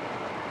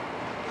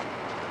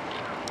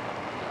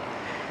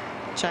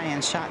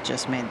 Chia-Yen's shot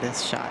just made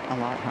this shot a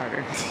lot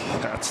harder.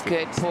 That's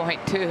Good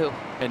point too.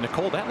 And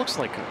Nicole, that looks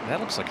like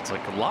it's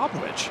like a lob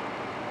wedge.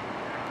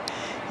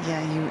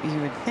 Yeah, you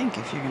would think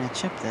if you're going to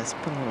chip this,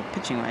 put a little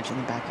pitching wedge in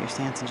the back of your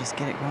stance and just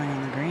get it going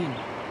on the green.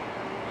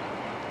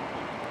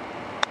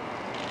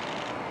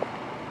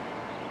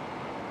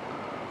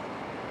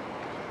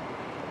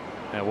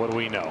 And what do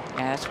we know?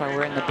 Yeah, that's why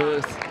we're in the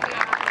booth.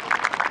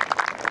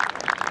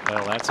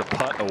 Well, that's a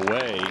putt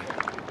away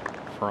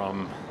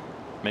from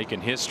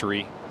making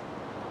history.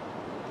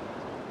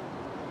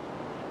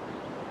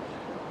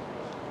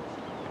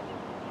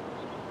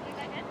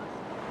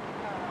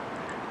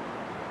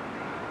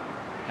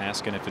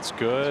 Asking if it's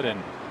good,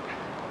 and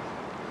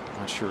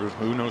not sure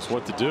who knows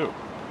what to do.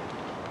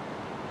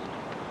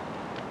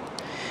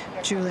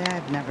 Julie,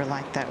 I've never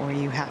liked that where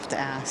you have to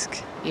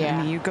ask. Yeah.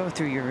 I mean, you go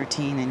through your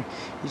routine and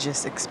you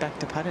just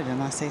expect to putt it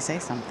unless they say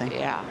something.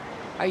 Yeah.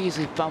 I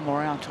usually fumble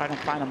around trying to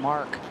find a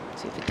mark,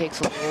 see if it takes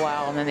a little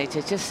while, and then they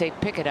just say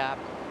pick it up.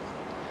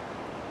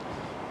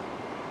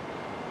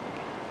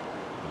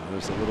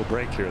 There's a little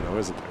break here, though,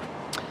 isn't there?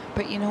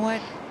 But you know what?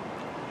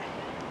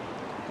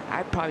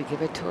 I'd probably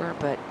give it to her,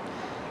 but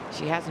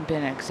she hasn't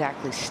been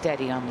exactly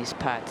steady on these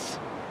putts.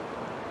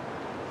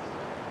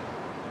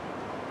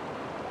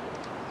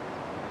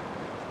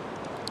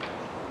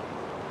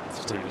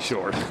 Pretty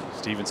short.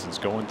 Stephenson's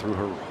going through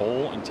her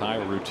whole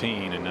entire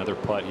routine. Another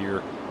putt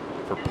here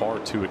for par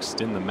to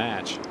extend the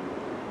match.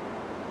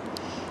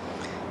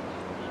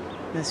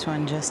 This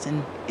one just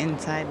an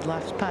inside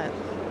left putt.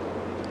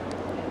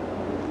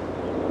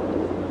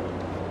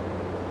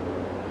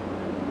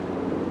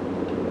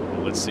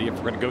 Well, let's see if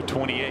we're going to go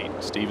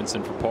 28.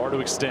 Stephenson for par to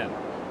extend.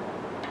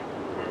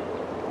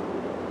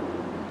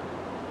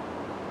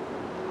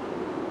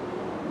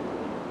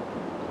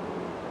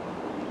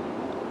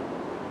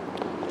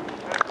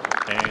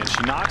 And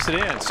she knocks it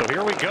in. So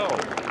here we go.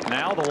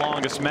 Now the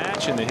longest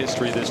match in the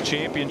history of this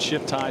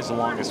championship ties the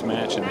longest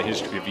match in the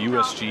history of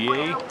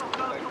USGA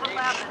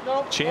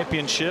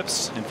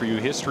championships. And for you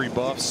history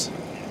buffs,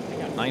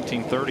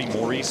 1930,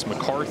 Maurice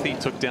McCarthy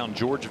took down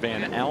George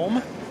Van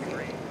Elm.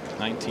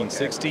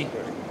 1960,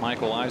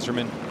 Michael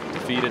Iserman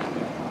defeated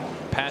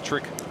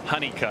Patrick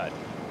Honeycutt.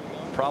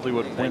 Probably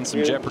would win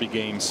some Jeopardy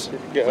games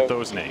with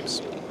those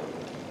names.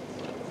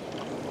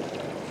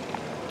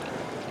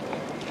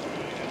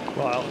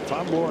 Well, if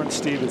I'm Lauren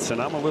Stephenson,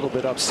 I'm a little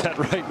bit upset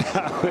right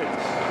now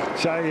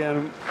with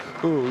Chia-Yen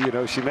Wu. You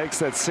know, she makes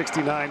that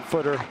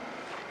 69-footer.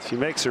 She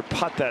makes her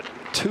putt that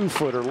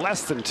 2-footer,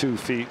 less than 2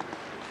 feet.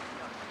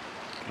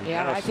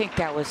 Yeah, I think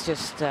that was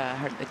just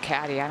the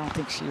caddy. I don't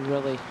think she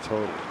really.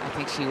 Totally. I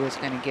think she was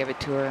going to give it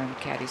to her, and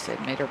caddy said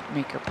make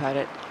her putt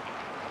it.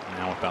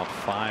 Now about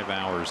 5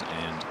 hours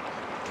and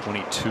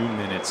 22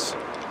 minutes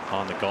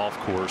on the golf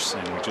course,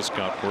 and we just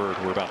got word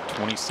we're about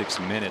 26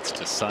 minutes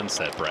to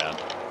sunset, Brad.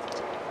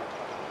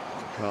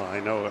 Well,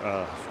 I know.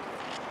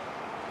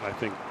 I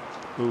think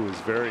Wu is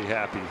very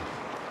happy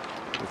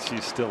that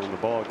she's still in the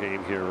ball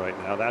game here right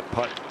now. That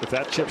putt, if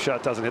that chip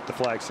shot doesn't hit the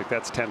flagstick,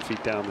 that's 10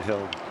 feet down the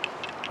hill.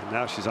 And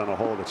now she's on a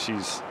hole that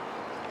she's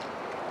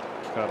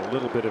got a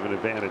little bit of an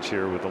advantage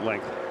here with the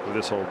length of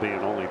this hole being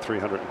only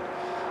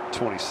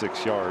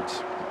 326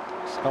 yards.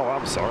 Oh,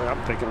 I'm sorry.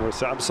 I'm thinking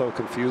I'm so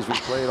confused. We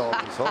played all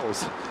these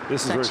holes.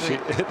 This is where she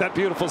hit that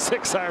beautiful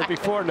 6-iron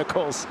before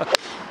Nicole's.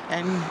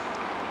 And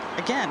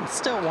again,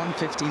 still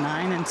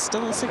 159 and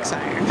still a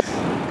 6-iron.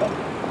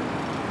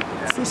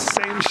 the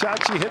same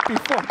shot she hit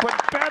before,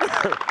 but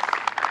better.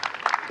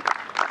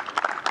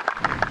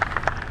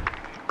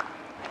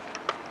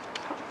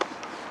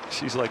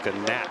 She's like a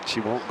gnat. She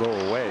won't go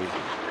away.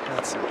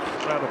 That's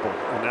incredible.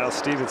 And now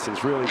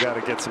Stephenson's really got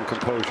to get some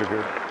composure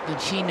here.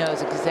 And she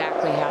knows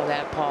exactly how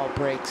that ball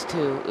breaks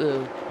too.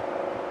 Ooh.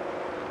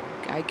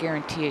 I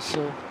guarantee you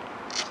she'll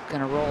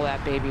gonna roll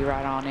that baby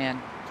right on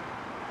in.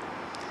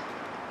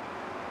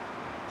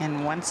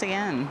 And once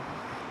again,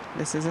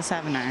 this is a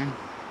 7-iron.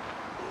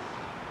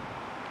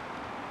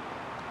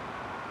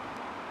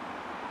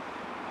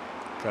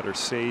 Got her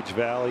Sage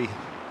Valley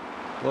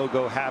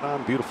logo hat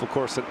on. Beautiful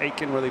course at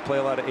Aiken where they play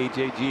a lot of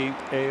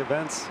AJGA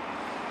events.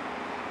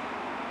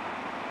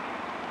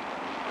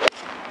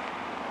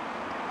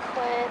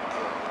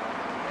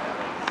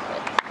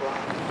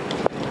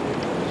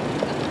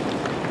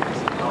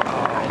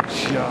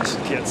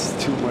 Just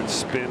gets too much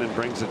spin and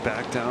brings it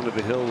back down to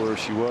the hill where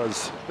she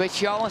was. But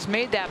she almost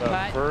made that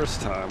putt.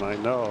 First time, I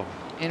know.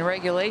 In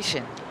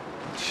regulation.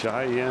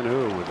 Chia-Yen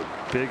with a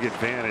big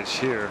advantage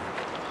here.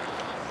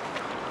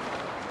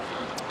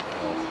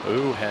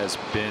 Wu has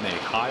been a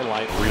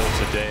highlight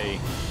reel today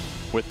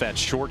with that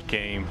short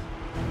game.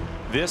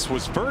 This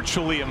was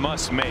virtually a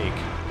must-make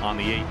on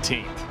the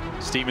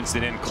 18th.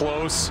 Stephenson in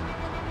close.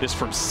 This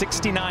from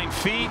 69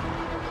 feet.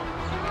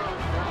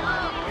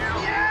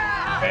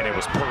 And it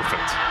was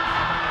perfect.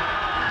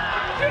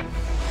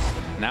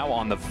 Now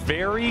on the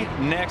very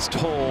next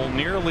hole,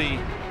 nearly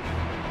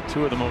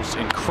two of the most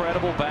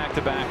incredible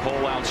back-to-back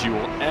hole outs you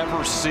will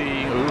ever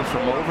see. Ooh,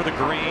 from over the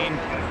green.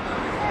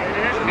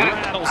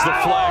 Rattles the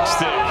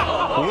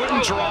flagstick.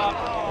 Wouldn't drop,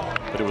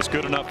 but it was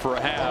good enough for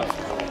a half.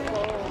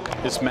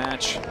 This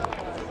match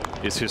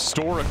is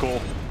historical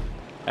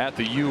at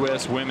the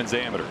U.S. Women's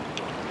Amateur.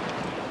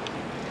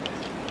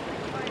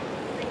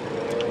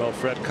 Well,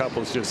 Fred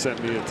Couples just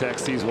sent me a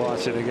text. He's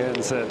watching again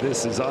and said,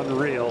 this is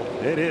unreal.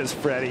 It is,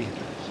 Freddie.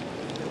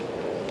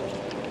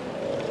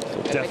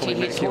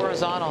 Definitely he's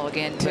horizontal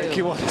again, too. Make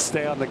you want to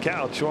stay on the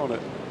couch, won't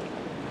it?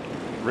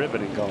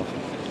 Riveting golf.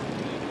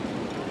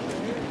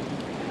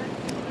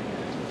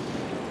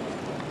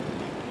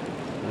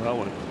 Well,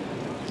 when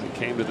we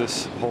came to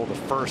this hole the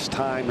first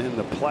time in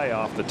the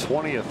playoff, the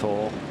 20th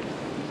hole,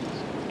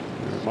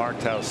 we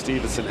remarked how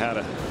Stephenson had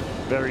a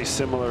very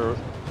similar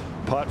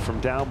putt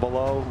from down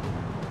below.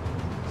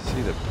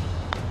 See the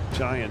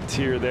giant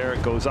tier there.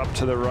 It goes up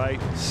to the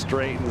right,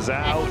 straightens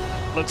out.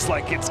 Looks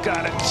like it's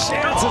got a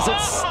chance as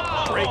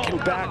it's breaking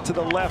back to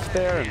the left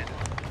there.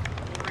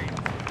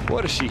 And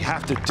what does she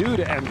have to do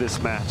to end this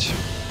match?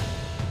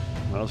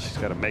 Well, she's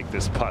got to make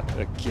this putt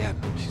again.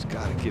 She's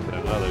got to give it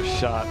another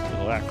shot. A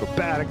little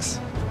acrobatics.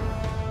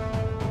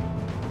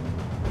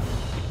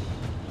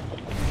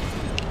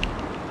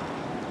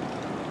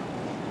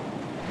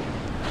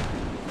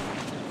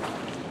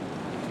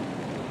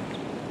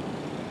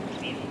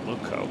 Look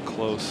how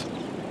close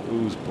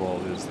Wu's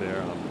ball is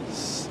there on the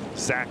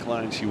sack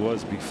line she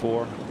was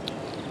before.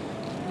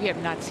 We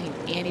have not seen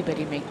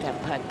anybody make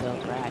that putt though,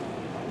 Brad.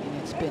 And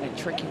it's been a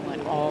tricky one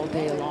all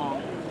day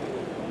long.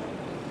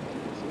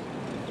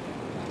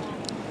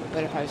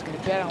 But if I was going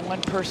to bet on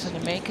one person to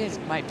make it,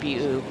 it might be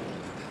Wu.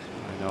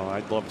 I know.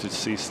 I'd love to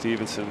see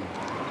Stephenson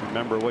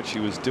remember what she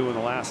was doing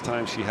the last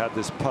time she had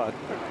this putt.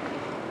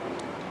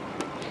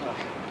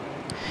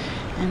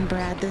 And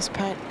Brad, this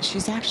putt,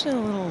 she's actually a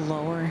little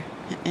lower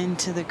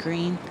into the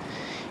green,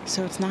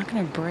 so it's not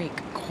going to break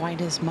quite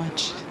as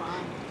much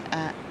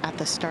at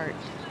the start.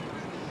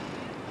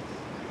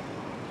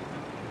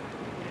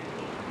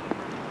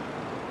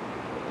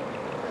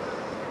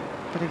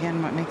 But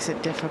again, what makes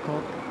it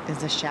difficult is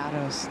the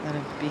shadows that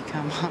have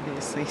become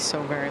obviously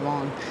so very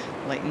long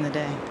late in the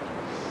day.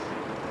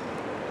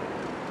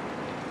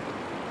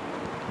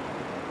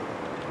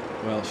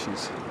 Well,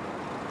 she's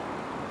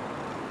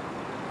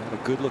had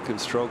a good looking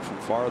stroke from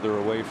farther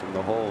away from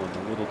the hole and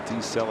a little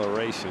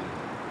deceleration.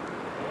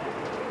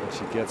 When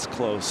she gets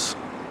close,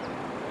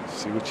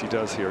 see what she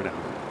does here now.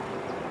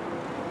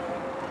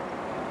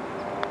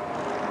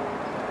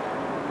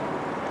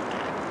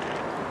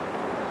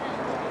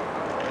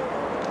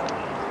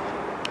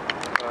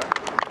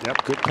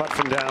 Yep, good putt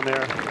from down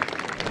there.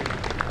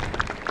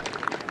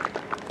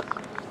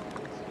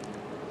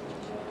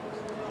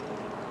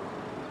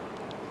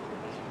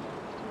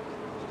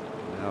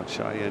 Now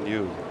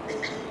Chia-Yen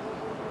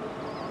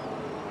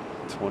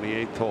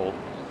 28th hole.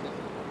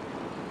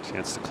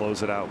 Chance to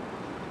close it out.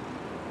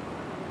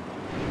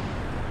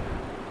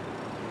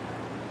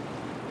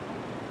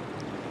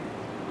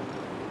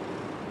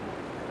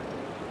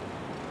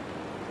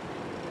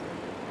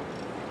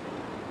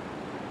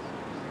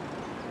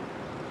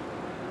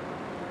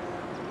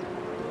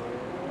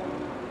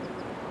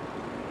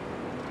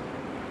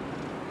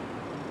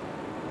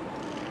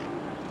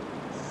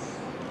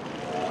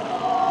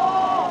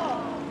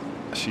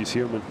 She's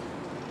human.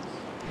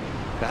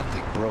 That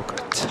thing broke a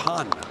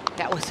ton.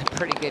 That was a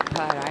pretty good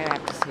putt. I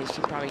have to say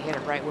she probably hit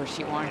it right where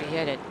she wanted to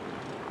hit it.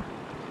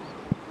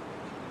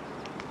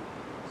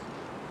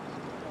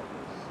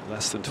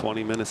 Less than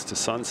 20 minutes to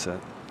sunset.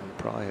 We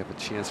probably have a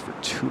chance for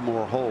 2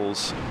 more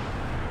holes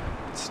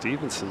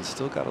Stephenson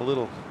still got a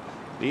little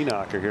knee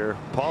knocker here.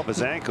 Paul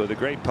Vizanko, the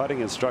great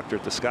putting instructor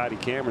at the Scotty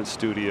Cameron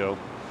studio,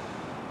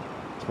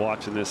 is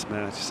watching this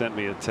match. Sent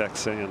me a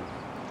text saying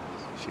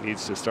she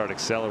needs to start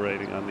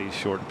accelerating on these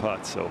short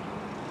putts. So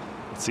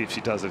let's see if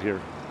she does it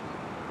here.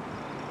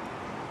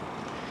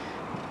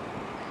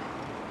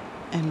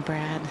 And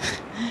Brad,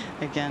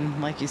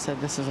 again, like you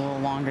said, this is a little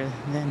longer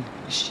than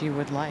she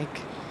would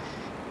like.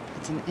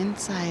 It's an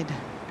inside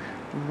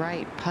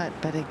right putt,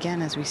 but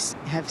again, as we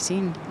have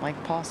seen,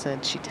 like Paul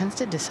said, she tends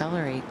to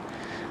decelerate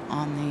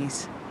on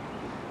these.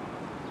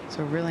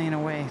 So really, in a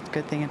way,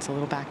 good thing it's a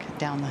little back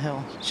down the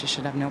hill. She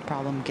should have no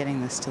problem getting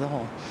this to the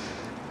hole.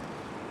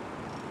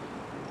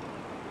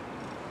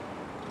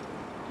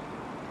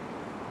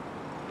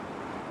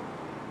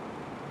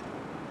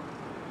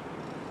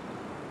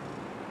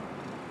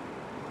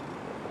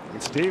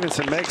 And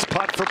Stephenson makes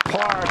putt for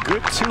par.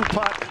 Good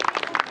 2-putt.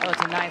 Oh,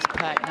 it's a nice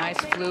putt. Nice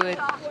fluid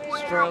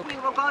stroke. We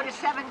will go to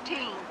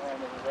 17.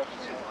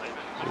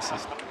 This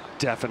is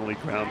definitely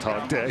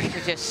Groundhog Day. You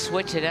could just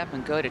switch it up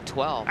and go to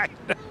 12. I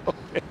know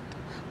it.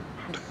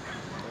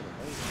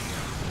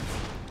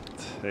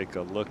 Take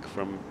a look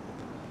from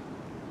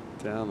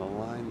down the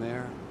line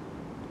there.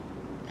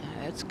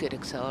 That's good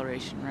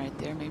acceleration right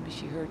there. Maybe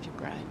she heard you,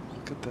 Brad.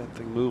 Look at that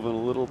thing moving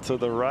a little to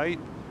the right.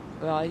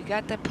 Well, you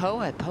got the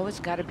Poet. Poet's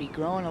got to be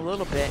growing a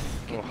little bit,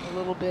 getting a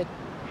little bit.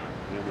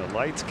 And the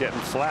light's getting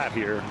flat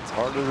here. It's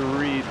harder to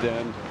read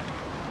then.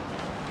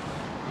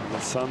 And the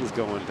sun's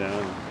going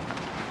down.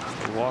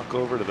 We'll walk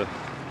over to the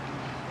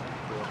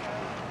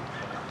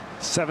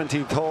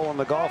 17th hole on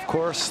the golf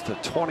course, the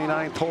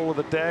 29th hole of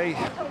the day.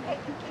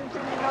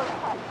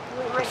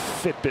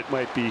 Fitbit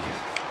might be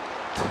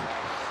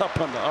up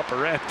on the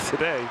upper end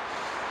today.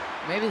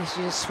 Maybe they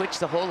should just switch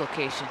the hole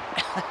location.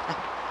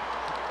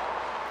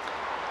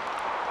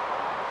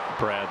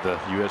 Brad, the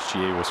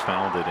USGA was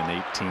founded in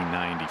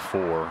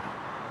 1894.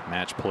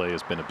 Match play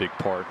has been a big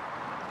part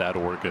of that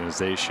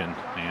organization,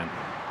 and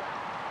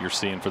you're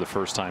seeing for the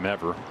first time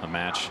ever a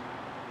match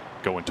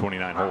going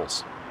 29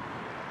 holes.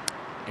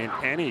 In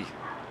any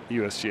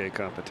USGA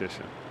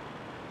competition.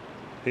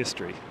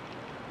 History.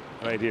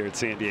 Right here at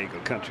San Diego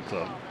Country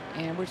Club.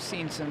 And we're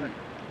seeing some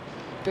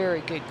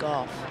very good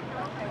golf.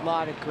 A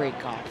lot of great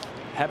golf.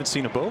 Haven't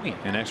seen a bogey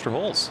in extra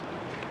holes.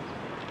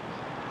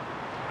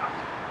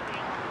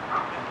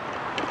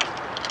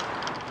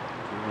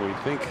 We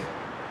think,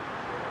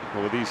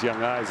 well, with these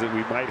young eyes, that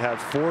we might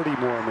have 40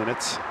 more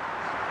minutes.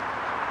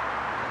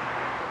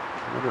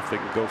 I wonder if they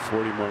can go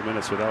 40 more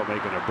minutes without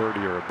making a birdie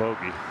or a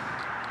bogey.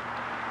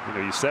 You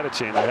know, you said it,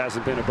 Shane, there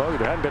hasn't been a bogey.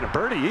 There hasn't been a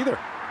birdie either.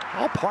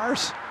 All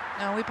pars.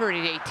 No, we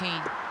birdied 18.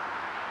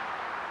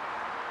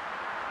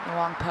 A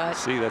long putt.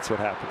 See, that's what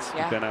happens.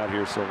 Yeah. You've been out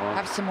here so long.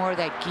 Have some more of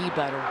that ghee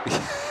butter.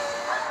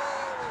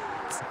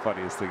 It's the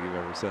funniest thing you've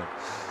ever said.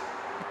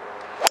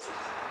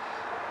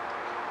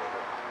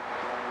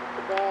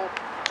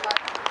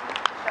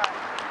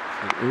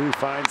 And Ooh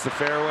finds the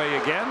fairway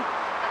again.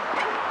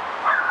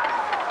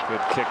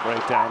 Good kick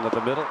right down to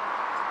the middle.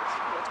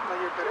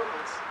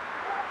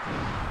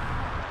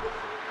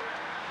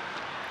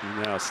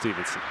 And now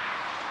Stephenson.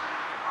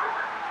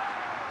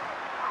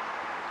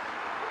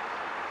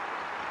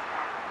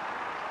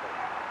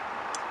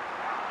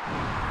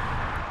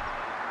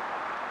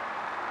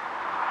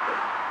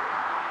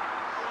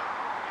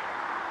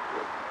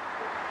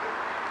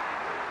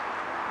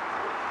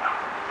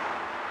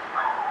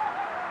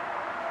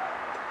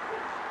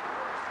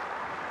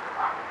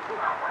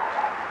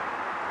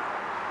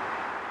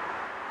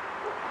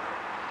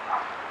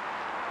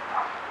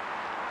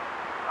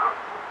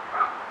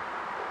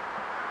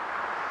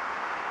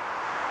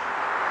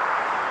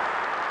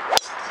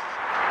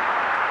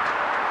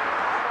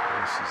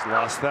 She's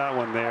lost that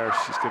one there.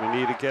 She's going to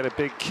need to get a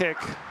big kick.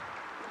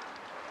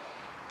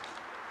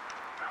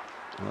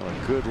 Well,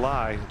 a good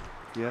lie.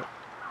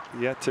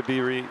 Yet to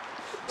be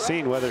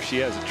seen whether she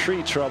has a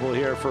tree trouble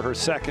here for her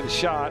second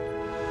shot.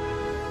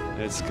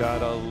 It's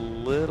got a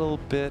little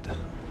bit.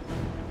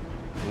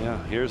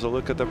 Yeah, here's a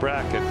look at the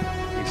bracket.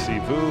 You see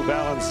Vu,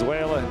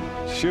 Valenzuela,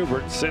 and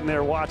Schubert sitting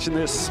there watching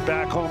this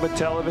back home at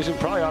television,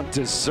 probably on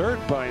dessert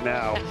by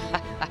now.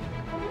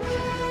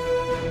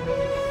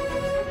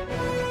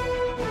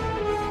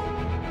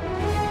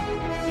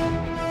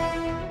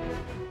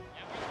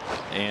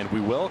 And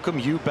we welcome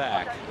you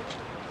back.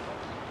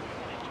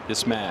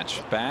 This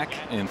match, back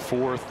and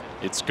forth,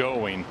 it's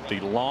going the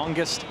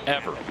longest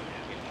ever.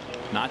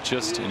 Not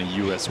just in a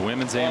U.S.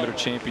 Women's Amateur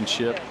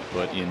Championship,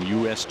 but in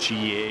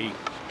USGA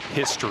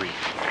history.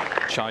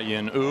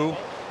 Chia-Yen,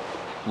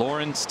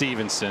 Lauren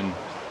Stephenson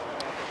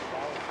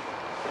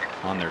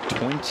on their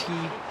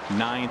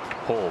 29th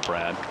hole,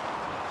 Brad.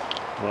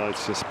 Well,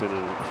 it's just been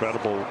an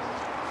incredible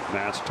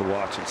match to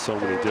watch in so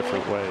many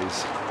different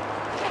ways.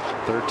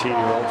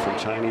 13-year-old from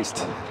Chinese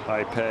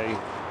Taipei,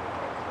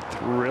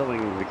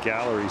 thrilling the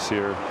galleries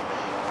here.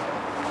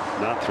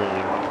 Not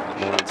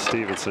thrilling Lauren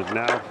Stephenson.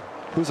 Now,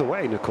 who's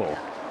away, Nicole?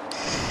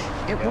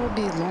 It will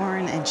be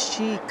Lauren, and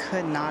she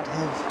could not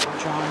have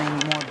drawn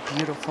a more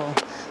beautiful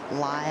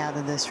lie out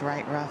of this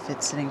right rough.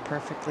 It's sitting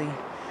perfectly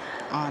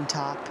on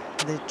top.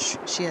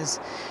 She has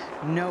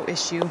no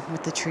issue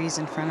with the trees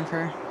in front of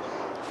her.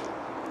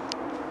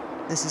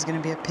 This is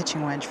going to be a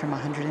pitching wedge from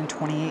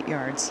 128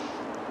 yards.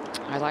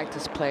 I like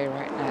this play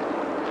right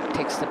now.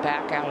 Takes the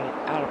back out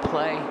of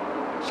play.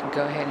 She can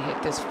go ahead and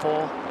hit this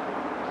full.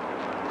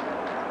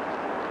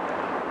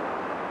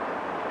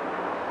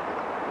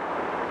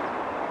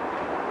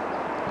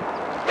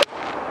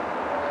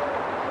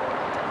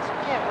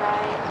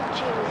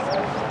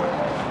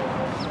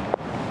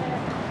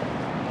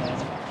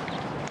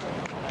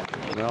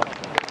 Well,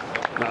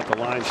 not the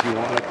line she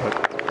wanted,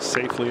 but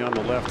safely on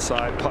the left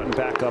side, putting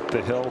back up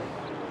the hill.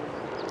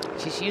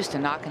 She's used to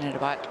knocking it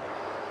about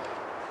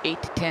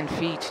 8 to 10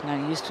 feet. She's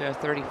not used to a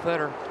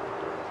 30-footer.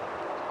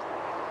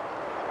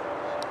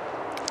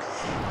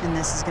 And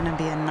this is going to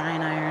be a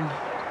 9-iron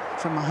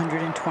from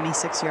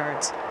 126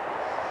 yards.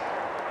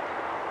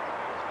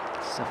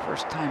 It's the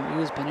first time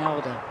U's been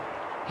able to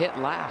hit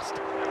last.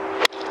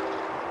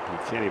 You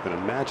can't even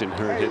imagine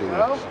her hitting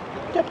a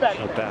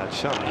bad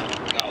shot.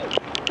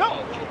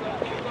 Go.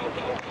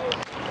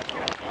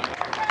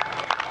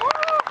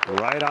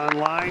 Right on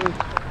line.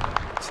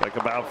 It's like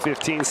about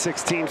 15,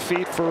 16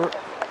 feet for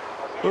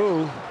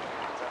Ooh.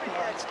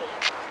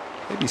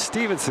 Maybe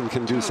Stephenson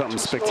can do something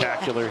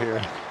spectacular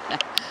here.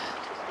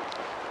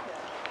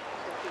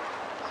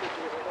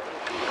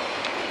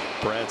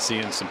 Brad,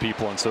 seeing some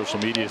people on social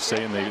media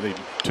saying they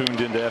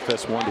tuned into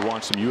FS1 to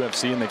watch some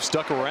UFC, and they've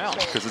stuck around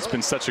because it's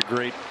been such a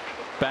great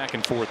back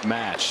and forth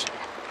match.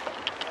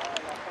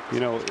 You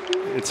know,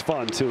 it's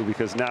fun too,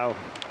 because now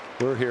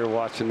we're here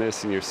watching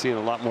this and you're seeing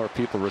a lot more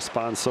people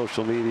respond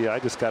social media. I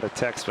just got a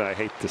text, and I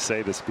hate to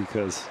say this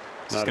because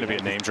it's going to be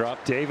a name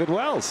drop. David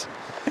Wells,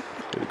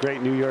 the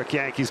great New York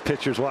Yankees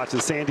pitchers, watching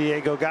San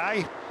Diego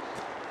guy.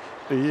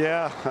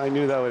 Yeah, I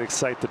knew that would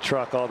excite the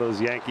truck, all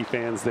those Yankee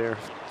fans there.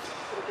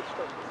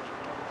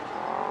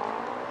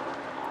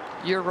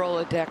 Your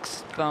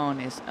Rolodex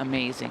phone is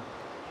amazing.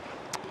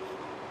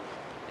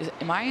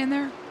 Am I in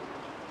there?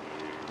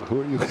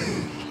 Who are you?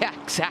 Yeah,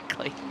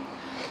 exactly.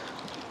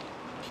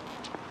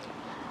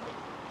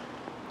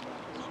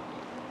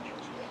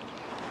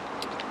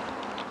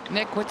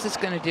 Nick, what's this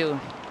going to do?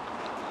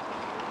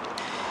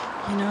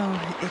 You know,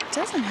 it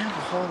doesn't have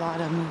a whole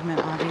lot of movement.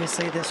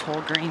 Obviously, this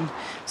whole green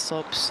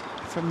slopes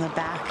from the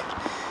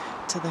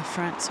back to the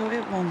front, so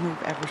it will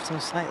move ever so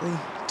slightly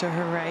to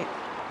her right.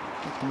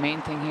 The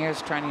main thing here is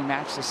trying to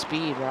match the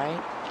speed,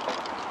 right?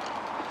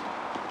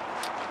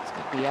 It's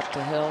going to be up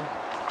the hill.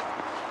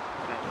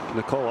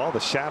 Nicole, all the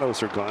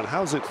shadows are gone.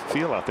 How does it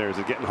feel out there? Is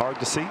it getting hard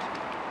to see?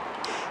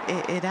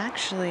 It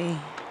actually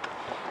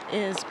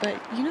is, but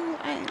you know,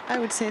 I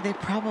would say they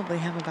probably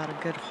have about a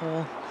good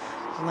hole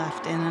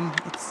left in them.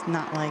 It's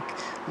not like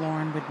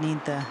Lauren would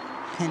need the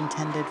pin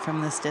tended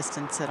from this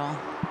distance at all.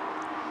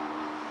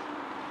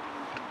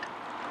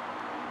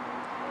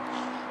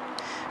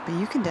 But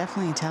you can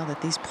definitely tell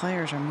that these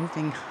players are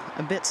moving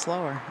a bit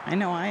slower. I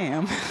know I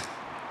am.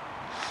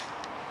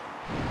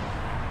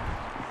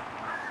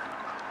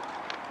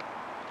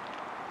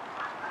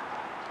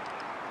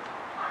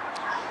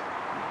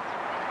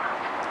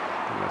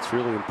 And that's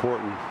really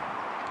important,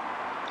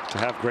 to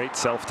have great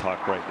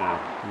self-talk right now.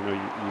 You know,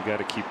 you got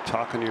to keep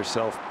talking to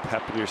yourself,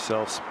 pepping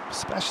yourself,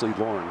 especially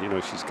Lauren. You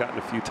know, she's gotten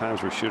a few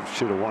times where she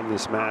should have won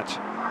this match.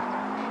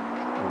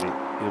 And the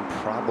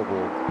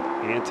improbable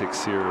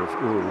antics here of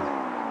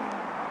Ooh.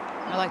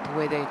 I like the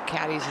way the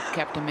caddies have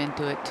kept them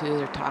into it too.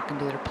 They're talking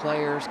to their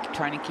players,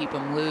 trying to keep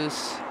them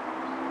loose,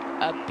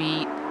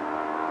 upbeat.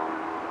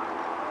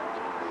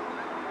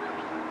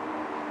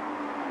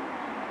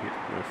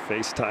 They're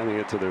FaceTiming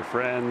it to their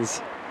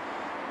friends.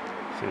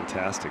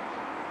 Fantastic.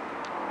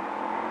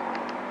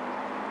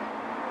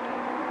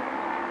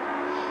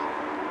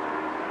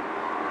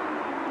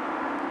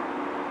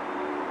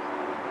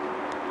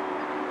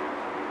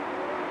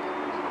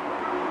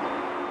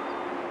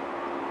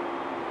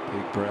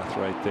 Big breath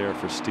right there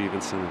for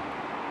Stephenson.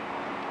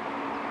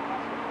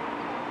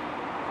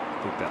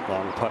 I think that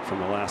long putt from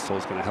the last hole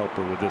is going to help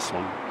her with this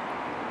one.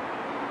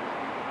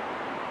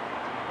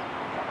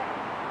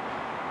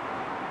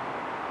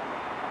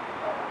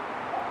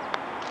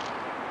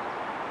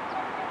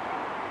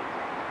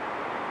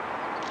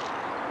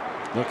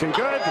 Looking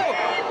good.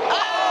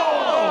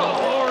 Oh,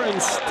 Lauren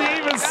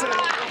Stephenson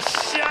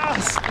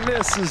just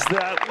misses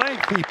that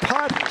lengthy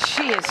putt.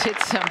 She has hit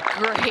some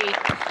great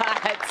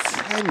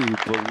putts. Can you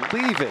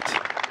believe it?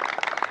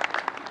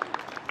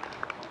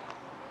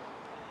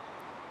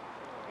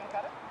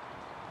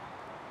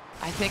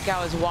 I think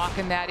I was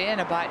walking that in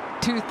about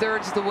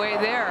 2/3 of the way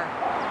there.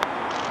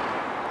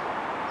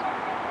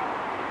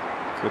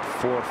 Good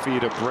 4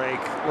 feet of break.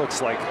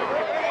 Looks like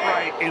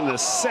right in the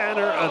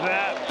center of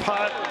that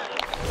putt.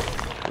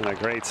 And a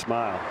great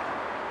smile.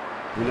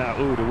 And now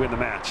Ooh to win the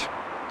match.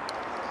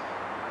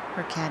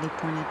 Her caddy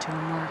pointed to a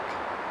mark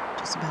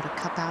just about a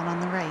cup out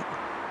on the right.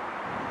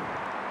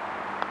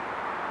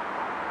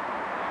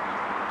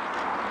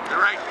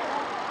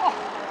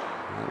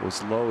 That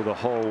was low the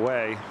whole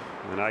way,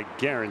 and I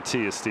guarantee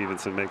you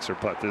Stephenson makes her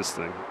putt this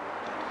thing.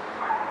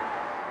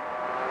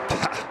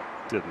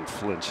 Didn't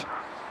flinch.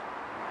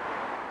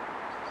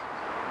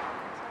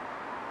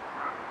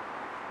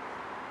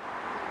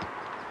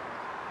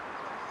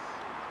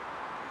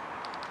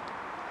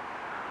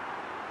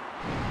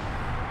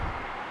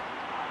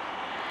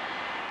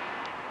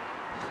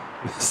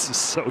 This is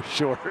so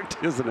short,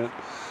 isn't it?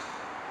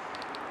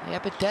 Yeah,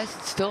 but it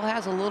still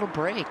has a little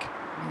break.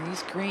 I mean,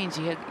 these greens,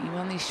 even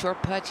on these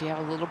short putts, you have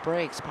a little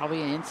breaks.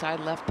 Probably an inside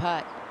left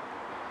putt.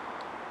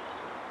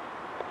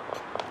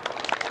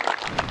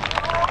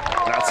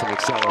 That's an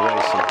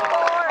acceleration.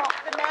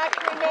 The match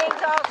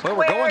remains all Well,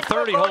 we're going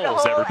 30 squared. We'll go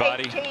holes, to hole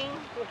everybody.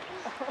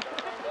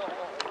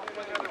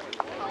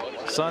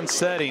 18. Sun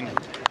setting.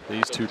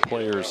 These two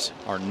players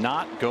are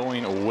not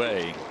going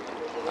away.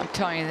 I'm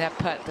telling you, that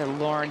putt that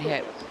Lauren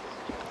hit,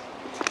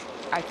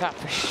 I thought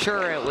for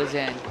sure it was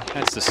in.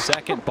 That's the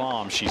second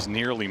bomb she's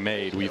nearly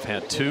made. We've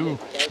had two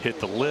hit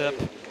the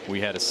lip.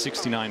 We had a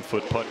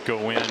 69-foot putt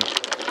go in.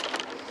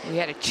 We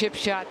had a chip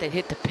shot that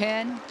hit the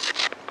pin.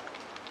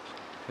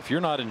 If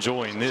you're not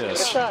enjoying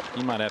this,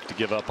 you might have to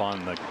give up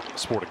on the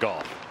sport of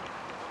golf.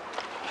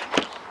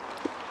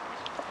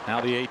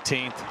 Now the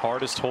 18th,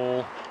 hardest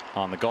hole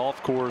on the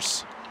golf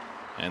course.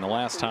 And the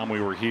last time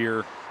we were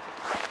here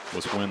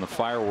was when the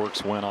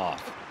fireworks went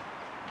off.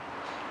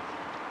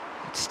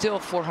 It's still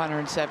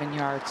 407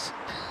 yards.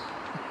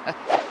 But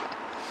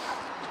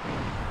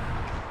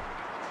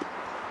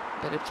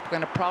it's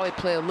going to probably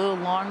play a little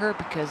longer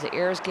because the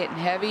air is getting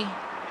heavy.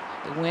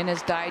 The wind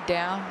has died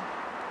down.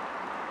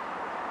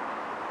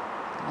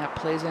 And that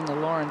plays into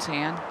Lauren's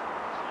hand.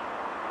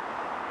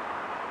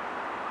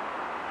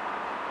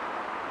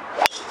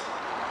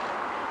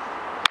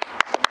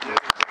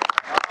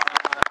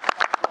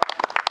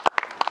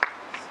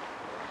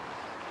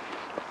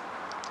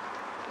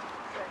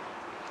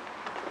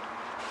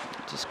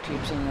 Just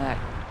creeps into that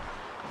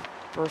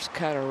first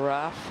cut of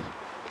rough.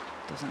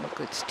 Doesn't look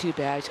like it's too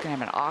bad. He's going to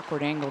have an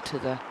awkward angle to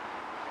the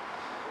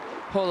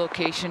hole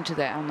location to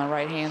that on the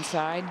right hand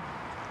side.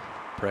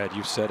 Brad,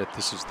 you said it.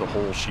 This is the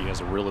hole she has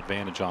a real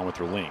advantage on with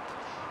her length.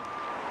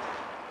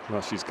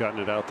 Well, she's gotten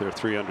it out there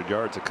 300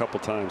 yards a couple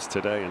times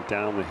today and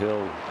down the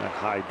hill at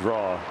high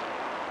draw.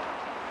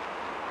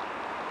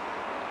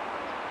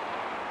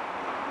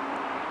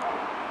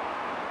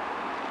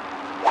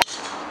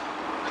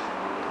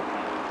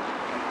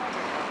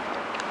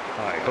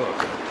 High hook.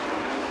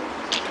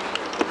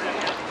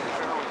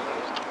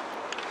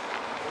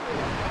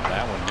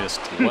 That one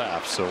missed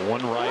left, so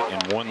one right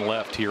and one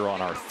left here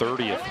on our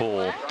 30th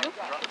hole.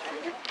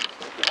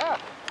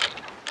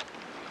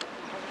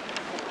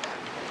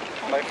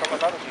 From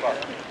another spot.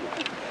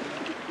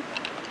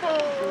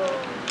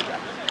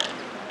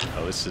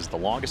 Oh, this is the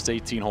longest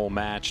 18-hole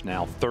match,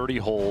 now 30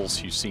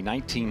 holes. You see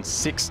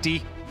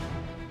 1960,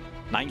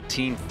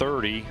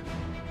 1930,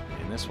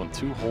 and this one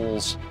 2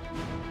 holes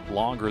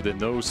longer than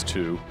those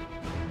two.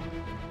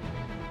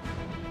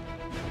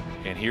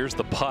 And here's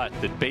the putt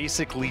that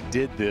basically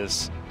did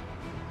this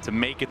to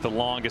make it the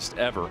longest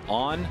ever.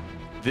 On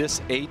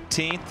this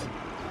 18th,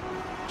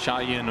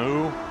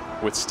 Chia-Yen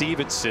with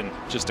Stephenson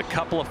just a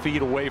couple of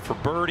feet away for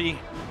birdie.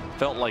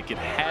 Felt like it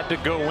had to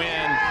go in,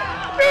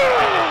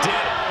 and it did.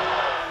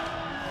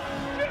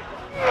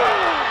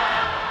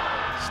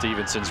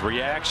 Stephenson's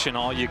reaction,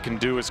 all you can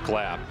do is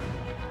clap.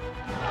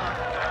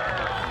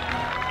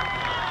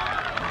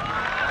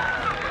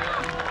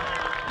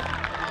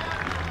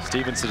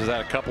 Stephenson has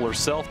had a couple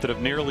herself that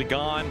have nearly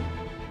gone.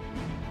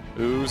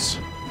 Ooze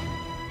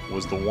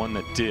was the one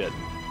that did.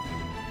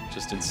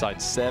 Just inside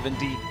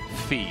 70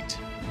 feet.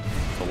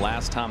 The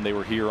last time they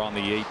were here on the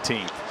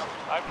 18th.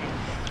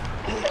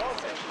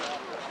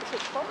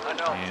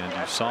 And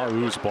you saw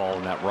Ooze ball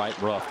in that right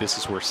rough. This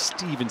is where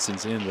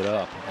Stephenson's ended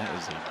up. That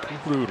is a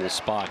brutal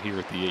spot here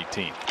at the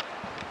 18th.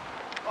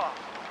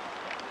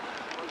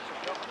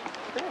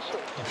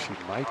 She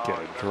might get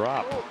a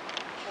drop.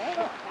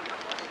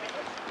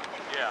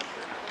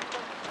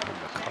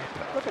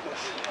 Look at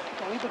this.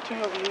 Only the two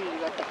of you. You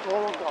got the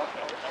full golf ball.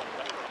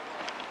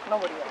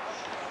 Nobody else.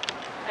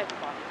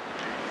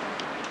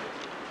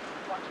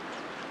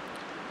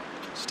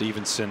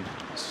 Stephenson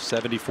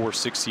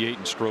 74-68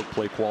 in stroke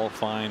play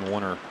qualifying,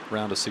 won her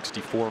round of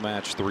 64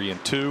 match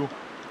 3-2,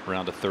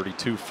 round of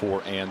 32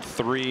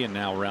 4-3, and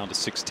now round of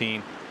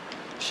 16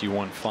 she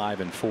won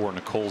 5-4.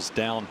 Nicole's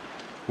down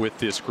with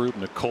this group.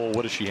 Nicole,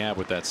 what does she have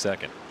with that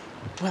second?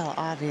 Well,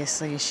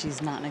 obviously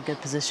she's not in a good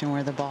position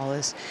where the ball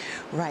is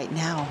right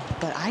now,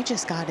 but I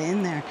just got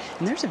in there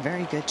and there's a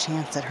very good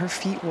chance that her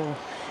feet will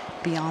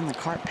be on the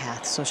cart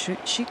path, so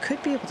she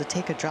could be able to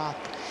take a drop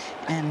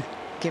and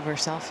give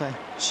herself a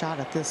shot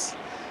at this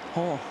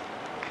hole.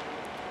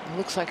 It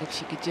looks like if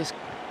she could just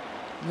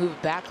move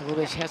it back a little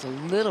bit, she has a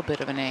little bit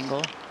of an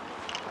angle.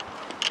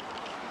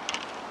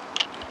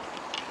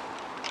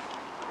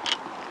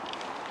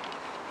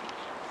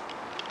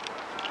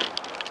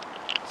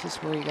 This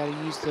is where you got to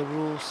use the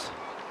rules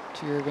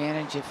to your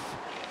advantage if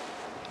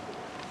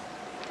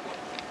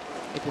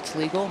it's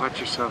legal. Watch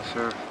yourself,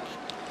 sir.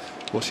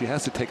 Well, she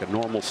has to take a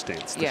normal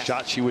stance. The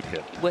shot she would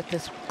hit. With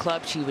this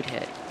club, she would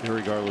hit.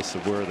 Regardless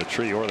of where the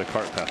tree or the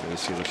cart path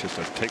is, you know, she's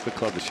going to take the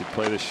club that she'd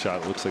play this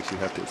shot. It looks like she'd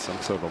have to hit some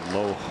sort of a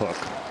low hook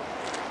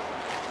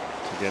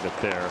to get it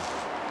there.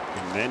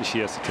 And then she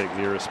has to take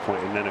nearest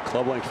point, and then a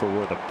club length for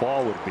where the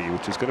ball would be,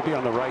 which is going to be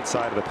on the right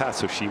side of the path.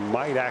 So she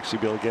might actually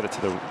be able to get it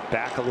to the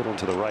back a little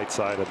to the right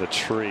side of the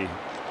tree.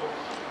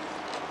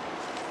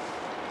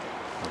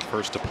 The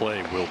first to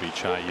play will be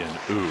Chia-Yen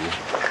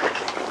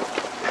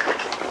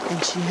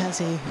And she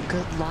has a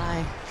good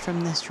lie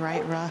from this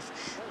right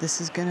rough.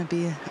 This is going to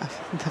be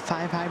the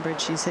 5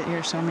 hybrid. She's hit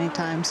here so many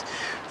times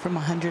from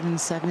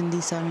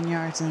 177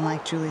 yards. And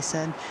like Julie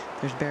said,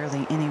 there's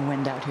barely any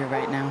wind out here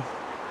right now.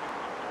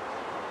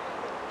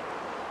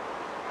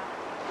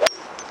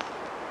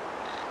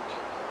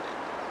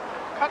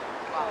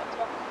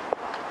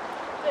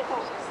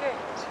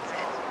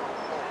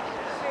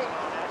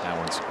 That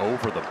one's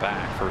over the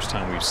back. First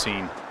time we've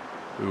seen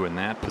Wu in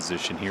that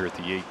position here at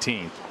the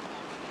 18th.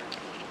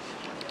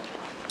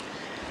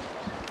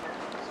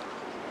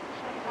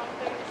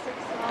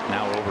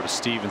 Now over to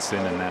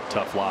Stephenson and that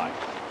tough lie.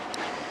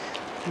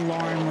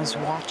 Lauren was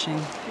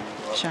watching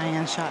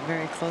Chia-Yen shot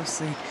very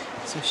closely,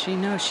 so she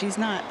knows she's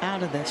not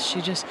out of this.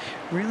 She just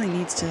really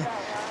needs to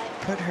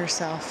put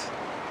herself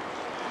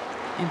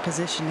in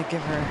position to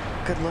give her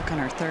a good look on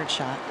her 3rd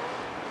shot.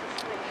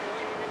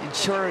 And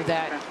short of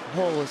that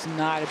hole is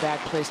not a bad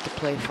place to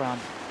play from.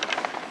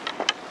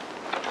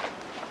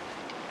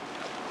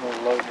 A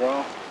little low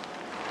draw.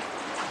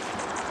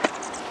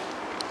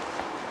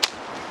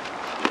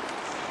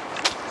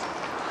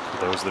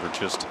 For those that are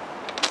just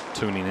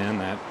tuning in,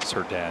 that's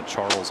her dad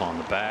Charles on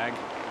the bag.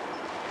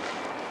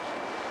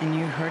 And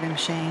you heard him,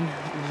 Shane,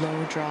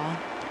 low draw.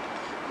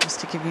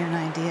 Just to give you an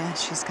idea,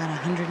 she's got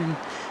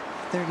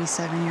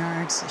 137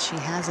 yards. She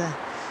has a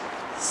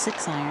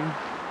 6-iron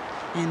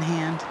in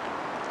hand.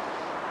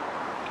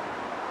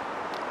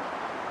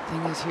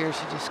 Thing is here,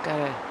 she just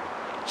gotta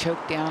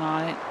choke down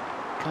on it,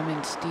 come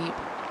in steep,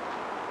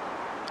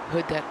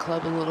 hood that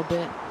club a little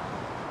bit.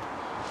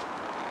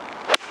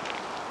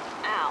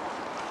 Ow.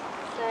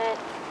 Set.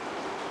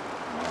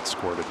 That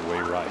scored it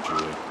away right,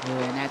 Julie.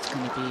 Yeah, and that's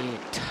gonna be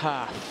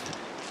tough.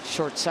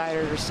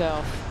 Short-sighted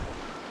herself.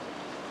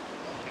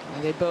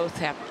 And they both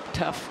have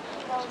tough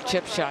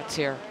chip shots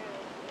here.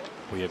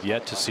 We have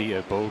yet to see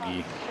a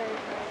bogey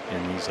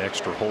in these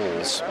extra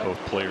holes. Both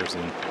players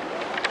in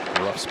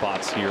rough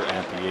spots here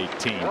at the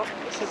 18th. Well,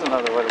 this is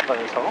another way to play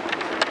this hole.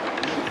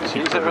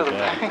 Use it for the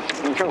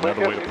bank.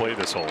 Another way to play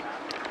this hole.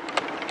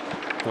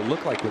 It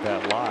looked like with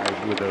that lie,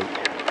 with the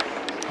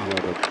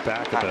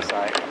back of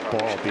the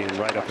ball being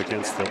right up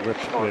against the lip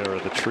there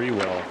of the tree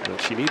well,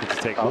 that she needed to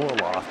take more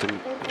loft and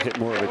hit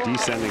more of a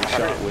descending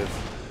shot with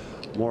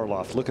more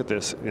loft. Look at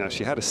this. You know,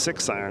 she had a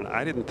 6-iron.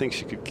 I didn't think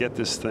she could get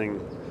this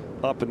thing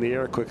up in the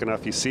air quick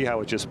enough. You see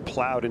how it just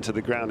plowed into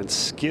the ground and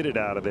skidded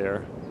out of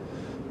there.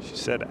 She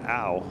said,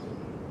 ow.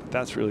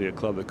 That's really a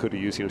club that could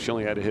have used, you know, she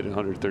only had to hit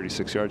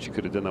 136 yards. She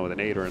could have done that with an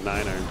 8 or a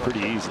 9-iron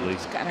pretty easily.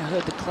 Just kind of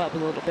hood the club a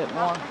little bit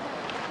more.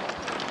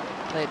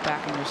 Play it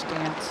back in your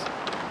stance.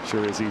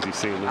 Sure is easy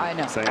seeing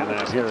that, saying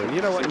that here. And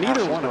you know what?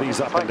 Neither one of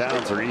these up and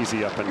downs are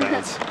easy up and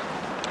downs.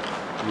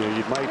 You know,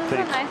 you might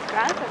think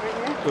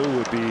Wu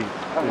would be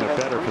in a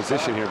better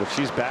position here, but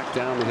she's back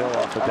down the hill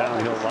off a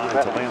downhill line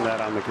to land that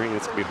on the green.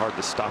 It's going to be hard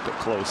to stop it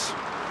close.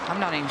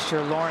 I'm not even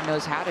sure Lauren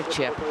knows how to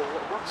chip.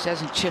 She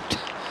hasn't chipped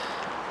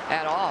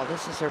at all.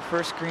 This is her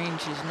first green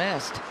she's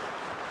missed.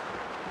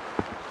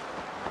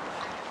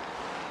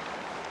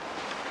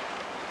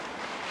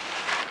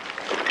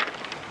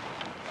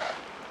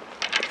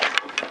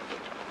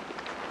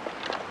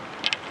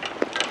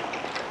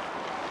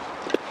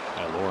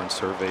 Lauren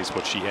surveys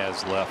what she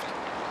has left.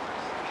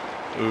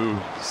 Ooh,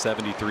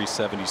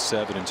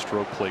 73-77 in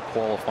stroke play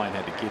qualifying.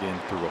 Had to get in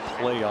through a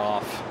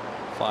playoff.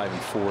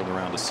 5-4 in the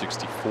round of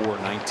 64.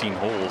 19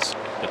 holes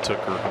that took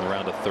her in the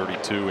round of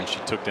 32, and she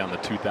took down the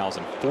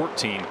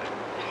 2014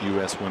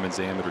 U.S. Women's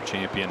Amateur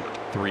Champion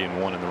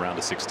 3-1 in the round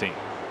of 16.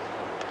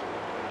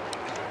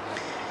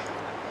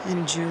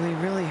 And Julie,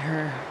 really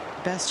her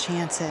best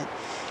chance at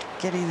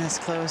getting this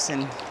close,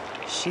 and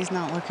she's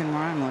not looking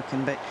where I'm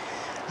looking, but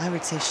I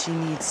would say she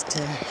needs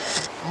to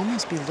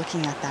almost be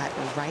looking at that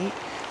right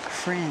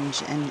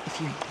fringe, and if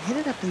you hit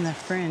it up in the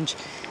fringe,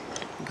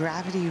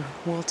 gravity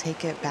will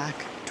take it back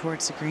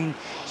towards the green.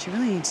 She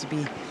really needs to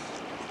be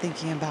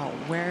thinking about,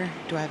 where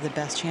do I have the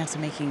best chance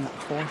of making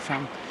 4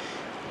 from?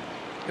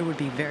 It would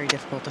be very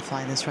difficult to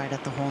fly this right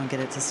at the hole and get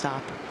it to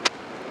stop.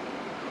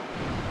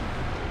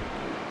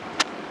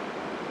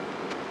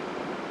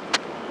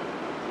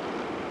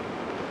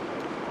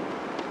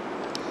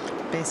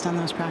 Based on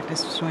those practice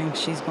swings,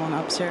 she's going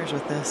upstairs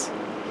with this.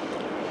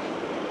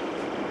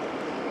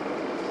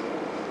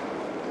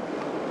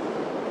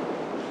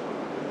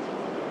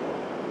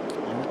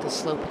 And with the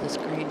slope of the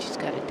screen, she's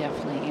got to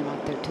definitely aim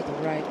out there to the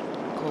right.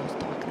 Cole was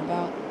talking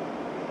about.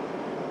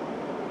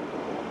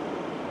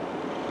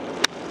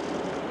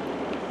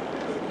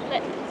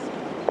 Sit.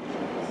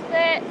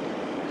 Sit.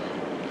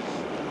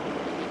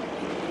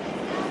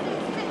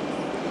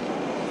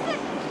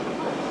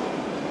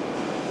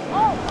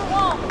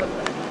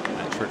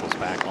 That trickles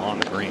back on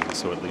the green,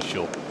 so at least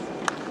she'll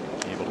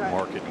be able to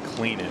mark it and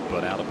clean it,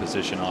 but out of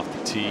position off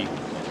the tee.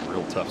 A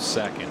real tough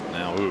second.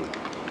 Now, ooh.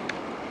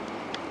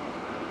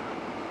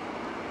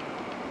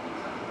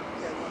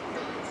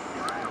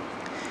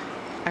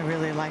 I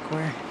really like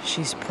where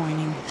she's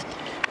pointing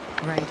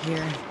right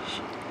here.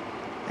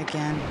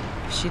 Again,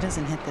 if she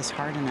doesn't hit this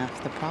hard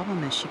enough, the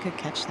problem is she could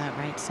catch that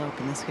right slope,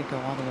 and this could go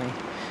all the way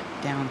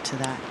down to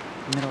that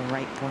middle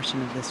right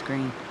portion of this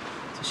green.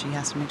 So she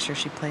has to make sure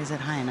she plays it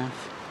high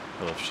enough.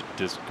 Well, if she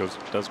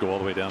does go all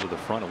the way down to the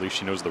front, at least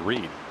she knows the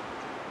read.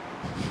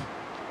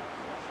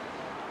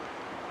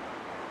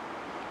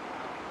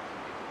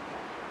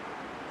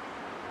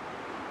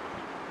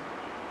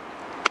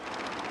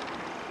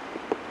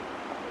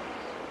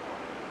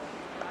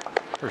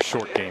 Her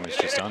short game is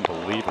just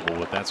unbelievable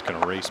what that's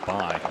going to race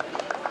by.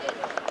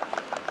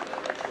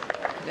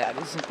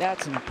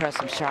 That's an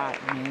impressive shot.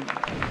 I mean,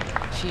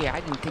 I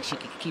didn't think she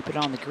could keep it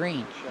on the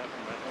green.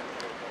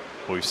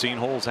 Well, we've seen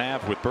holes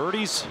have with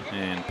birdies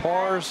and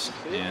pars,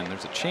 and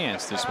there's a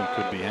chance this one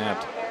could be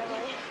halved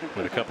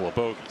with a couple of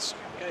bogeys.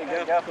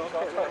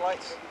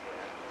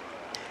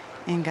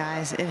 And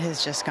guys, it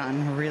has just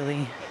gotten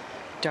really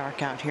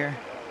dark out here.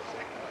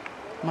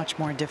 Much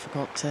more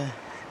difficult to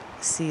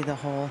see the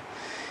hole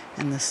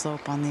and the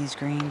slope on these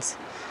greens.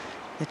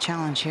 The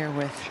challenge here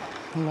with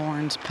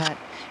Lauren's putt,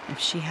 if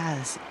she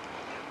has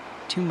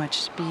too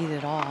much speed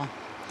at all,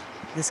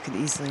 this could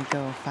easily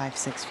go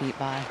 5-6 feet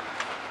by.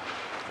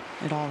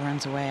 It all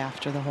runs away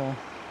after the hole.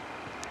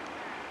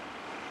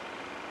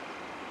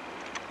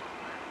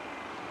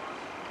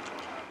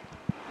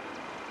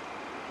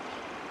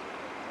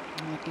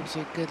 And that gives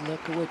you a good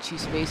look at what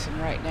she's facing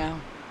right now.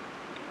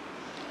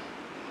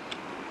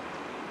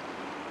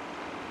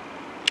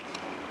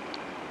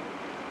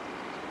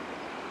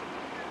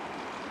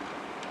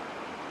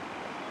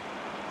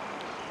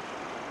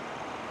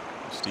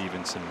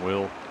 Stephenson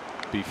will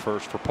be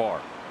first for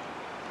par.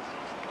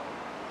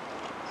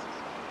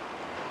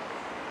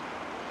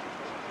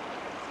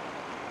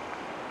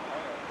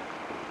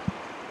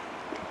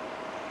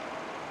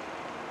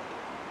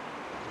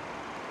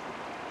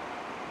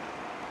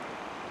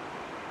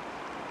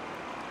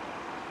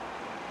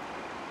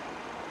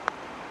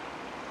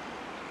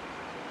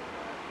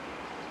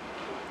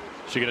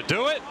 She gonna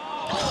do it?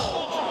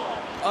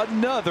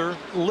 Another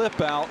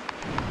lip out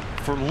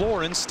for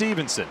Lauren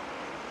Stephenson.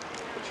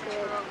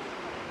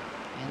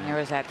 And there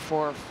was that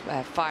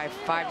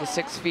 5 to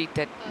 6 feet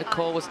that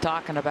Nicole was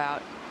talking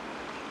about.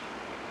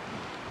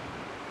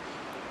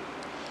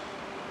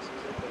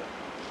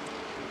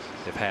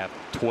 They've had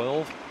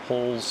 12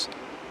 holes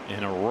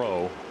in a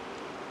row.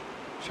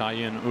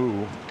 Chia-Yen,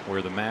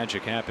 where the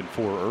magic happened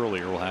for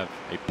earlier, will have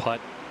a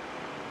putt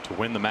to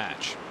win the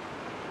match.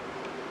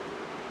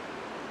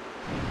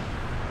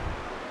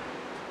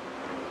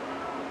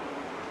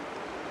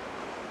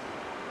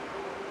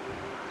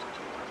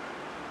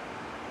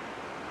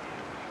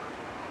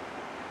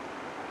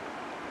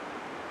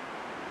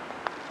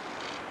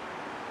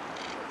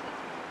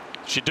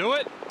 She do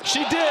it? She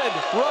did,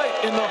 right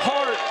in the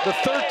heart. The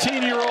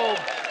 13-year-old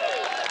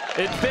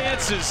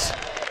advances.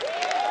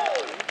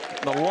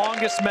 The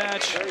longest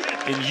match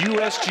in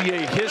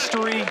USGA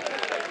history.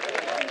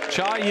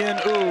 Chia-Yen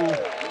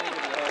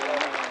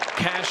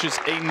cashes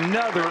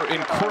another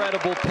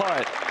incredible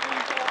putt.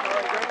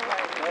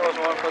 That was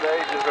one for the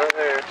ages right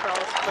there.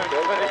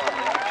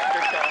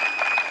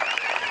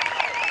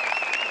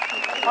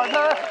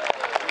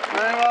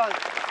 Hang on.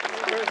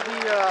 Where's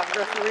the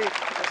referee?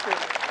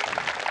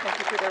 Thank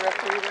you for the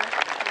referee there.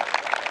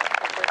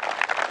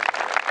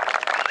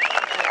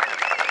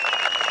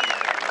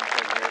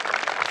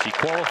 She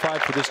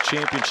qualified for this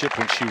championship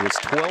when she was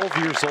 12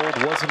 years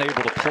old, wasn't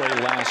able to play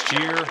last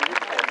year.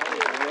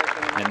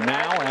 And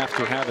now,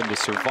 after having to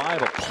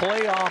survive a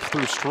playoff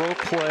through stroke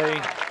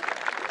play,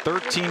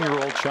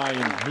 13-year-old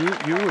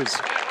Chia-Yen is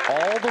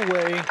all the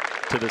way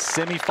to the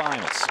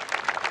semifinals.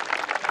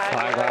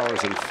 5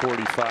 hours and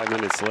 45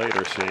 minutes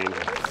later, Shane.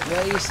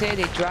 Well, you say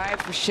they drive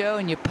for show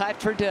and you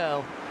putt for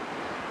dough.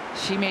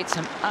 She made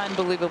some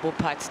unbelievable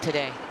putts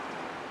today.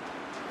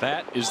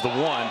 That is the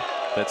one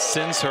that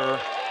sends her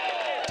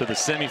to the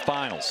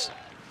semifinals.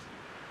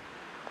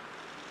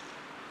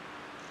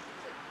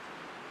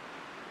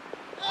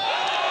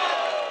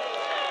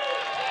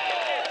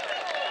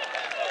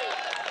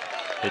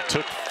 It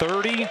took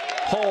 30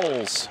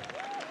 holes.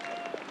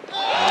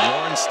 And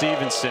Lauren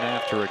Stephenson,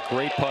 after a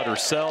great putt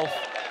herself,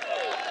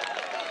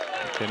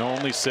 can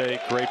only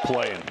say great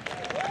playing.